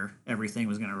conclusion where everything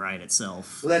was going to right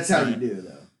itself. Well, that's how you do,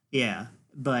 though. Yeah,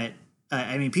 but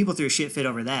I mean, people threw a shit fit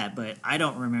over that, but I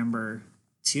don't remember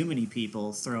too many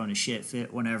people throwing a shit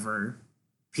fit whenever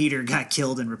Peter got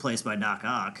killed and replaced by Doc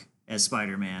Ock as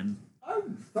Spider-Man. I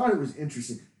thought it was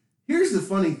interesting. Here's the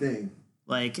funny thing.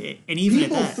 Like, and even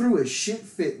People at that, threw a shit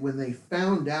fit when they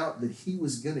found out that he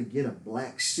was going to get a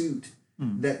black suit,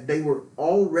 that they were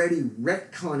already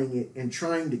retconning it and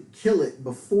trying to kill it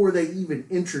before they even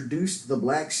introduced the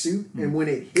black suit. And when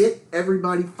it hit,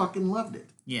 everybody fucking loved it.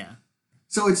 yeah,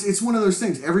 So it's one of those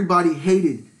things. Everybody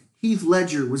hated Heath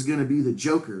Ledger was going to be the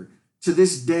Joker. To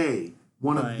this day,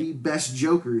 one of the best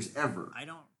Jokers ever.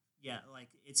 like,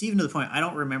 it's even to the point, I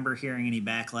don't remember hearing any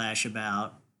backlash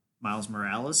about Miles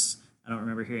Morales. I don't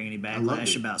remember hearing any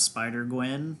backlash about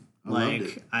Spider-Gwen.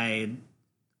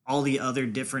 All the other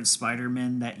different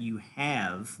Spider-Men that you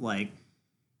have, like,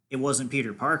 it wasn't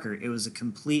Peter Parker. It was a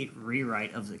complete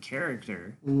rewrite of the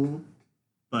character. Mm-hmm.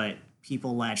 But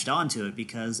people latched onto it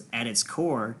because at its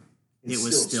core, it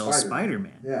was still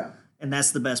Spider-Man. Spider-Man. Yeah. And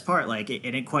that's the best part. Like,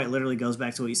 it quite literally goes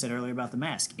back to what you said earlier about the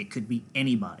mask. It could be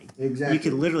anybody. Exactly. You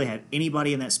could literally have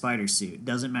anybody in that spider suit.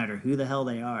 Doesn't matter who the hell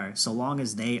they are, so long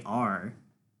as they are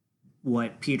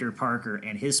what Peter Parker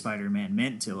and his Spider-Man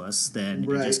meant to us, then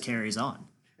it just carries on.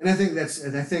 And I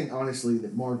think honestly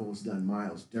that Marvel has done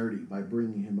Miles dirty by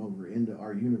bringing him over into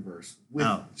our universe with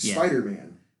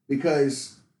Spider-Man,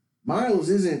 because Miles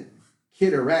isn't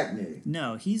Kid Arachne.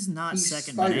 No, he's not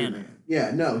second Spider-Man. banana.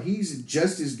 Yeah, no, he's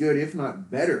just as good, if not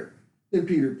better, than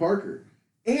Peter Parker,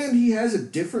 and he has a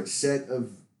different set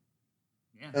of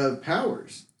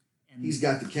powers. And he's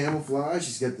got the camouflage.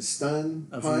 He's got the stun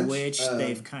of punch, which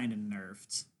they've kind of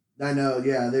nerfed. I know,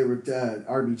 yeah, they were.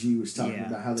 RBG was talking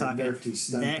about how they nerfed his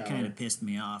stun That power. Kind of pissed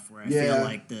me off. Where I feel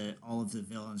like all of the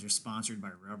villains are sponsored by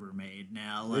Rubbermaid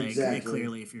now. Like,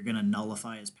 clearly, if you're gonna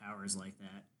nullify his powers like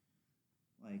that,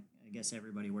 like, I guess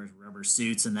everybody wears rubber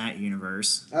suits in that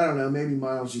universe. I don't know. Maybe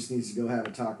Miles just needs to go have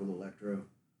a talk with Electro.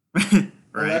 Right.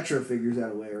 Electro figures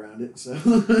out a way around it, so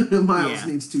Miles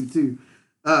needs to too.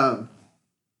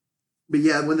 But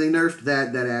yeah, when they nerfed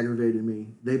that aggravated me.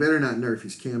 They better not nerf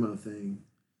his camo thing.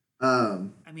 I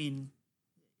mean,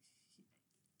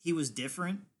 he was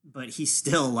different, but he's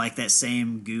still like that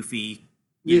same goofy,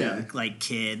 you know, like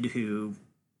kid who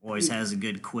always has a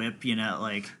good quip, you know,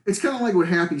 like. It's kind of like what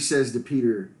Happy says to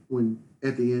Peter when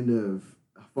at the end of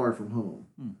Far From Home.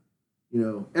 You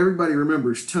know, everybody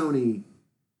remembers Tony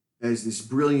as this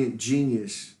brilliant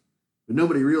genius, but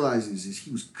nobody realizes is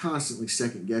he was constantly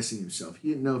second guessing himself. He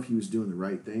didn't know if he was doing the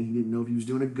right thing. He didn't know if he was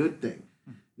doing a good thing.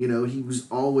 You know, he was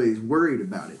always worried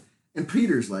about it. And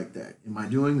Peter's like that. Am I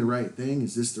doing the right thing?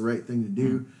 Is this the right thing to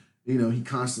do? You know, he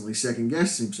constantly second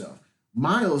guesses himself.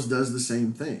 Miles does the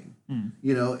same thing.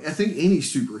 You know, I think any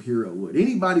superhero would.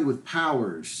 Anybody with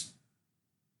powers.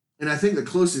 And I think the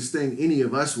closest thing any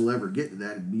of us will ever get to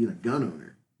that is being a gun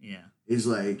owner. Yeah. Is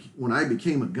like when I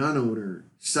became a gun owner,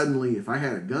 suddenly if I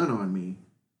had a gun on me,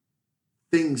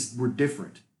 things were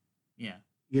different. Yeah.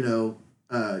 You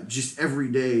know, just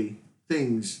everyday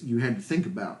things you had to think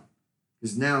about.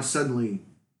 Because now suddenly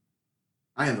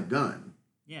I have a gun.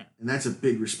 Yeah. And that's a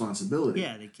big responsibility.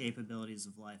 Yeah, the capabilities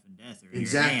of life and death are in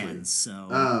your hands.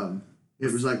 So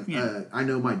it was like, I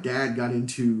know my dad got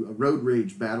into a road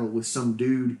rage battle with some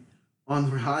dude on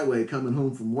the highway coming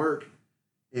home from work.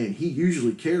 And he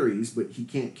usually carries, but he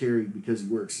can't carry because he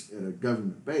works at a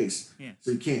government base. Yeah.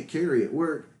 So he can't carry at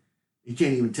work. He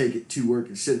can't even take it to work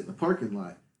and sit in the parking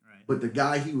lot. Right. But the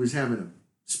guy he was having a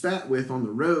spat with on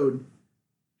the road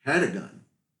had a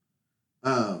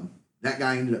gun. That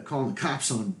guy ended up calling the cops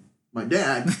on my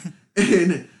dad,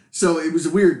 and so it was a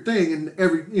weird thing.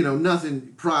 And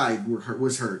nothing. Pride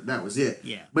was hurt. That was it.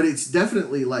 Yeah. But it's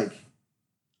definitely like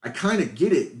I kind of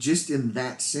get it just in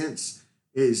that sense.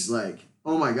 Is like,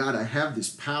 oh my God, I have this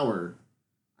power.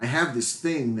 I have this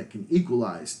thing that can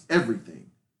equalize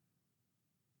everything,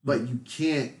 but you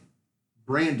can't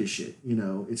brandish it.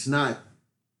 It's not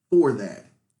for that.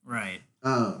 Right.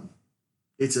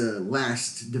 It's a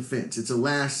last defense. It's a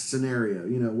last scenario.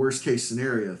 Worst case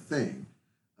scenario thing.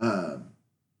 I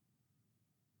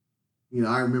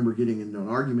remember getting into an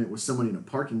argument with somebody in a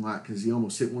parking lot because he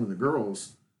almost hit one of the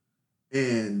girls,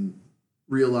 and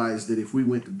realized that if we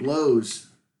went to blows,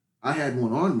 I had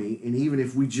one on me, and even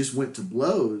if we just went to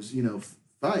blows,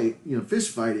 fight, fist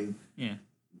fighting. Yeah.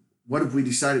 What if we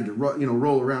decided to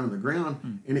roll around on the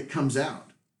ground and it comes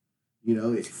out?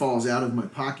 It falls out of my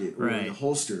pocket or in the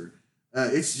holster.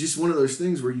 It's just one of those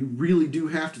things where you really do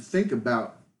have to think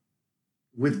about.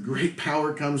 With great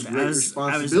power comes great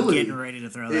responsibility. I was getting ready to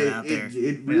throw that out there.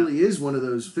 It really is one of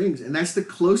those things, and that's the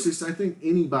closest I think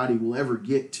anybody will ever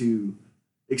get to,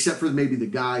 except for maybe the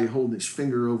guy holding his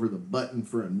finger over the button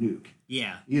for a nuke.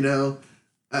 Yeah.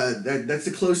 That's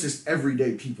the closest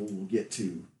everyday people will get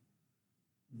to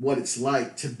what it's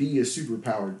like to be a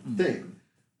superpowered thing,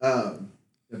 a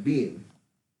being.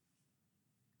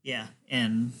 Yeah,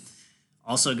 and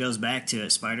also goes back to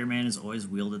it. Spider-Man has always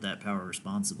wielded that power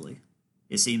responsibly.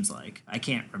 It seems like. I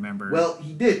can't remember. Well,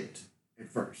 he didn't at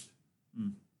first.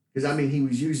 Because, he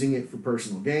was using it for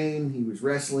personal gain. He was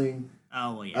wrestling.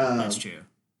 Oh, well, yeah, that's true.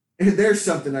 And there's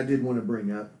something I did want to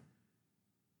bring up.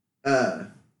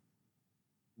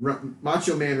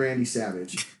 Macho Man Randy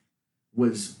Savage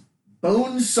was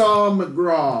Bonesaw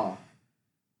McGraw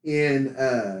in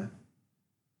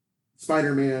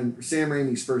Spider-Man, Sam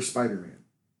Raimi's first Spider-Man.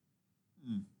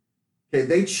 Okay,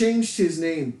 they changed his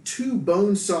name to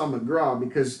Bonesaw McGraw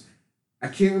because I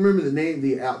can't remember the name,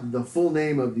 the full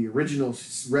name of the original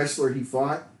wrestler he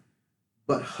fought,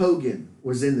 but Hogan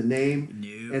was in the name,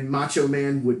 and Macho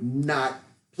Man would not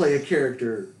play a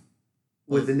character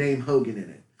with the name Hogan in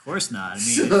it. Of course not.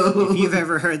 If you've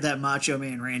ever heard that Macho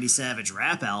Man Randy Savage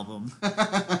rap album,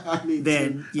 I need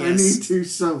to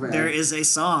so bad. There is a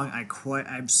song, I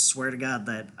swear to God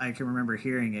that I can remember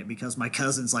hearing it because my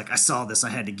cousin's like, I saw this,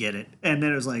 I had to get it. And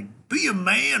then it was like, be a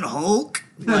man, Hulk.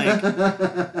 Like,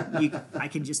 I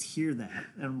can just hear that.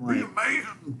 And I'm like, be a man.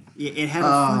 It had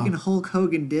a fucking Hulk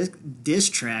Hogan diss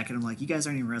track, and I'm like, you guys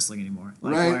aren't even wrestling anymore.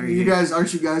 Like, right? Why are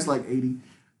aren't you guys like 80?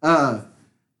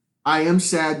 I am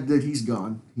sad that he's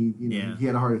gone. He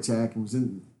had a heart attack and was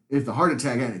in. If the heart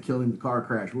attack hadn't killed him, the car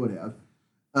crash would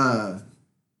have.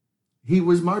 He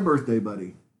was my birthday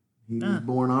buddy. He was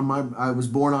born on I was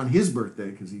born on his birthday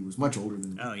because he was much older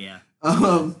than me. Oh yeah.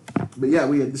 But yeah,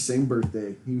 we had the same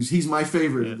birthday. He's my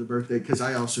favorite of the birthday because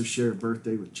I also share a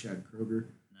birthday with Chad Kroeger.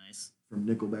 Nice. From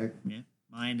Nickelback. Yeah.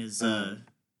 Mine is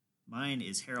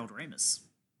Harold Ramis.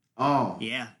 Oh.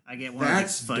 Yeah, I get one of the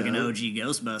fucking dope. OG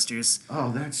Ghostbusters.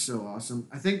 Oh, that's so awesome.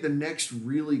 I think the next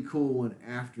really cool one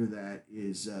after that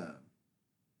is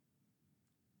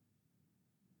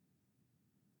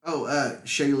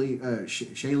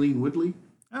Shailene Woodley.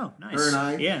 Oh, nice. Her and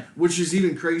I. Yeah. Which is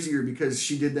even crazier because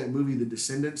she did that movie The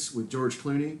Descendants with George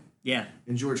Clooney. Yeah.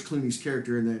 And George Clooney's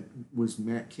character in that was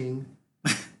Matt King.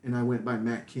 And I went by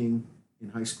Matt King in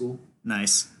high school.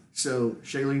 Nice. So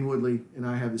Shailene Woodley and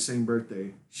I have the same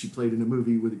birthday. She played in a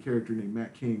movie with a character named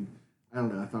Matt King. I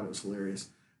don't know. I thought it was hilarious.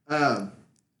 But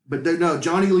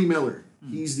Johnny Lee Miller.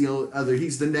 He's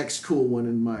he's the next cool one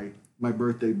in my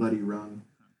birthday buddy rung.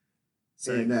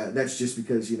 So, and that's just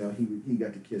because he got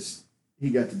to kiss. He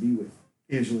got to be with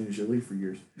Angelina Jolie for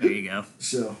years. There you go.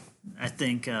 So I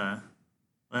think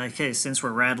okay, since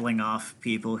we're rattling off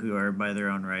people who are by their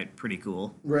own right pretty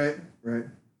cool. Right.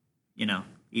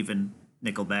 Even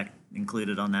Nickelback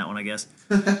included on that one, I guess.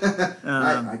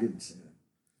 I didn't say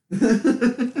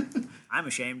that. I'm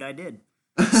ashamed I did.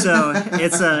 So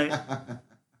it's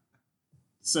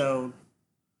so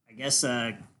I guess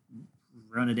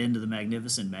run it into the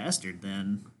Magnificent Bastard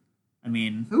then. I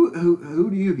mean, who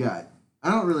do you got? I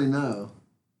don't really know.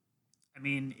 I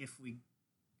mean, if we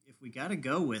got to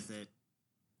go with it.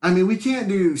 I mean, we can't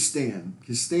do Stan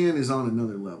because Stan is on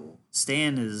another level.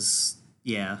 Stan is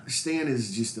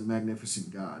just a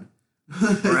magnificent god.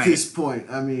 Right. At this point,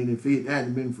 I mean, if it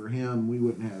hadn't been for him, we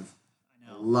wouldn't have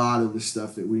a lot of the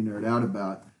stuff that we nerd out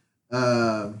about.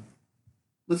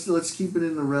 Let's keep it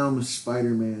in the realm of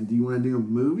Spider-Man. Do you want to do a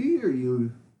movie or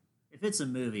you? If it's a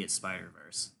movie, it's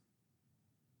Spider-Verse.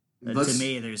 To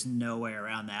me, there's no way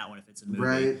around that one. If it's a movie,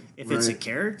 right, if it's a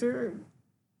character,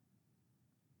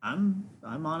 I'm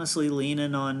honestly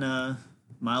leaning on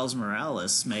Miles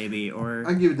Morales, maybe,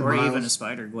 I give it to or even a Miles.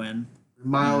 Spider Gwen.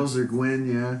 Miles or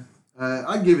Gwen, yeah.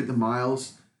 I'd give it to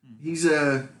Miles. He's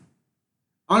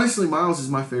honestly, Miles is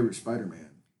my favorite Spider-Man.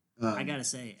 I gotta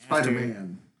say,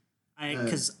 Spider-Man.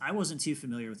 because I wasn't too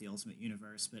familiar with the Ultimate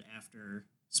Universe, but after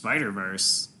Spider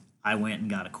Verse, I went and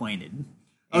got acquainted.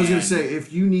 I was gonna And- say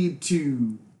if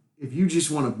you just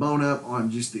want to bone up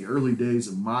on just the early days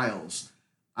of Miles,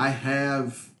 I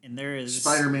have and there is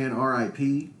Spider-Man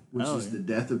R.I.P., which Oh, is yeah. the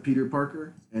death of Peter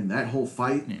Parker, and that whole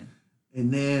fight. Yeah.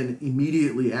 And then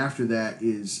immediately after that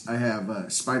is I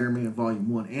have Spider-Man Volume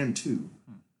 1 and 2,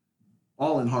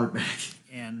 all in hardback.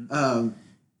 and Um,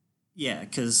 yeah,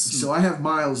 because so I have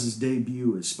Miles'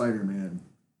 debut as Spider-Man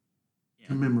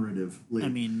commemoratively. I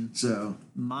mean, so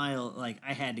Miles, like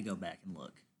I had to go back and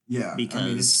look. yeah, I mean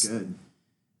it's because- good.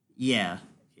 Yeah,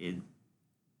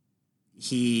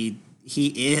 he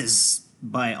is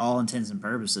by all intents and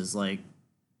purposes like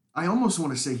I almost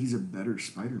want to say he's a better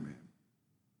Spider-Man.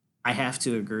 I have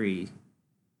to agree.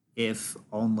 If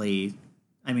only,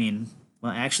 I mean,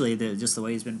 well, actually, just the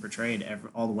way he's been portrayed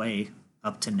all the way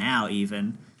up to now,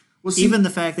 even Well, see, even the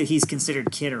fact that he's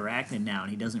considered Kid Arachnid now, and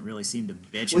he doesn't really seem to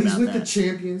bitch well, he's about with the that.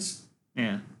 Champions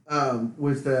Yeah,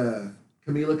 with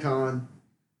Camila Khan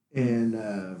and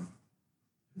who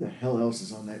the hell else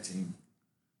is on that team?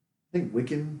 I think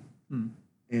Wiccan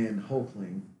and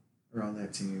Hulkling are on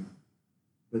that team,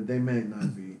 but they may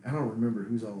not be. I don't remember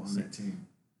who's all on that team.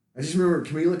 I just remember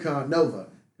Camila Khan,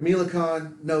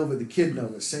 Nova, the kid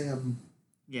Nova, Sam,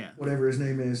 yeah. whatever his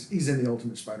name is. He's in the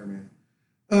Ultimate Spider-Man.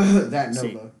 That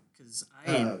See, Nova. because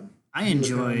Uh, I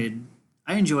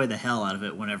enjoy the hell out of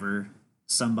it whenever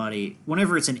it's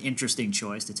an interesting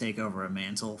choice to take over a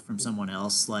mantle from someone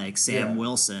else, like Sam Yeah.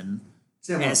 Wilson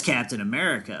Sam as Wilson. Captain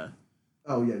America.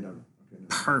 Oh yeah, no. Okay, no.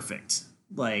 Perfect.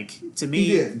 Like to me,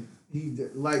 He did. He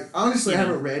did. Like honestly, I Yeah.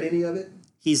 haven't read any of it.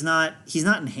 he's not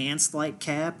enhanced like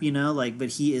Cap, like, but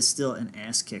he is still an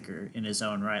ass kicker in his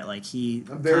own right. Like he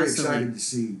I'm very constantly- excited to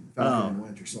see Falcon Oh, and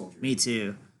Winter Soldier. Me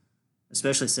too.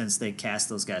 Especially since they cast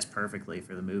those guys perfectly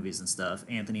for the movies and stuff.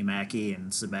 Anthony Mackie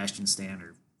and Sebastian Stan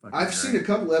are fucking I've great. seen a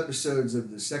couple episodes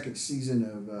of the second season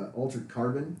of Altered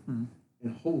Carbon, Hmm.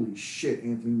 and holy shit,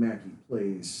 Anthony Mackie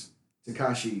plays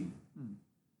Takashi. Hmm.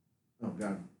 Oh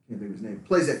god, can't think of his name.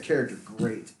 Plays that character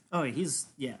great. Oh, he's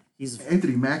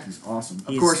Anthony Mackie's awesome, of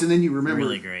He's course. And then you remember,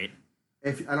 really great.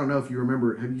 if I don't know if you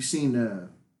remember, have you seen $1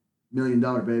 Million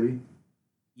Baby?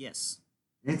 Yes.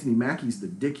 Anthony Mackie's the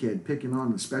dickhead picking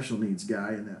on the special needs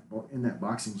guy in that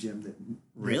boxing gym that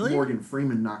Really? Morgan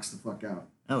Freeman knocks the fuck out.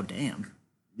 Oh damn.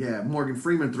 Yeah, Morgan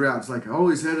Freeman throughout. It's like I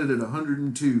always had it at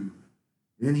 102.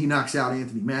 Then he knocks out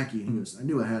Anthony Mackie, and he goes, "I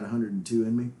knew I had 102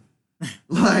 in me."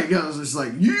 Like I was just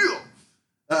like, "Yeah."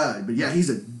 But yeah, he's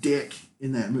a dick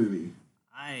in that movie.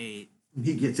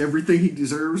 He gets everything he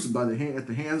deserves at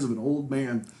the hands of an old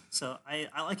man. So I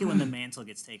like it when the mantle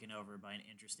gets taken over by an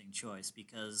interesting choice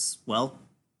because, well,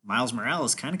 Miles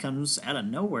Morales kind of comes out of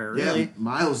nowhere, really. Yeah,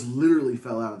 Miles literally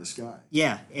fell out of the sky.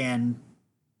 Yeah, and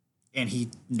he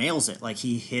nails it. Like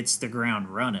he hits the ground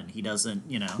running. He doesn't,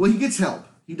 Well, he gets help.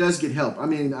 He does get help. I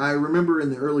mean, I remember in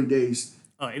the early days,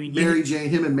 Oh, I mean,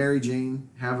 him and Mary Jane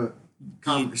have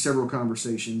several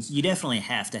conversations. you definitely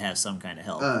have to have some kind of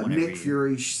help. Whenever Nick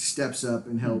Fury steps up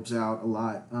and helps out a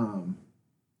lot.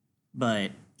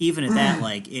 But even at that,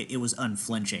 like it was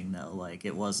unflinching though. Like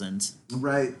it wasn't,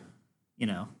 Right. you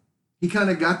know. He kind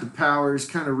of got the powers,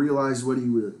 kind of realized what he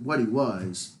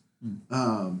was.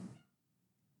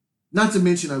 Not to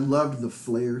mention, I loved the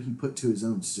flair he put to his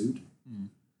own suit.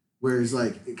 Whereas,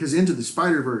 like, because Into the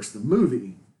Spider-Verse, the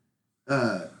movie,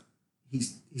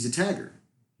 he's a tagger.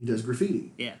 He does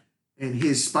graffiti. Yeah. And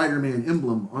his Spider-Man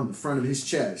emblem on the front of his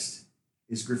chest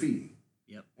is graffiti.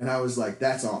 Yep. And I was like,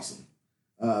 that's awesome.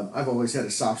 I've always had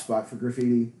a soft spot for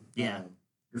graffiti. Yeah.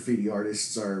 Graffiti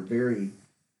artists are very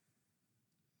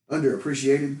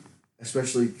underappreciated,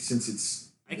 especially since it's...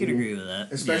 I could agree with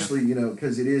that. Especially,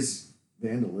 because it is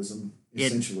vandalism,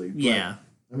 essentially. But, yeah.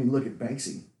 I mean, look at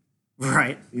Banksy.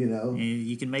 Right.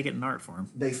 You can make it an art form.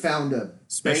 they found a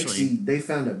Especially-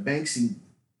 Banksy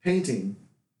painting,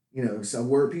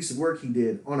 a piece of work he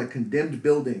did on a condemned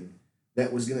building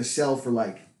that was going to sell for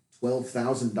like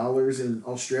 $12,000 in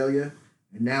Australia,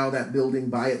 and now that building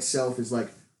by itself is like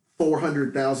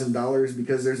 $400,000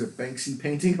 because there's a Banksy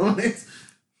painting on it.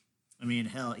 I mean,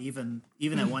 hell, even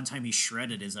at one time he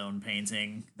shredded his own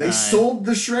painting. They sold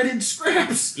the shredded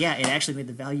scraps. Yeah, it actually made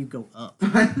the value go up.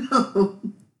 I know.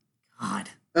 God.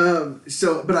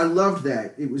 But I loved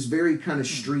that. It was very kind of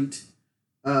street.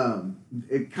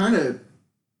 It kind of,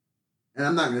 and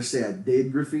I'm not going to say I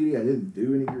did graffiti. I didn't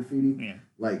do any graffiti. Yeah.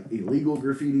 Like illegal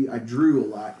graffiti. I drew a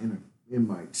lot in in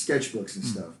my sketchbooks and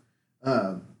stuff.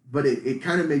 But it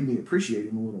kind of made me appreciate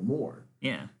him a little more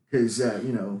Yeah. because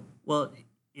you know. Well,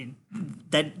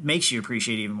 that makes you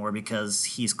appreciate it even more because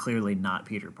he's clearly not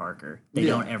Peter Parker. They Yeah.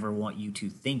 don't ever want you to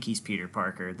think he's Peter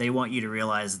Parker. They want you to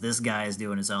realize this guy is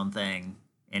doing his own thing,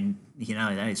 and you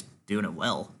know that he's doing it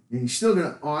well. And he's still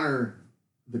going to honor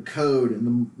the code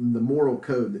and the moral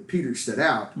code that Peter set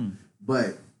out,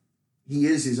 but he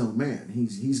is his own man.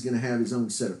 He's going to have his own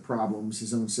set of problems,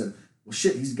 his own set of, well,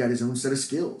 shit, he's got his own set of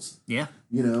skills. Yeah.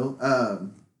 You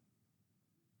know,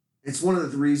 it's one of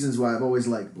the reasons why I've always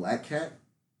liked Black Cat,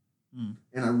 and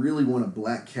I really want a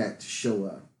Black Cat to show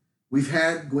up. We've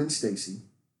had Gwen Stacy,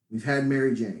 we've had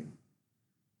Mary Jane.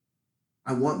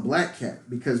 I want Black Cat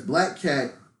because Black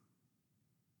Cat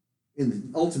in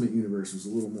the Ultimate Universe was a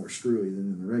little more screwy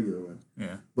than in the regular one.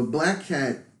 Yeah. But Black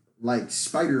Cat, like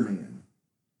Spider-Man,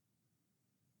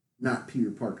 not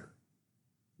Peter Parker.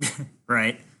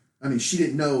 Right. I mean, she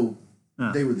didn't know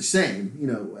they were the same. You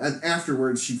know,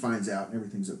 afterwards she finds out and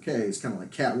everything's okay. It's kind of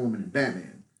like Catwoman and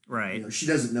Batman. Right. You know, she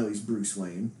doesn't know he's Bruce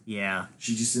Wayne. Yeah.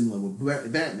 She's just in love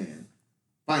with Batman.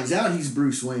 Finds out he's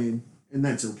Bruce Wayne, and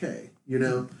that's okay. You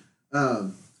know,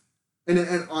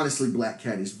 and honestly, Black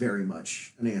Cat is very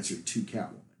much an answer to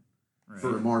Catwoman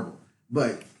for Marvel.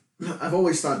 But I've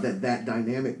always thought that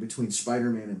dynamic between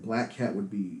Spider-Man and Black Cat would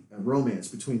be a romance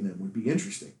between them would be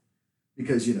interesting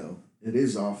because you know it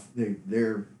is off.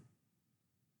 They're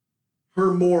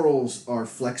her morals are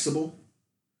flexible,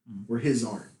 where his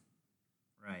aren't.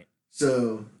 Right.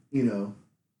 So, you know,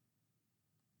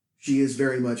 she is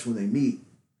very much, when they meet,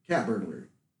 cat burglar.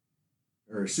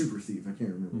 Or a super thief, I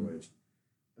can't remember which.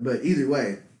 But either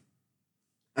way,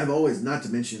 I've always, not to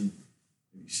mention,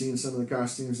 have you seen some of the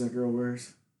costumes that girl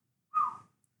wears?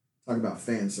 Talk about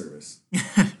fan service.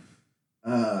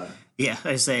 Yeah,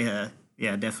 I say,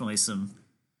 yeah, definitely some.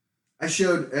 I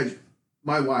showed,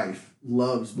 my wife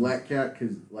loves Black Cat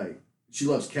because, like, she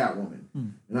loves Catwoman.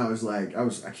 And I was like, I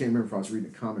can't remember if I was reading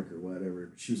a comic or whatever.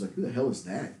 But she was like, who the hell is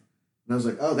that? And I was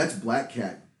like, oh, that's Black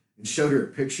Cat. And showed her a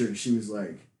picture and she was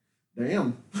like,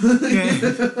 damn.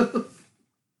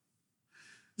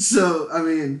 So, I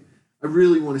mean, I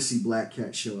really want to see Black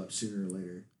Cat show up sooner or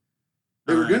later.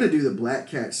 They were going to do the Black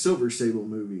Cat Silver Sable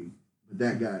movie, but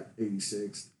that got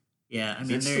 86. Yeah, I Is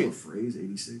mean, that still a phrase,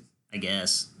 86? I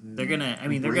guess they're gonna. I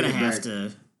mean, they're gonna have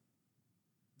to.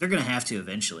 They're gonna have to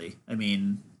eventually. I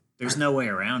mean, there's no way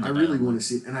around it. I really want to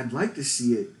see it, and I'd like to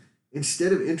see it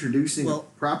instead of introducing a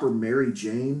proper Mary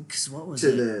Jane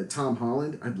to the Tom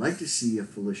Holland. I'd like to see a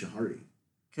Felicia Hardy.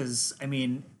 Because I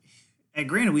mean,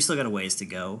 granted, we still got a ways to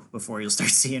go before you'll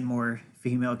start seeing more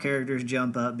female characters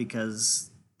jump up.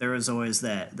 Because there was always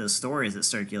those stories that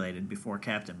circulated before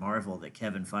Captain Marvel that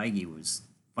Kevin Feige was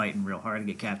fighting real hard to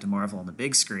get Captain Marvel on the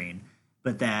big screen,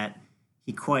 but that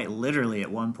he quite literally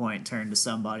at one point turned to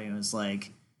somebody and was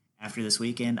like, after this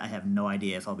weekend, I have no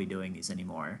idea if I'll be doing these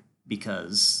anymore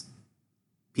because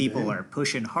people are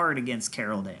pushing hard against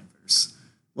Carol Danvers.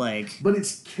 Like, but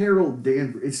it's Carol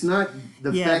Danvers. It's not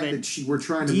the fact that we're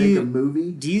trying to make a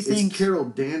movie. Do you think Carol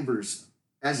Danvers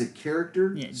as a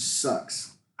character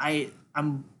sucks? I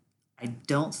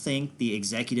don't think the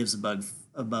executives above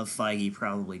Feige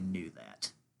probably knew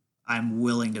that. I'm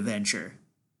willing to venture.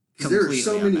 Because there are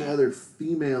so many other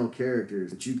female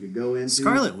characters that you could go into.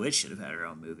 Scarlet Witch should have had her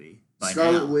own movie by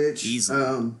Scarlet now. Witch.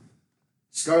 Easily.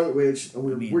 Scarlet Witch.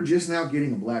 We're just now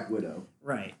getting a Black Widow.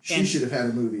 Right. She should have had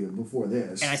a movie before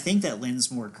this. And I think that lends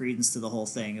more credence to the whole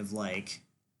thing of, like,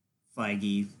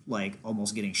 Feige, like,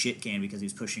 almost getting shit canned because he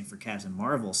was pushing for Captain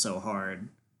Marvel so hard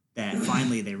that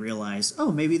finally they realize,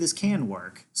 oh, maybe this can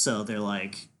work. So they're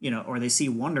like, you know, or they see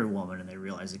Wonder Woman and they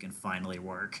realize it can finally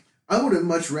work. I would have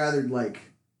much rather, like,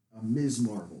 a Ms.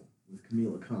 Marvel with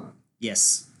Kamala Khan.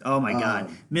 Yes. Oh, my God.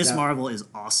 Ms. Marvel is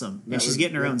awesome. And she's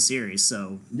getting her own series,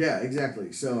 so... Yeah,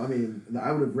 exactly. So, I mean,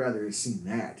 I would have rather seen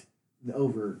that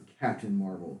over Captain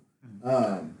Marvel.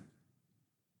 And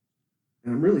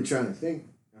I'm really trying to think.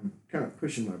 I'm kind of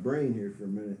pushing my brain here for a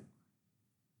minute.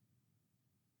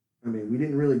 I mean, we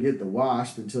didn't really get the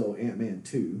Wasp until Ant-Man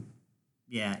 2.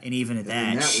 Yeah, and even at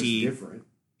that was different.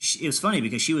 It was funny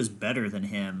because she was better than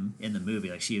him in the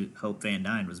movie. Like, Hope Van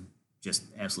Dyne was just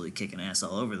absolutely kicking ass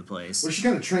all over the place. Well, she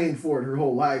kind of trained for it her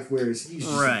whole life, whereas he's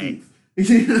just a thief.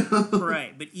 You know?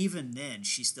 Right, but even then,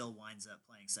 she still winds up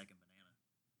playing second banana.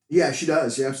 Yeah, she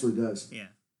does. She absolutely does. Yeah.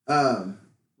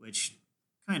 Which,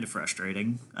 kind of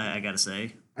frustrating, I gotta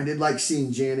say. I did like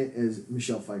seeing Janet as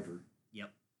Michelle Pfeiffer.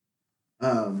 Yep.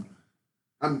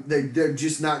 They're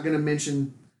just not going to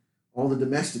mention all the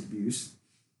domestic abuse.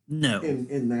 No.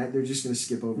 In that, they're just going to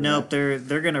skip over. Nope, they're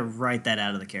going to write that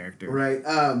out of the character. Right.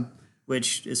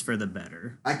 which is for the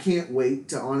better. I can't wait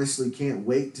to honestly can't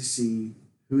wait to see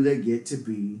who they get to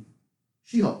be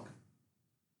She-Hulk.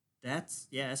 That's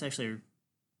actually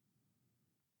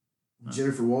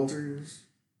Jennifer Walters.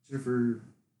 Jennifer.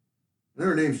 I know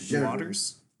her name's Jennifer.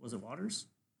 Waters. Was it Waters?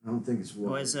 I don't think it's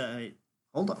Waters.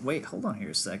 Was hold on here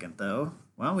a second though.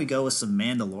 Why don't we go with some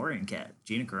Mandalorian cat,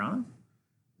 Gina Carano?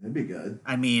 That'd be good.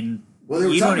 I mean, Well, they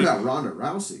were you talking don't about Ronda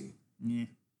Rousey, yeah,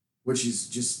 which is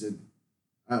just a.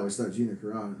 I always thought Gina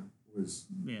Carano was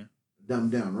yeah,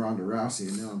 dumbed down Ronda Rousey,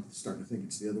 and now I'm starting to think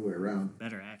it's the other way around.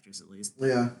 better actress at least.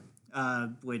 Yeah.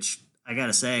 Which I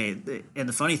gotta say, and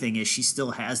the funny thing is, she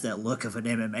still has that look of an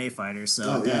MMA fighter. So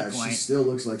Oh at yeah, that she point, still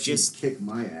looks like she'd just- kick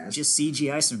my ass. just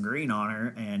CGI some green on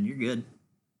her, and you're good.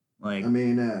 Like, I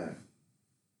mean,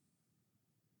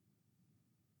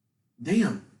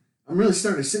 damn, I'm really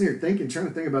starting to sit here trying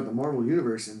to think about the Marvel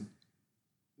universe, and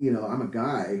you know, I'm a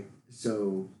guy,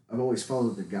 so I've always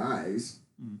followed the guys.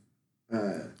 Mm.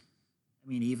 Uh, I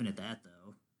mean, even at that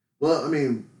though, well, I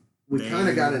mean, we They- kind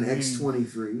of got an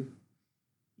X-23,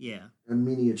 yeah, a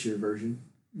miniature version.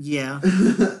 yeah,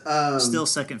 still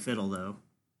second fiddle though.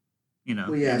 You know,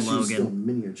 Well, yeah, in she was still Logan,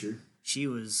 miniature. she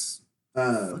was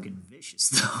Uh, fucking vicious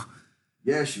though.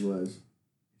 yeah, she was.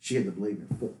 She had the blade in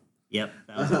her foot. Yep,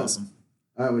 that was Uh-huh. awesome.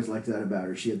 I always liked that about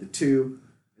her. She had the two,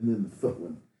 and then the foot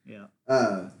one. Yeah.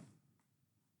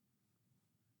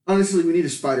 Honestly, we need a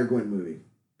Spider-Gwen movie.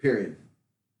 Period.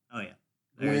 Oh yeah.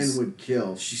 Gwen would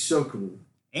kill. She's so cool.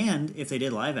 And if they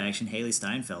did live action, Haley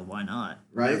Steinfeld, why not?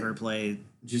 Right. Have her play.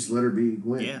 Just let her be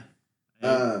Gwen. Yeah.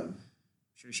 Um,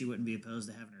 Sure, she wouldn't be opposed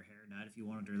to having her hair dyed if you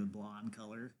wanted her the blonde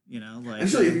color. You know, like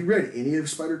actually, have you read any of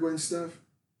Spider-Gwen stuff?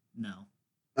 no.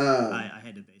 Uh, I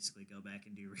had to basically go back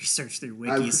and do research through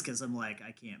I- wikis because I'm like,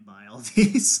 I can't buy all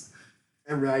these.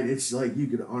 and right, it's like you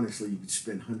could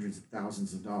spend hundreds of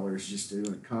thousands of dollars just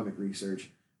doing comic research.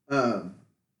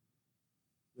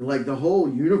 Like the whole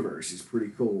universe is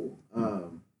pretty cool.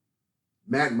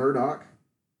 Matt Murdock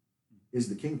is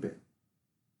the Kingpin.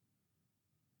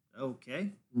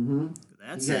 Okay, Mm-hmm.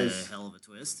 that's He a has- hell of a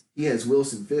twist. He has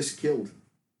Wilson Fisk killed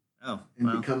Oh, and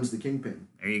well, becomes the Kingpin.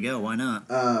 there you go. Why not?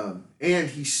 And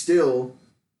he's still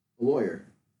a lawyer.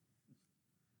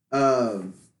 I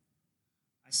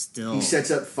still. He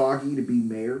sets up Foggy to be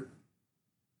mayor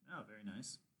Oh, very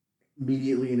nice.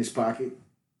 immediately in his pocket.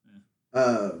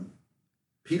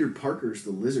 Peter Parker's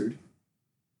the Lizard.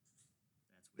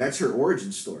 That's her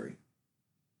origin story.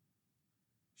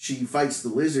 She fights the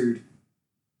Lizard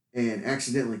and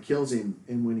accidentally kills him,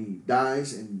 and when he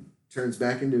dies and turns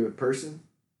back into a person,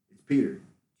 it's Peter.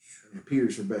 And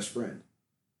Peter's her best friend.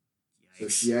 So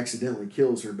Yikes. she accidentally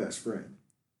kills her best friend.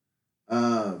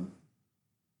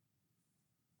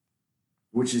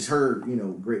 Which is her,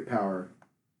 great power.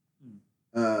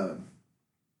 Yeah,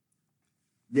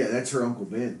 that's her Uncle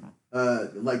Ben.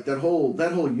 Like that whole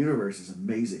universe is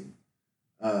amazing.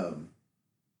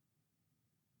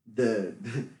 The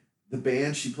the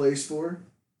band she plays for,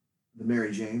 the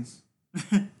Mary Janes.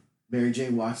 Mary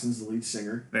Jane Watson's the lead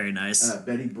singer. Very nice.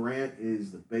 Betty Brant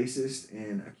is the bassist,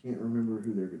 and I can't remember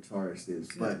who their guitarist is,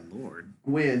 Good but lord.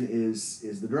 Gwen is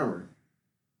the drummer.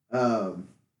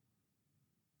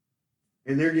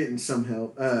 And they're getting some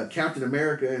help. Captain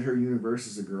America in her universe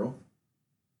is a girl.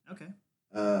 Okay.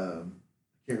 I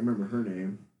can't remember her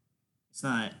name. It's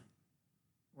not.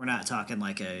 We're not talking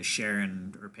like a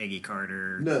Sharon or Peggy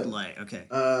Carter. No. Like okay,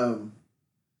 Might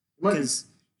be- because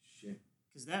shit.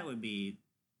 that would be,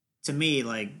 to me,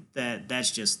 like that. That's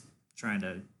just trying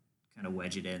to kind of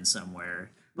wedge it in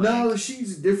somewhere. No, Like,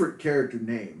 she's a different character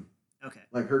name. Okay.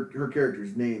 Like her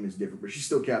character's name is different, but she's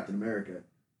still Captain America,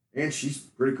 and she's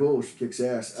pretty cool. She kicks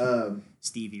ass.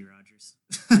 Stevie Rogers.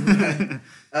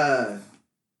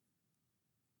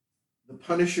 The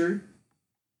Punisher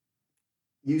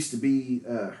used to be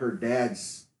her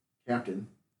dad's captain.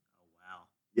 Oh wow.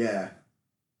 Yeah,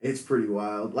 it's pretty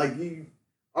wild. Like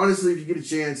honestly, if you get a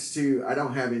chance to, I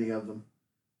don't have any of them.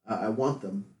 I want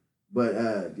them, but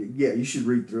yeah, you should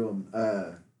read through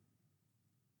them.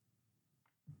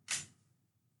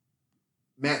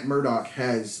 Matt Murdock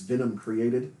has Venom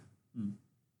created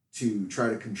to try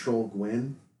to control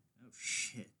Gwen, Oh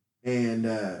shit. and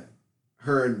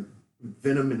her and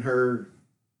Venom and her,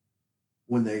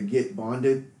 when they get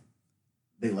bonded,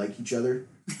 they like each other.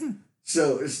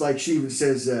 So it's like she even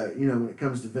says, when it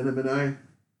comes to Venom and I,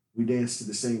 we dance to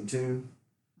the same tune.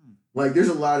 Like there's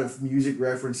a lot of music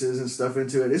references and stuff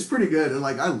into it. It's pretty good, and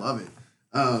like I love it.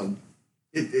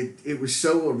 It was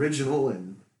so original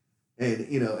and at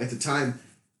the time,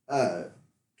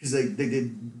 because they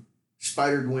did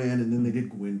Spider-Gwen and then they did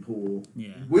Gwenpool. Yeah.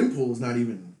 Gwenpool is not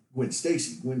even Gwen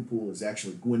Stacy. Gwenpool is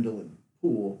actually Gwendolyn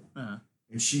pool, Uh,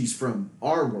 and she's from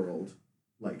our world,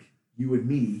 like you and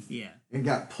me, yeah, and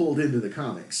got pulled into the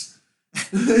comics.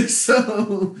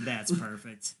 So that's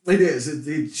perfect. it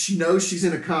is. She knows she's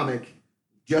in a comic,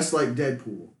 just like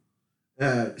Deadpool.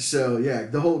 So yeah,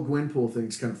 the whole Gwenpool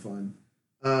thing's kind of fun.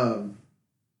 Um,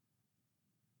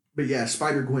 but yeah,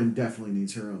 Spider Gwen definitely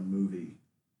needs her own movie.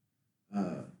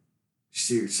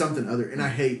 Serious something other, and I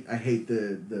hate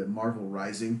the Marvel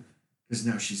Rising because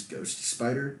now she's Ghost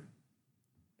Spider,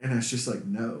 and I was just like,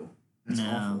 no, that's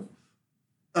No.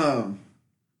 awful.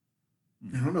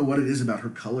 I don't know what it is about her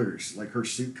colors, like her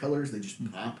suit colors, they just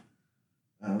pop.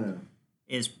 I don't know.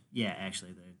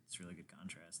 Actually, it's really good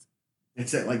contrast.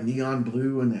 It's that like neon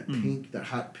blue and that Mm. pink, that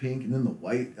hot pink, and then the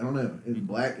white. I don't know, and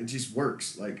black. It just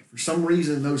works. Like for some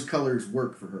reason, those colors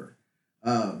work for her.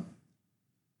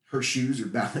 Her shoes are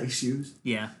ballet shoes.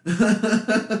 Yeah.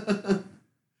 I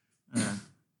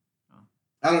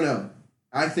don't know.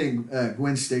 I think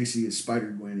Gwen Stacy as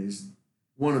Spider Gwen is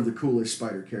one of the coolest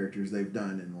Spider characters they've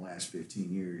done in the last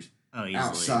 15 years. Oh, easily.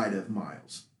 Outside of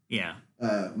Miles. Yeah.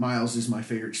 Miles is my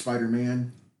favorite Spider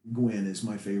Man. Gwen is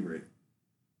my favorite.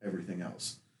 Everything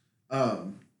else.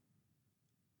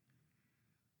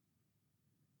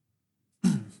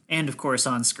 And of course,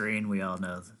 on screen, we all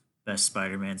know the best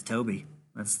Spider-Man's Toby.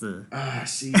 That's the.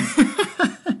 See.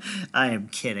 I am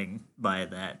kidding by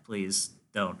that. Please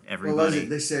don't everybody. What was it?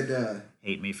 They said.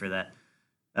 Hate me for that.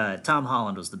 Tom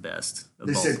Holland was the best.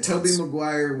 They said Tobey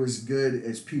Maguire was good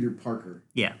as Peter Parker.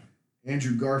 Yeah.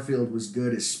 Andrew Garfield was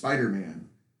good as Spider-Man,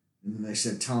 and then they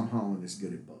said Tom Holland is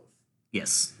good at both.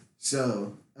 Yes.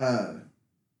 So I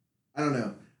don't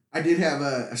know. I did have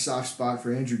a soft spot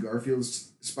for Andrew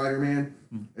Garfield's Spider-Man,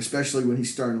 especially when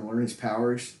he's starting to learn his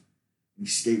powers.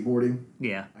 He's skateboarding.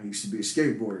 Yeah. I used to be a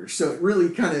skateboarder, so it really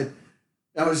kind of.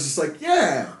 I was just like,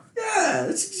 yeah,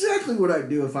 that's exactly what I'd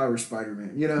do if I were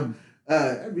Spider-Man. You know.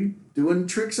 I'd be doing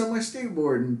tricks on my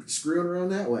skateboard and screwing around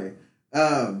that way.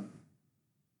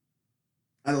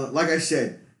 Like I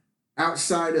said,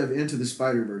 outside of Into the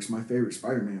Spider-Verse, my favorite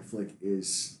Spider-Man flick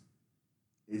is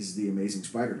The Amazing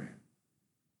Spider-Man.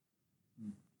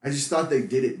 I just thought they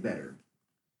did it better.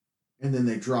 And then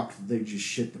they just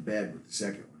shit the bed with the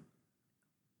second one.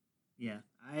 Yeah.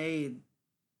 I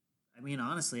mean,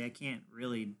 honestly, I can't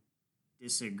really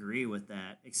disagree with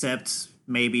that, except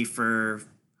maybe for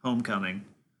Homecoming.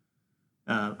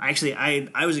 Actually,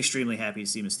 I was extremely happy to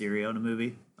see Mysterio in a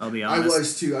movie. I'll be honest. I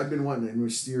was too. I've been wanting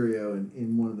Mysterio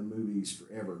in one of the movies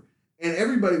forever, and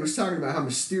everybody was talking about how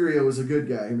Mysterio was a good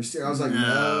guy. I was like,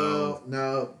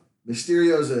 no.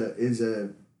 Mysterio is a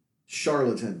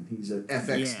charlatan. He's an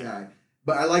FX guy.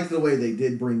 But I like the way they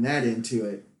did bring that into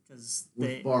it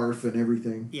with Barf and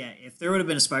everything. Yeah, if there would have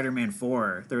been a Spider-Man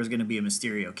 4, there was going to be a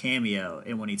Mysterio cameo,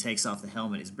 and when he takes off the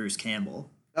helmet, it's Bruce Campbell.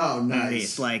 Oh,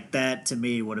 nice. Like, that to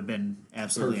me would have been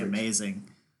absolutely amazing.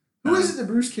 Who is it that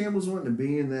Bruce Campbell's wanting to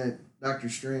be in that Doctor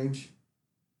Strange?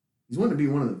 He's wanting to be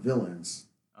one of the villains.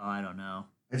 Oh, I don't know.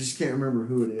 I just can't remember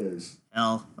who it is.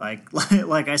 Hell, like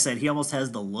I said, he almost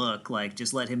has the look. Like,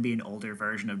 just let him be an older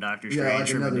version of Doctor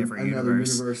Strange from a different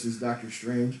universe. Another universe is Doctor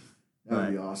Strange. That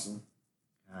would be awesome.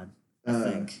 God, I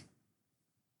think.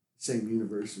 Same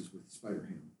universe as with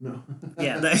Spider-Man. No.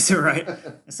 Yeah, that's right.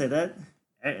 I say that.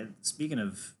 Speaking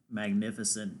of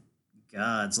magnificent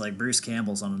gods, like Bruce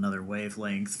Campbell's on another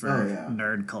wavelength for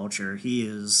nerd culture. He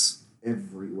is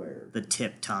everywhere. The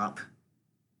tip top.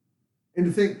 And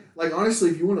to think, like, honestly,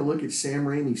 if you want to look at Sam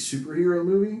Raimi's superhero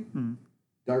movie,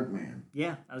 Darkman.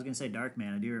 Yeah, I was going to say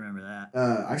Darkman. I do remember that.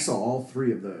 I saw all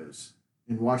three of those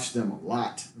and watched them a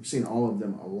lot. I've seen all of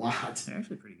them a lot. They're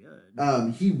actually pretty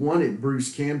good. He wanted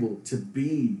Bruce Campbell to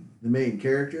be the main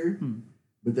character,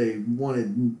 but they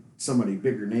wanted somebody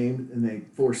bigger named, and they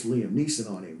forced Liam Neeson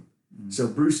on him. So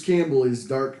Bruce Campbell is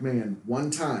Darkman one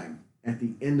time at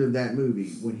the end of that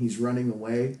movie when he's running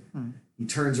away. He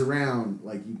turns around,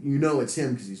 like, you know it's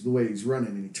him because he's the way he's running,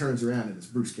 and he turns around and it's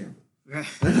Bruce Campbell.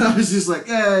 And I was just like,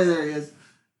 yeah, there he is.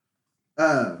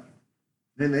 And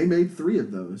they made 3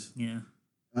 of those. Yeah.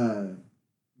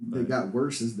 They got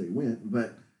worse as they went,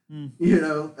 but, you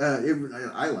know,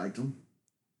 I liked them.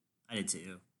 I did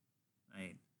too.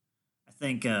 I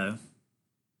think that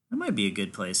might be a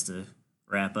good place to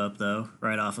wrap up, though,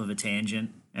 right off of a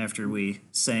tangent. After we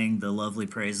sang the lovely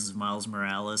praises of Miles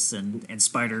Morales and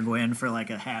Spider-Gwen for like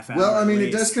a half hour. Well, I mean,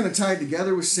 it does kind of tie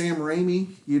together with Sam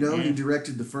Raimi. You know, he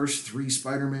directed the first 3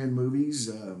 Spider-Man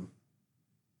movies.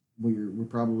 We're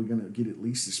probably going to get at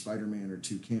least a Spider-Man or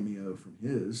 2 cameo from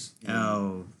his.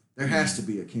 There has to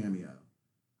be a cameo.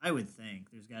 I would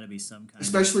think there's got to be some kind.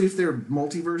 Especially if they're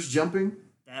multiverse jumping.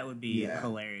 That would be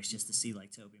hilarious just to see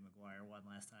like Tobey Maguire one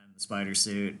last time in the spider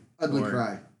suit. Ugly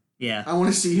cry. Yeah. I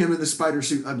want to see him in the spider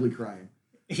suit, ugly crying.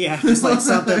 Yeah, just like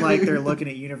something like they're looking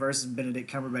at Universe and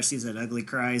Benedict Cumberbatch sees that ugly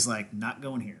cry. He's like, not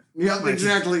going here. Yep, Like,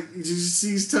 exactly. He just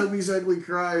sees Toby's ugly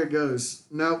cry and goes,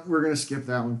 nope, we're going to skip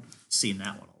that one. seen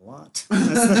that one a lot.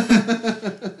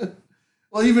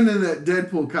 Well, even in that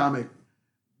Deadpool comic,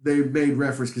 they made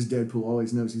reference because Deadpool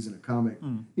always knows he's in a comic.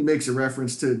 He makes a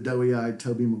reference to doughy-eyed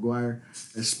Tobey Maguire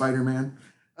as Spider-Man.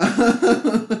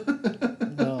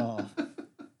 Oh.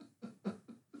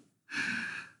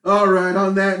 All right,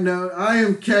 on that note, I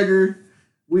am Kegger.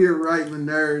 We are Writing the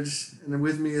Nerds. And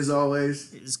with me, as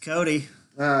always, It's Cody.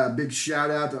 big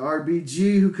shout out to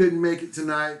RBG who couldn't make it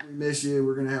tonight. We miss you.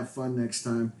 We're going to have fun next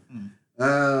time.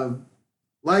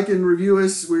 Like and review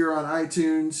us. We are on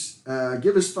iTunes.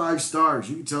 Give us 5 stars.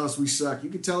 You can tell us we suck. You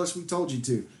can tell us we told you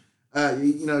to.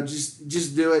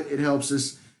 Just do it. It helps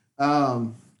us.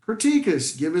 Critique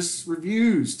us. Give us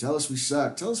reviews. Tell us we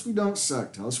suck. Tell us we don't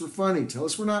suck. Tell us we're funny. Tell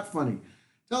us we're not funny.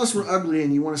 Tell us we're ugly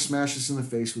and you want to smash us in the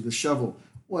face with a shovel.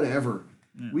 Whatever.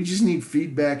 We just need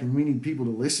feedback and we need people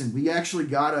to listen. We actually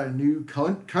got a new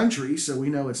country, so we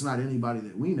know it's not anybody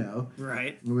that we know.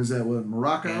 Right. Was that what,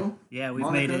 Morocco? Yeah, we've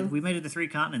Monaco? made it to 3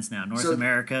 continents now: North So,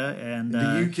 America and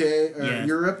The UK, yeah.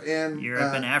 Europe, and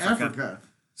Africa.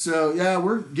 So yeah,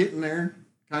 we're getting there,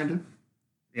 kind of.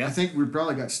 Yeah. I think we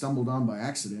probably got stumbled on by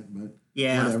accident, but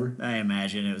yeah, whatever. I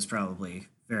imagine it was probably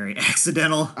very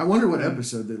accidental. I wonder what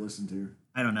episode they listened to.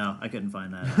 I don't know. I couldn't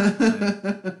find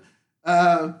that.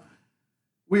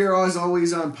 We are as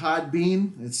always on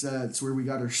Podbean. It's where we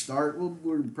got our start.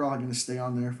 We're probably going to stay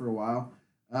on there for a while,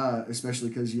 especially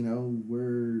because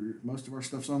most of our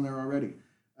stuff's on there already.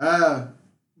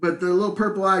 But the little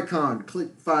purple icon,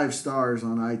 click 5 stars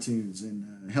on iTunes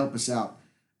and help us out.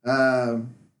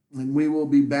 And we will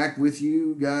be back with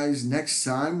you guys next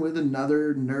time with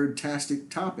another nerdtastic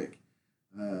topic.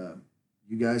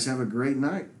 You guys have a great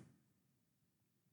night.